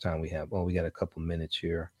see how much time we have. Oh, we got a couple minutes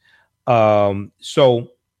here.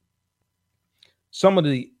 So some of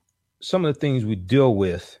the things we deal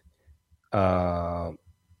with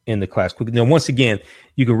in the class. Now, once again,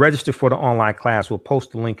 you can register for the online class. We'll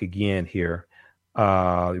post the link again here.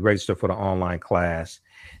 Register for the online class.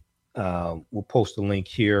 We'll post the link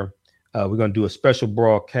here. We're going to do a special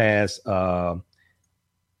broadcast. We'll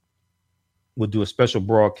do a special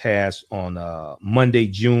broadcast on Monday,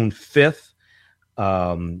 June 5th.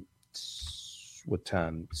 What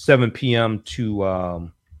time? 7 p.m. to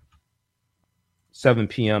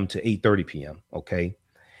 8:30 p.m. Okay.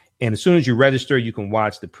 And as soon as you register, you can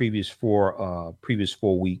watch the previous 4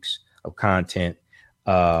 weeks of content.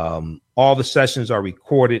 All the sessions are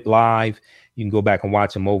recorded live. You can go back and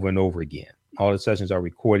watch them over and over again. All the sessions are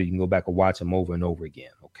recorded. You can go back and watch them over and over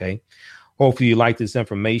again. Okay. Hopefully you like this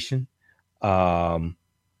information. I'm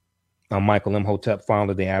Michael Imhotep,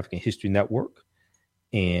 founder of the African History Network.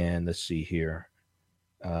 And let's see here.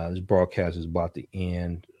 This broadcast is about to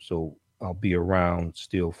end, so I'll be around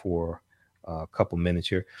still for a couple minutes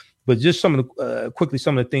here. But just some of the quickly,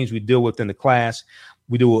 some of the things we deal with in the class.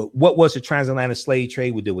 We do what was the transatlantic slave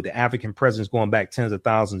trade. We deal with the African presence going back tens of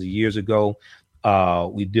thousands of years ago.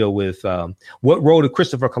 We deal with what role did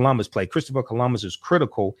Christopher Columbus play? Christopher Columbus is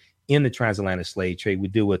critical in the transatlantic slave trade. We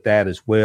deal with that as well.